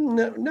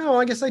 no,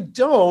 I guess I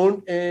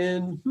don't.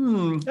 And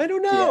I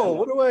don't know. Yeah.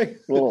 What do I? A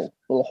little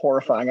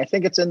horrifying. I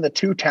think it's in the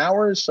Two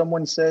Towers.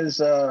 Someone says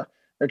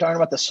they're talking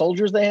about the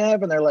soldiers they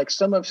have, and they're like,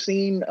 some have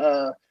seen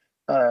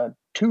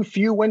too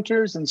few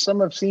winters and some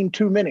have seen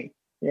too many,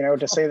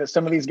 to say that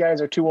some of these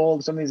guys are too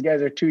old, some of these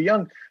guys are too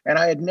young. And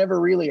I had never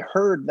really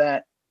heard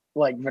that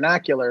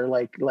vernacular,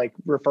 like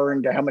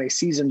referring to how many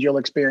seasons you'll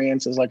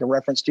experience as like a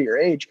reference to your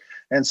age.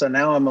 And so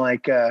now I'm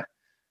like,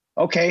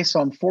 okay, so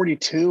I'm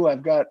 42.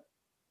 I've got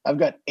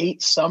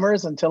 8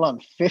 summers until I'm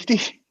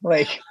 50.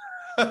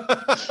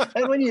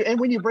 and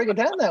when you break it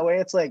down that way,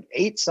 it's like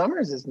 8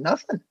 summers is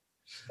nothing.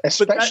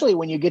 Especially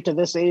when you get to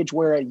this age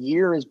where a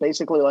year is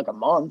basically like a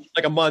month.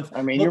 Like a month.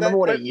 I mean, you remember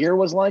what a year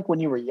was like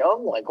when you were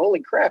young? Like, holy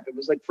crap, it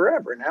was like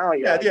forever. Now,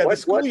 the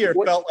school year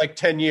felt like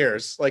 10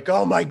 years. Like,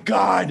 oh my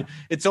God,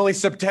 it's only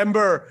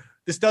September.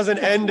 This doesn't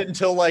end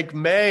until like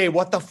May.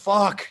 What the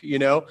fuck,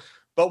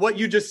 But what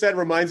you just said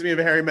reminds me of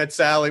Harry Met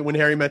Sally, when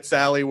Harry Met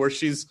Sally, where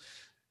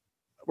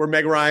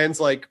Meg Ryan's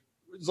like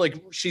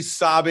she's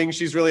sobbing.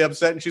 She's really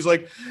upset. And she's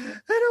like, and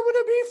I'm going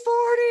to be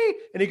 40.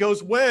 And he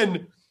goes,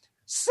 when?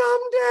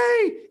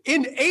 Someday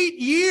in 8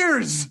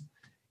 years.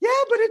 Yeah,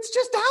 but it's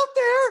just out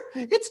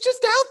there. It's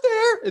just out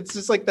there. It's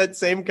just like that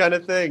same kind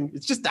of thing.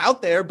 It's just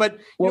out there, but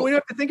we don't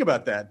have to think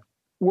about that.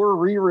 We're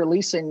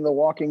re-releasing The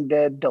Walking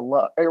Dead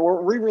Deluxe.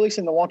 We're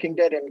re-releasing The Walking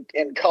Dead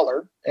in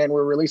color, and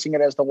we're releasing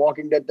it as The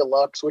Walking Dead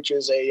Deluxe, which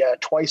is a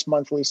twice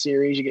monthly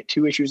series. You get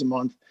 2 issues a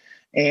month.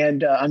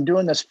 And I'm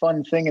doing this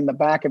fun thing in the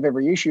back of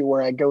every issue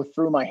where I go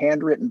through my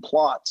handwritten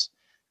plots,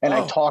 and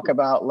I talk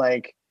about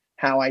like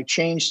how I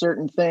changed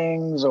certain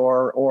things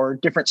or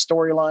different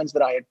storylines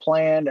that I had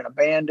planned and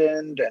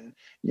abandoned. And,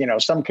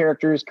 some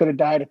characters could have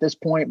died at this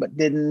point, but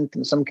didn't.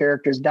 And some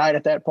characters died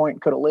at that point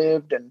and could have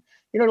lived. And,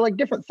 like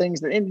different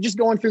things and just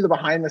going through the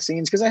behind the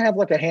scenes, because I have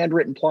like a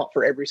handwritten plot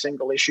for every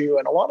single issue.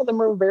 And a lot of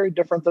them are very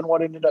different than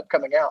what ended up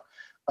coming out.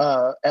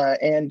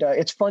 And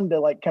it's fun to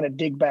like kind of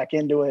dig back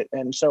into it.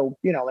 And so,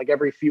 like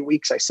every few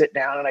weeks I sit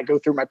down and I go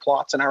through my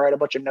plots and I write a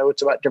bunch of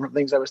notes about different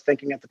things I was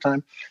thinking at the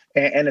time.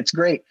 And it's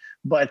great.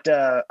 But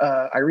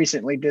I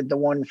recently did the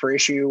one for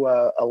issue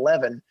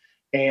 11.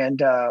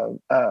 And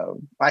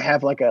I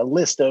have like a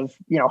list of,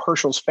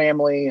 Herschel's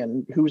family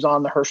and who's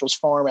on the Herschel's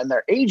farm and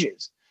their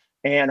ages.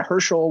 And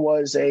Herschel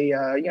was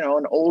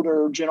an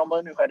older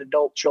gentleman who had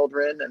adult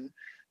children. And,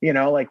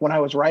 like when I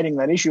was writing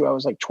that issue, I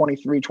was like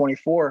 23,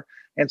 24.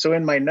 And so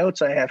in my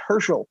notes, I had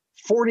Herschel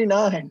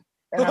 49.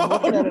 And I'm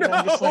looking at it and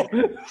I'm just like,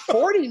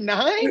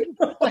 49?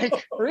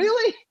 Like,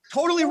 really?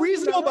 Totally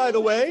reasonable, by the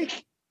way.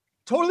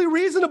 Totally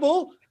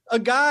reasonable. A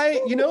guy,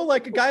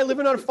 like a guy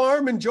living on a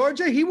farm in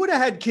Georgia, he would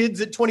have had kids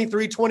at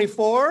 23,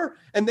 24,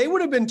 and they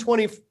would have been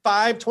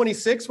 25,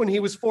 26 when he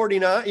was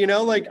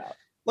 49,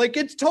 like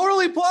it's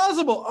totally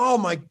plausible. Oh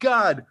my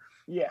God.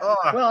 Yeah.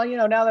 Well,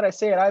 now that I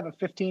say it, I have a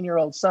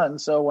 15-year-old son.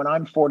 So when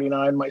I'm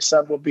 49, my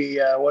son will be,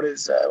 what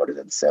is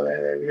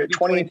it,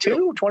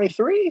 22,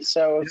 23?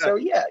 So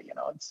yeah,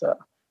 it's.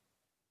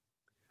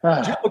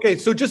 Okay,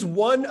 so just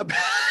one.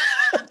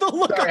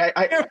 Sorry,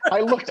 I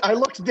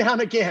looked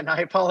down again.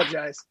 I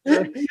apologize.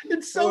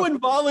 It's so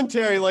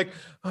involuntary. Like,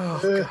 oh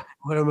God,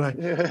 what am I?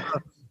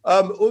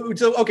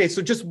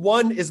 So just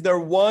one. Is there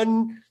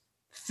one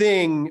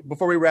thing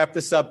before we wrap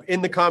this up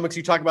in the comics?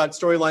 You talk about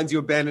storylines you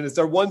abandoned. Is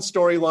there one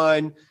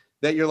storyline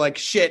that you're like,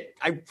 shit,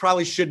 I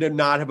probably should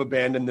not have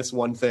abandoned this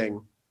one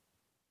thing?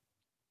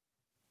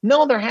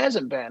 No, there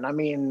hasn't been. I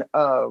mean,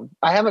 I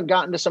haven't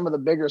gotten to some of the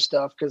bigger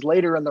stuff because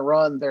later in the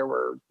run there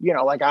were,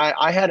 like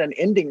I had an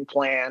ending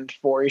planned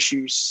for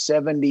issue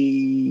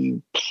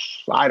 70,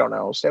 I don't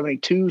know,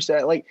 72.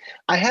 So like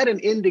I had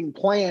an ending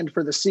planned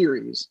for the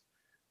series,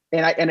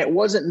 and it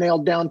wasn't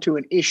nailed down to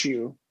an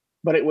issue,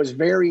 but it was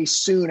very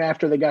soon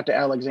after they got to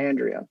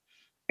Alexandria.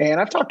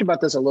 And I've talked about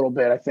this a little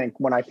bit, I think,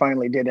 when I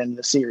finally did end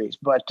the series.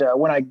 But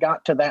when I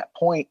got to that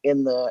point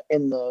in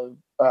the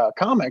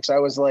comics, I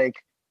was like,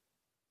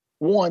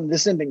 one,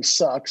 this ending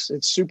sucks.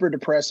 It's super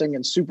depressing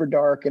and super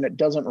dark, and it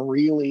doesn't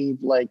really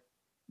like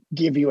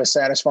give you a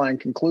satisfying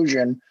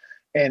conclusion.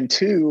 And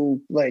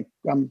two, like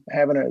I'm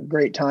having a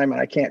great time and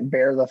I can't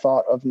bear the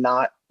thought of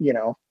not,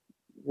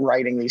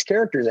 writing these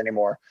characters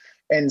anymore.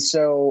 And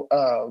so,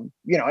 and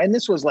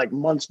this was like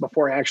months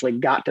before I actually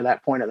got to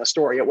that point in the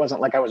story. It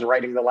wasn't like I was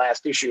writing the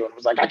last issue and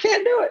was like, I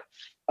can't do it.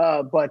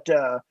 But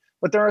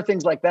there are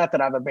things like that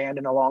I've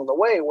abandoned along the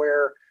way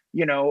where,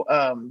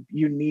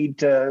 you need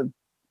to,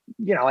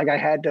 like I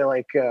had to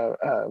like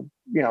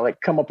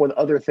come up with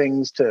other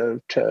things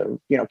to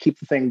keep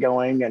the thing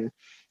going. And,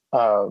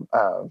 at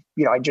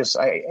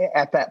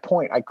that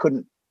point I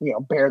couldn't,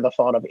 bear the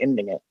thought of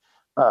ending it.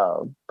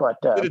 But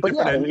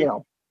yeah,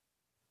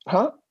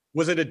 huh?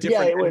 Was it a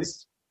different? Yeah, it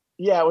was.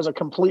 Yeah, it was a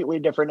completely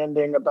different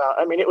ending.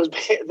 It was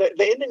the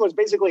ending was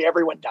basically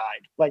everyone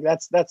died. Like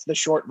that's the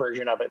short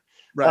version of it.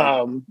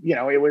 Right.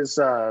 It was.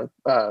 I'll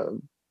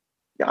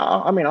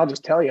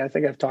just tell you. I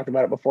think I've talked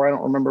about it before. I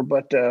don't remember,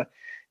 but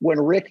when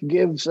Rick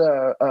gives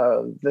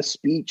the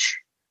speech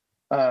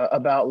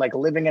about like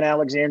living in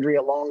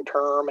Alexandria long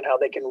term and how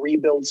they can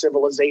rebuild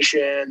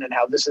civilization and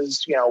how this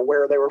is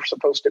where they were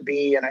supposed to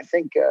be, and I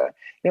think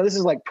this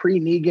is like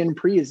pre-Negan,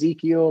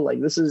 pre-Ezekiel,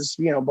 like this is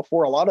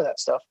before a lot of that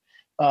stuff.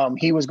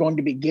 He was going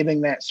to be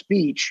giving that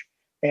speech,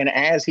 and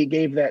as he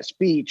gave that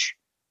speech,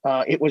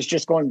 it was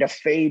just going to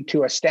fade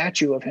to a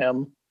statue of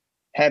him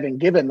having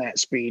given that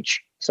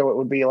speech. So it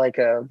would be like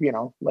a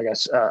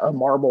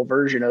marble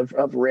version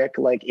of Rick,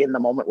 like in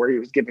the moment where he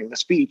was giving the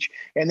speech.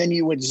 And then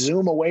you would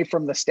zoom away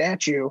from the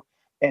statue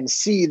and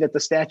see that the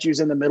statue's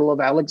in the middle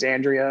of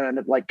Alexandria, and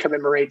it like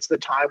commemorates the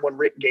time when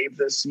Rick gave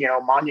this,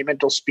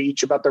 monumental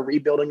speech about the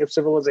rebuilding of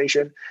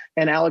civilization.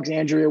 And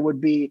Alexandria would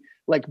be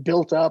like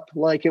built up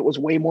like it was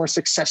way more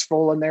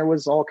successful. And there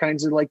was all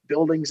kinds of like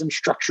buildings and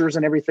structures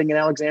and everything in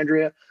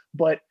Alexandria,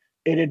 but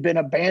it had been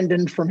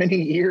abandoned for many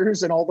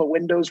years and all the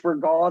windows were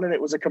gone and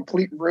it was a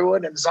complete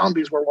ruin and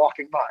zombies were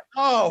walking by.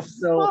 Oh,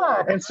 so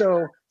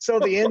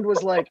the end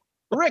was like,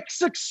 Rick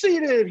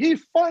succeeded. He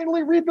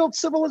finally rebuilt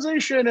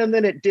civilization, and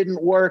then it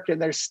didn't work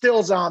and there's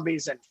still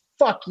zombies and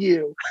fuck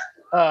you.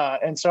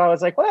 And so I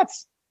was like, well,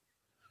 that's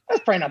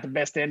probably not the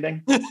best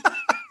ending.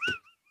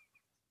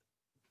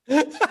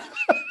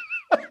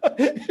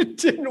 It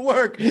didn't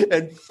work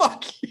and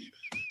fuck you.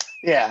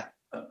 Yeah.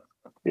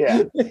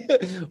 Yeah.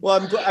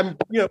 Well, I'm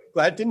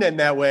glad it didn't end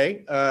that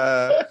way.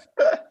 Glad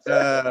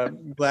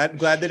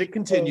that it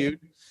continued.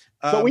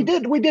 But we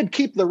did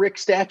keep the Rick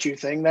statue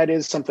thing. That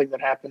is something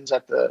that happens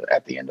at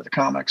the end of the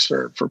comics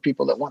for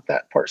people that want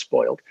that part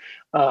spoiled.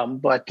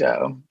 But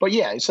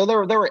yeah, so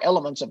there were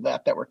elements of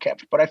that were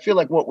kept. But I feel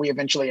like what we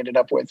eventually ended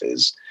up with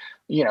is,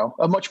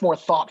 a much more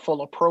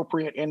thoughtful,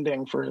 appropriate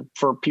ending for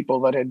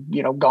people that had,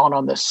 gone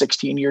on this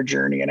 16-year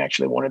journey and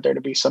actually wanted there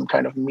to be some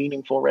kind of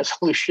meaningful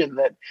resolution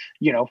that,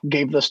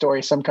 gave the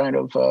story some kind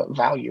of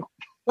value.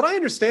 But I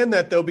understand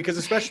that, though, because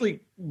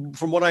especially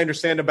from what I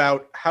understand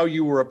about how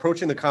you were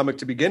approaching the comic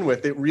to begin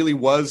with, it really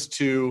was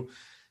to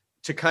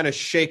kind of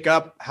shake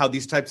up how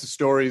these types of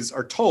stories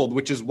are told,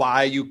 which is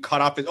why you cut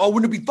off it. Oh,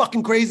 wouldn't it be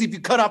fucking crazy if you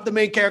cut off the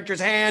main character's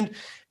hand?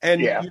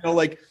 And,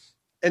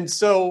 and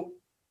so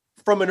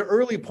from an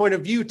early point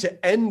of view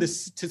to end the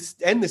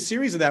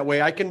series of that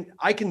way, I can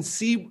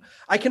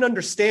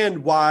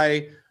understand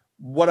why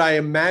what I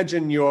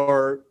imagine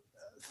your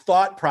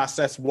thought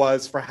process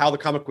was for how the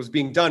comic was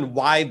being done,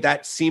 why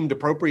that seemed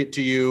appropriate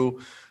to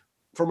you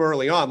from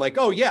early on. Like,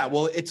 oh yeah,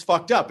 well, it's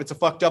fucked up. It's a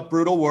fucked up,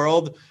 brutal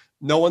world.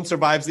 No one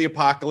survives the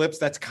apocalypse.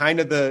 That's kind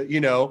of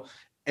the,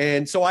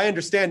 and so I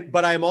understand,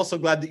 but I'm also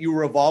glad that you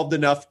were evolved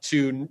enough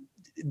to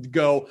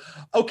go,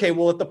 okay,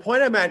 well, at the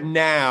point I'm at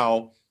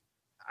now,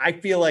 I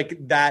feel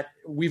like that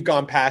we've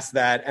gone past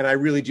that, and I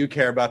really do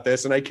care about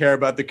this, and I care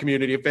about the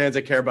community of fans.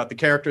 I care about the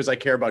characters. I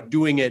care about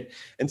doing it,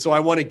 and so I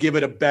want to give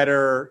it a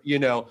better,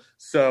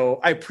 So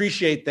I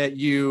appreciate that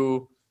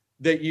you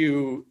that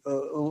you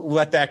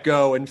let that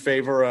go in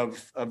favor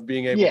of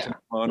being able to move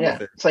on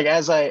with it. It's like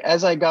as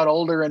I got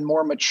older and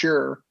more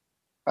mature,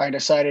 I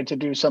decided to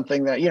do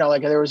something that,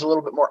 like there was a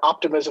little bit more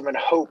optimism and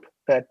hope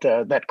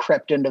that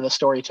crept into the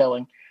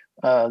storytelling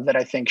that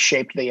I think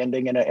shaped the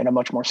ending in a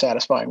much more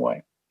satisfying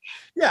way.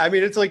 Yeah, I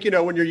mean, it's like,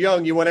 when you're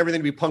young, you want everything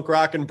to be punk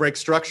rock and break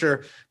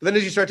structure. But then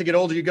as you start to get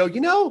older, you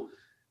go,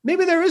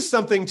 maybe there is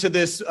something to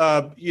this,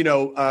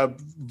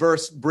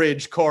 verse,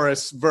 bridge,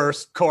 chorus,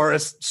 verse,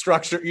 chorus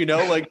structure,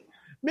 like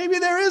maybe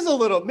there is a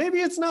little, maybe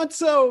it's not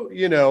so,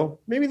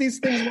 maybe these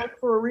things work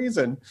for a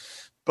reason.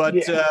 But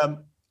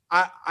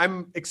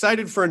I'm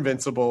excited for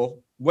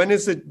Invincible. When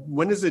is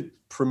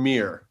it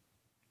premiere?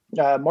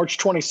 March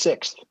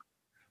 26th.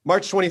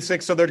 March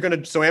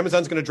 26th. So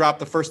Amazon's going to drop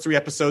the first 3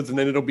 episodes and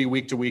then it'll be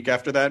week to week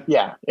after that.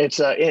 Yeah. It's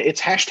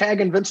hashtag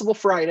Invincible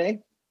Friday,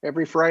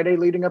 every Friday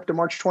leading up to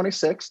March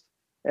 26th.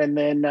 And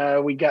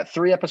then we got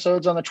 3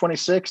 episodes on the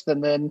 26th,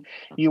 and then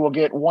you will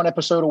get 1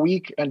 episode a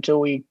week until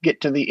we get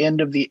to the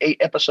end of the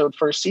 8-episode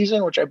first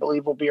season, which I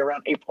believe will be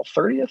around April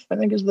 30th, I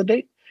think is the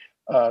date.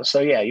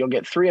 You'll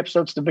get 3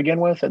 episodes to begin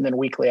with, and then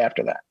weekly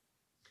after that.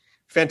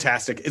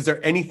 Fantastic. Is there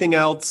anything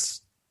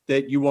else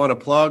that you want to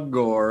plug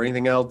or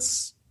anything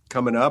else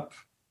coming up?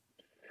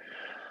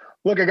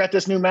 Look, I got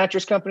this new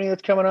mattress company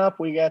that's coming up.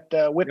 We got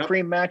whipped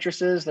cream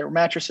mattresses. They're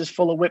mattresses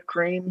full of whipped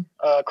cream.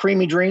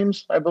 Creamy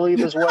Dreams, I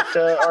believe, is what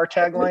our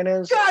tagline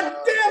is. God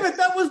damn it.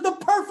 That was the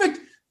perfect.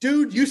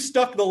 Dude, you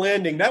stuck the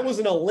landing. That was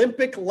an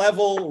Olympic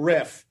level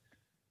riff.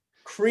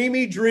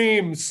 Creamy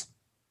Dreams.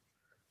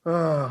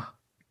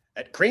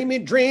 At Creamy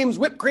Dreams,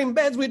 whipped cream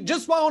beds, we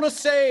just want to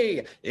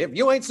say, if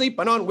you ain't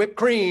sleeping on whipped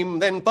cream,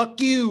 then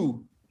fuck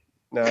you.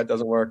 No, it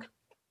doesn't work.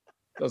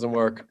 Doesn't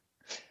work.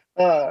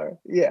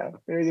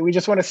 We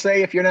just want to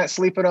say, if you're not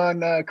sleeping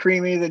on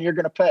Creamy, then you're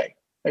going to pay.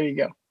 There you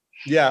go.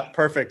 Yeah,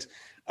 perfect.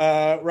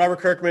 Robert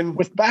Kirkman.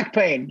 With back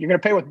pain. You're going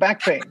to pay with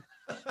back pain.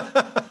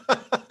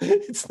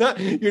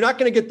 You're not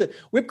going to get the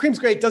whipped cream's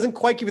great. It doesn't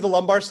quite give you the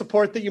lumbar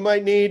support that you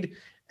might need.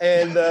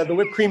 And the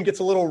whipped cream gets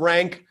a little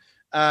rank.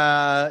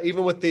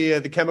 Even with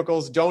the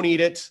chemicals. Don't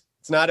eat it.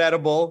 It's not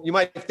edible. You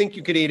might think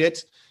you could eat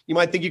it. You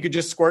might think you could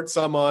just squirt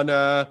some on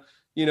a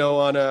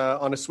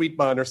sweet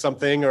bun or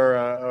something or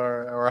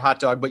a hot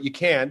dog, but you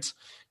can't.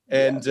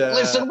 And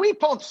listen, we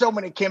pump so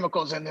many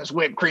chemicals in this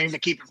whipped cream to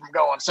keep it from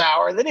going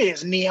sour that it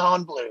is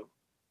neon blue.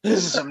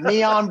 This is some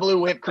neon blue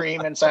whipped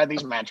cream inside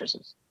these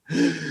mattresses.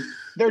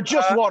 They're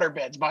just water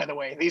beds, by the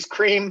way. These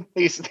cream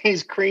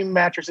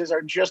mattresses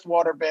are just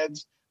water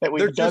beds that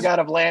we've dug out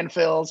of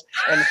landfills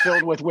and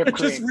filled with whipped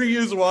cream. Just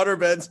reused water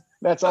beds.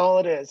 That's all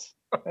it is.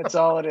 That's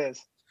all it is.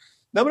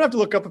 Now I'm gonna have to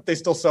look up if they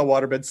still sell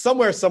water beds.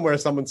 Somewhere,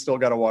 someone's still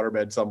got a water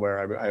bed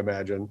somewhere, I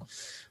imagine.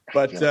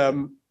 But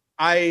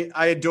I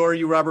adore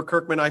you, Robert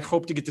Kirkman. I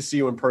hope to get to see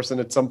you in person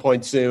at some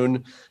point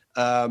soon.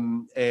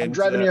 And I'm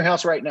driving to your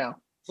house right now.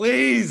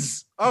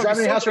 Please. I'm driving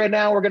to your house right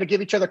now. We're going to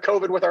give each other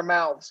COVID with our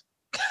mouths.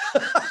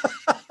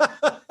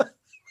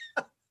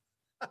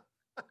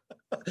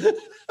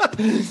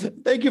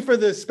 Thank you for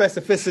the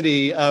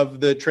specificity of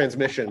the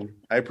transmission.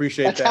 I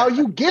appreciate that. That's how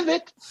you give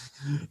it.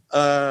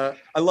 I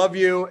love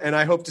you, and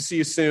I hope to see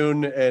you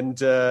soon. And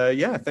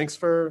thanks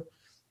for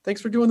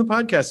doing the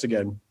podcast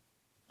again.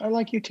 I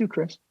like you too,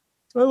 Chris.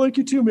 I like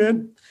you too,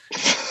 man.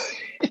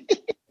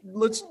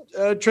 Let's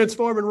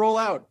transform and roll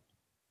out.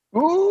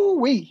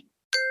 Ooh-wee.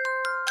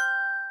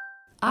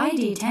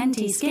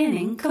 ID10T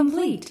scanning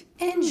complete.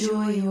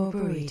 Enjoy your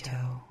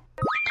burrito.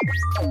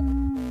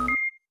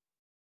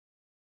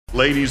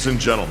 Ladies and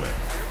gentlemen,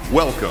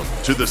 welcome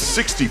to the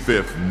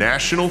 65th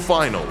National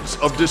Finals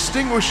of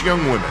Distinguished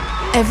Young Women.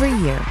 Every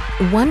year,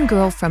 one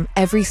girl from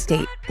every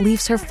state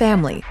leaves her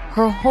family,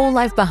 her whole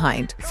life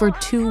behind for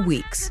 2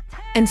 weeks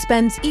and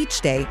spends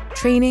each day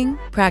training,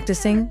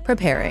 practicing,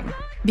 preparing.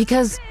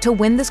 Because to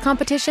win this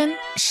competition,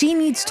 she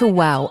needs to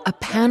wow a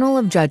panel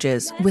of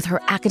judges with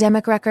her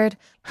academic record,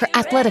 her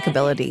athletic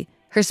ability,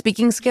 her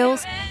speaking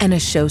skills, and a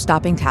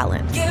show-stopping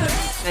talent.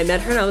 I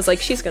met her and I was like,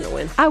 she's gonna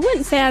win. I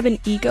wouldn't say I have an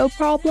ego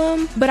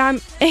problem, but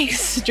I'm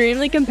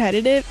extremely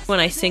competitive.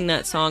 When I sing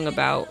that song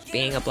about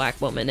being a black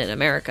woman in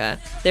America,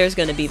 there's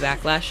gonna be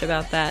backlash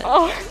about that.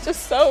 Oh, I'm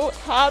just so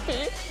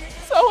happy.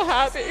 So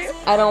happy.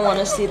 I don't want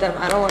to see them.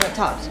 I don't want to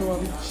talk to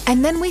them.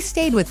 And then we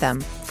stayed with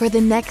them for the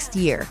next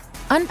year,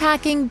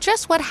 unpacking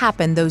just what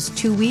happened those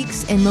 2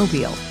 weeks in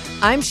Mobile.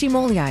 I'm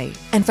Shimoliai,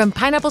 and from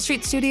Pineapple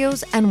Street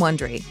Studios and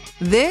Wondery,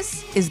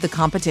 this is The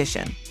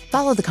Competition.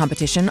 Follow The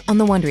Competition on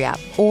the Wondery app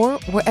or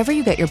wherever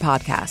you get your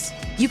podcasts.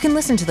 You can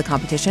listen to The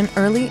Competition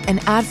early and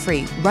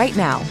ad-free right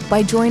now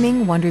by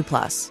joining Wondery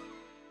Plus.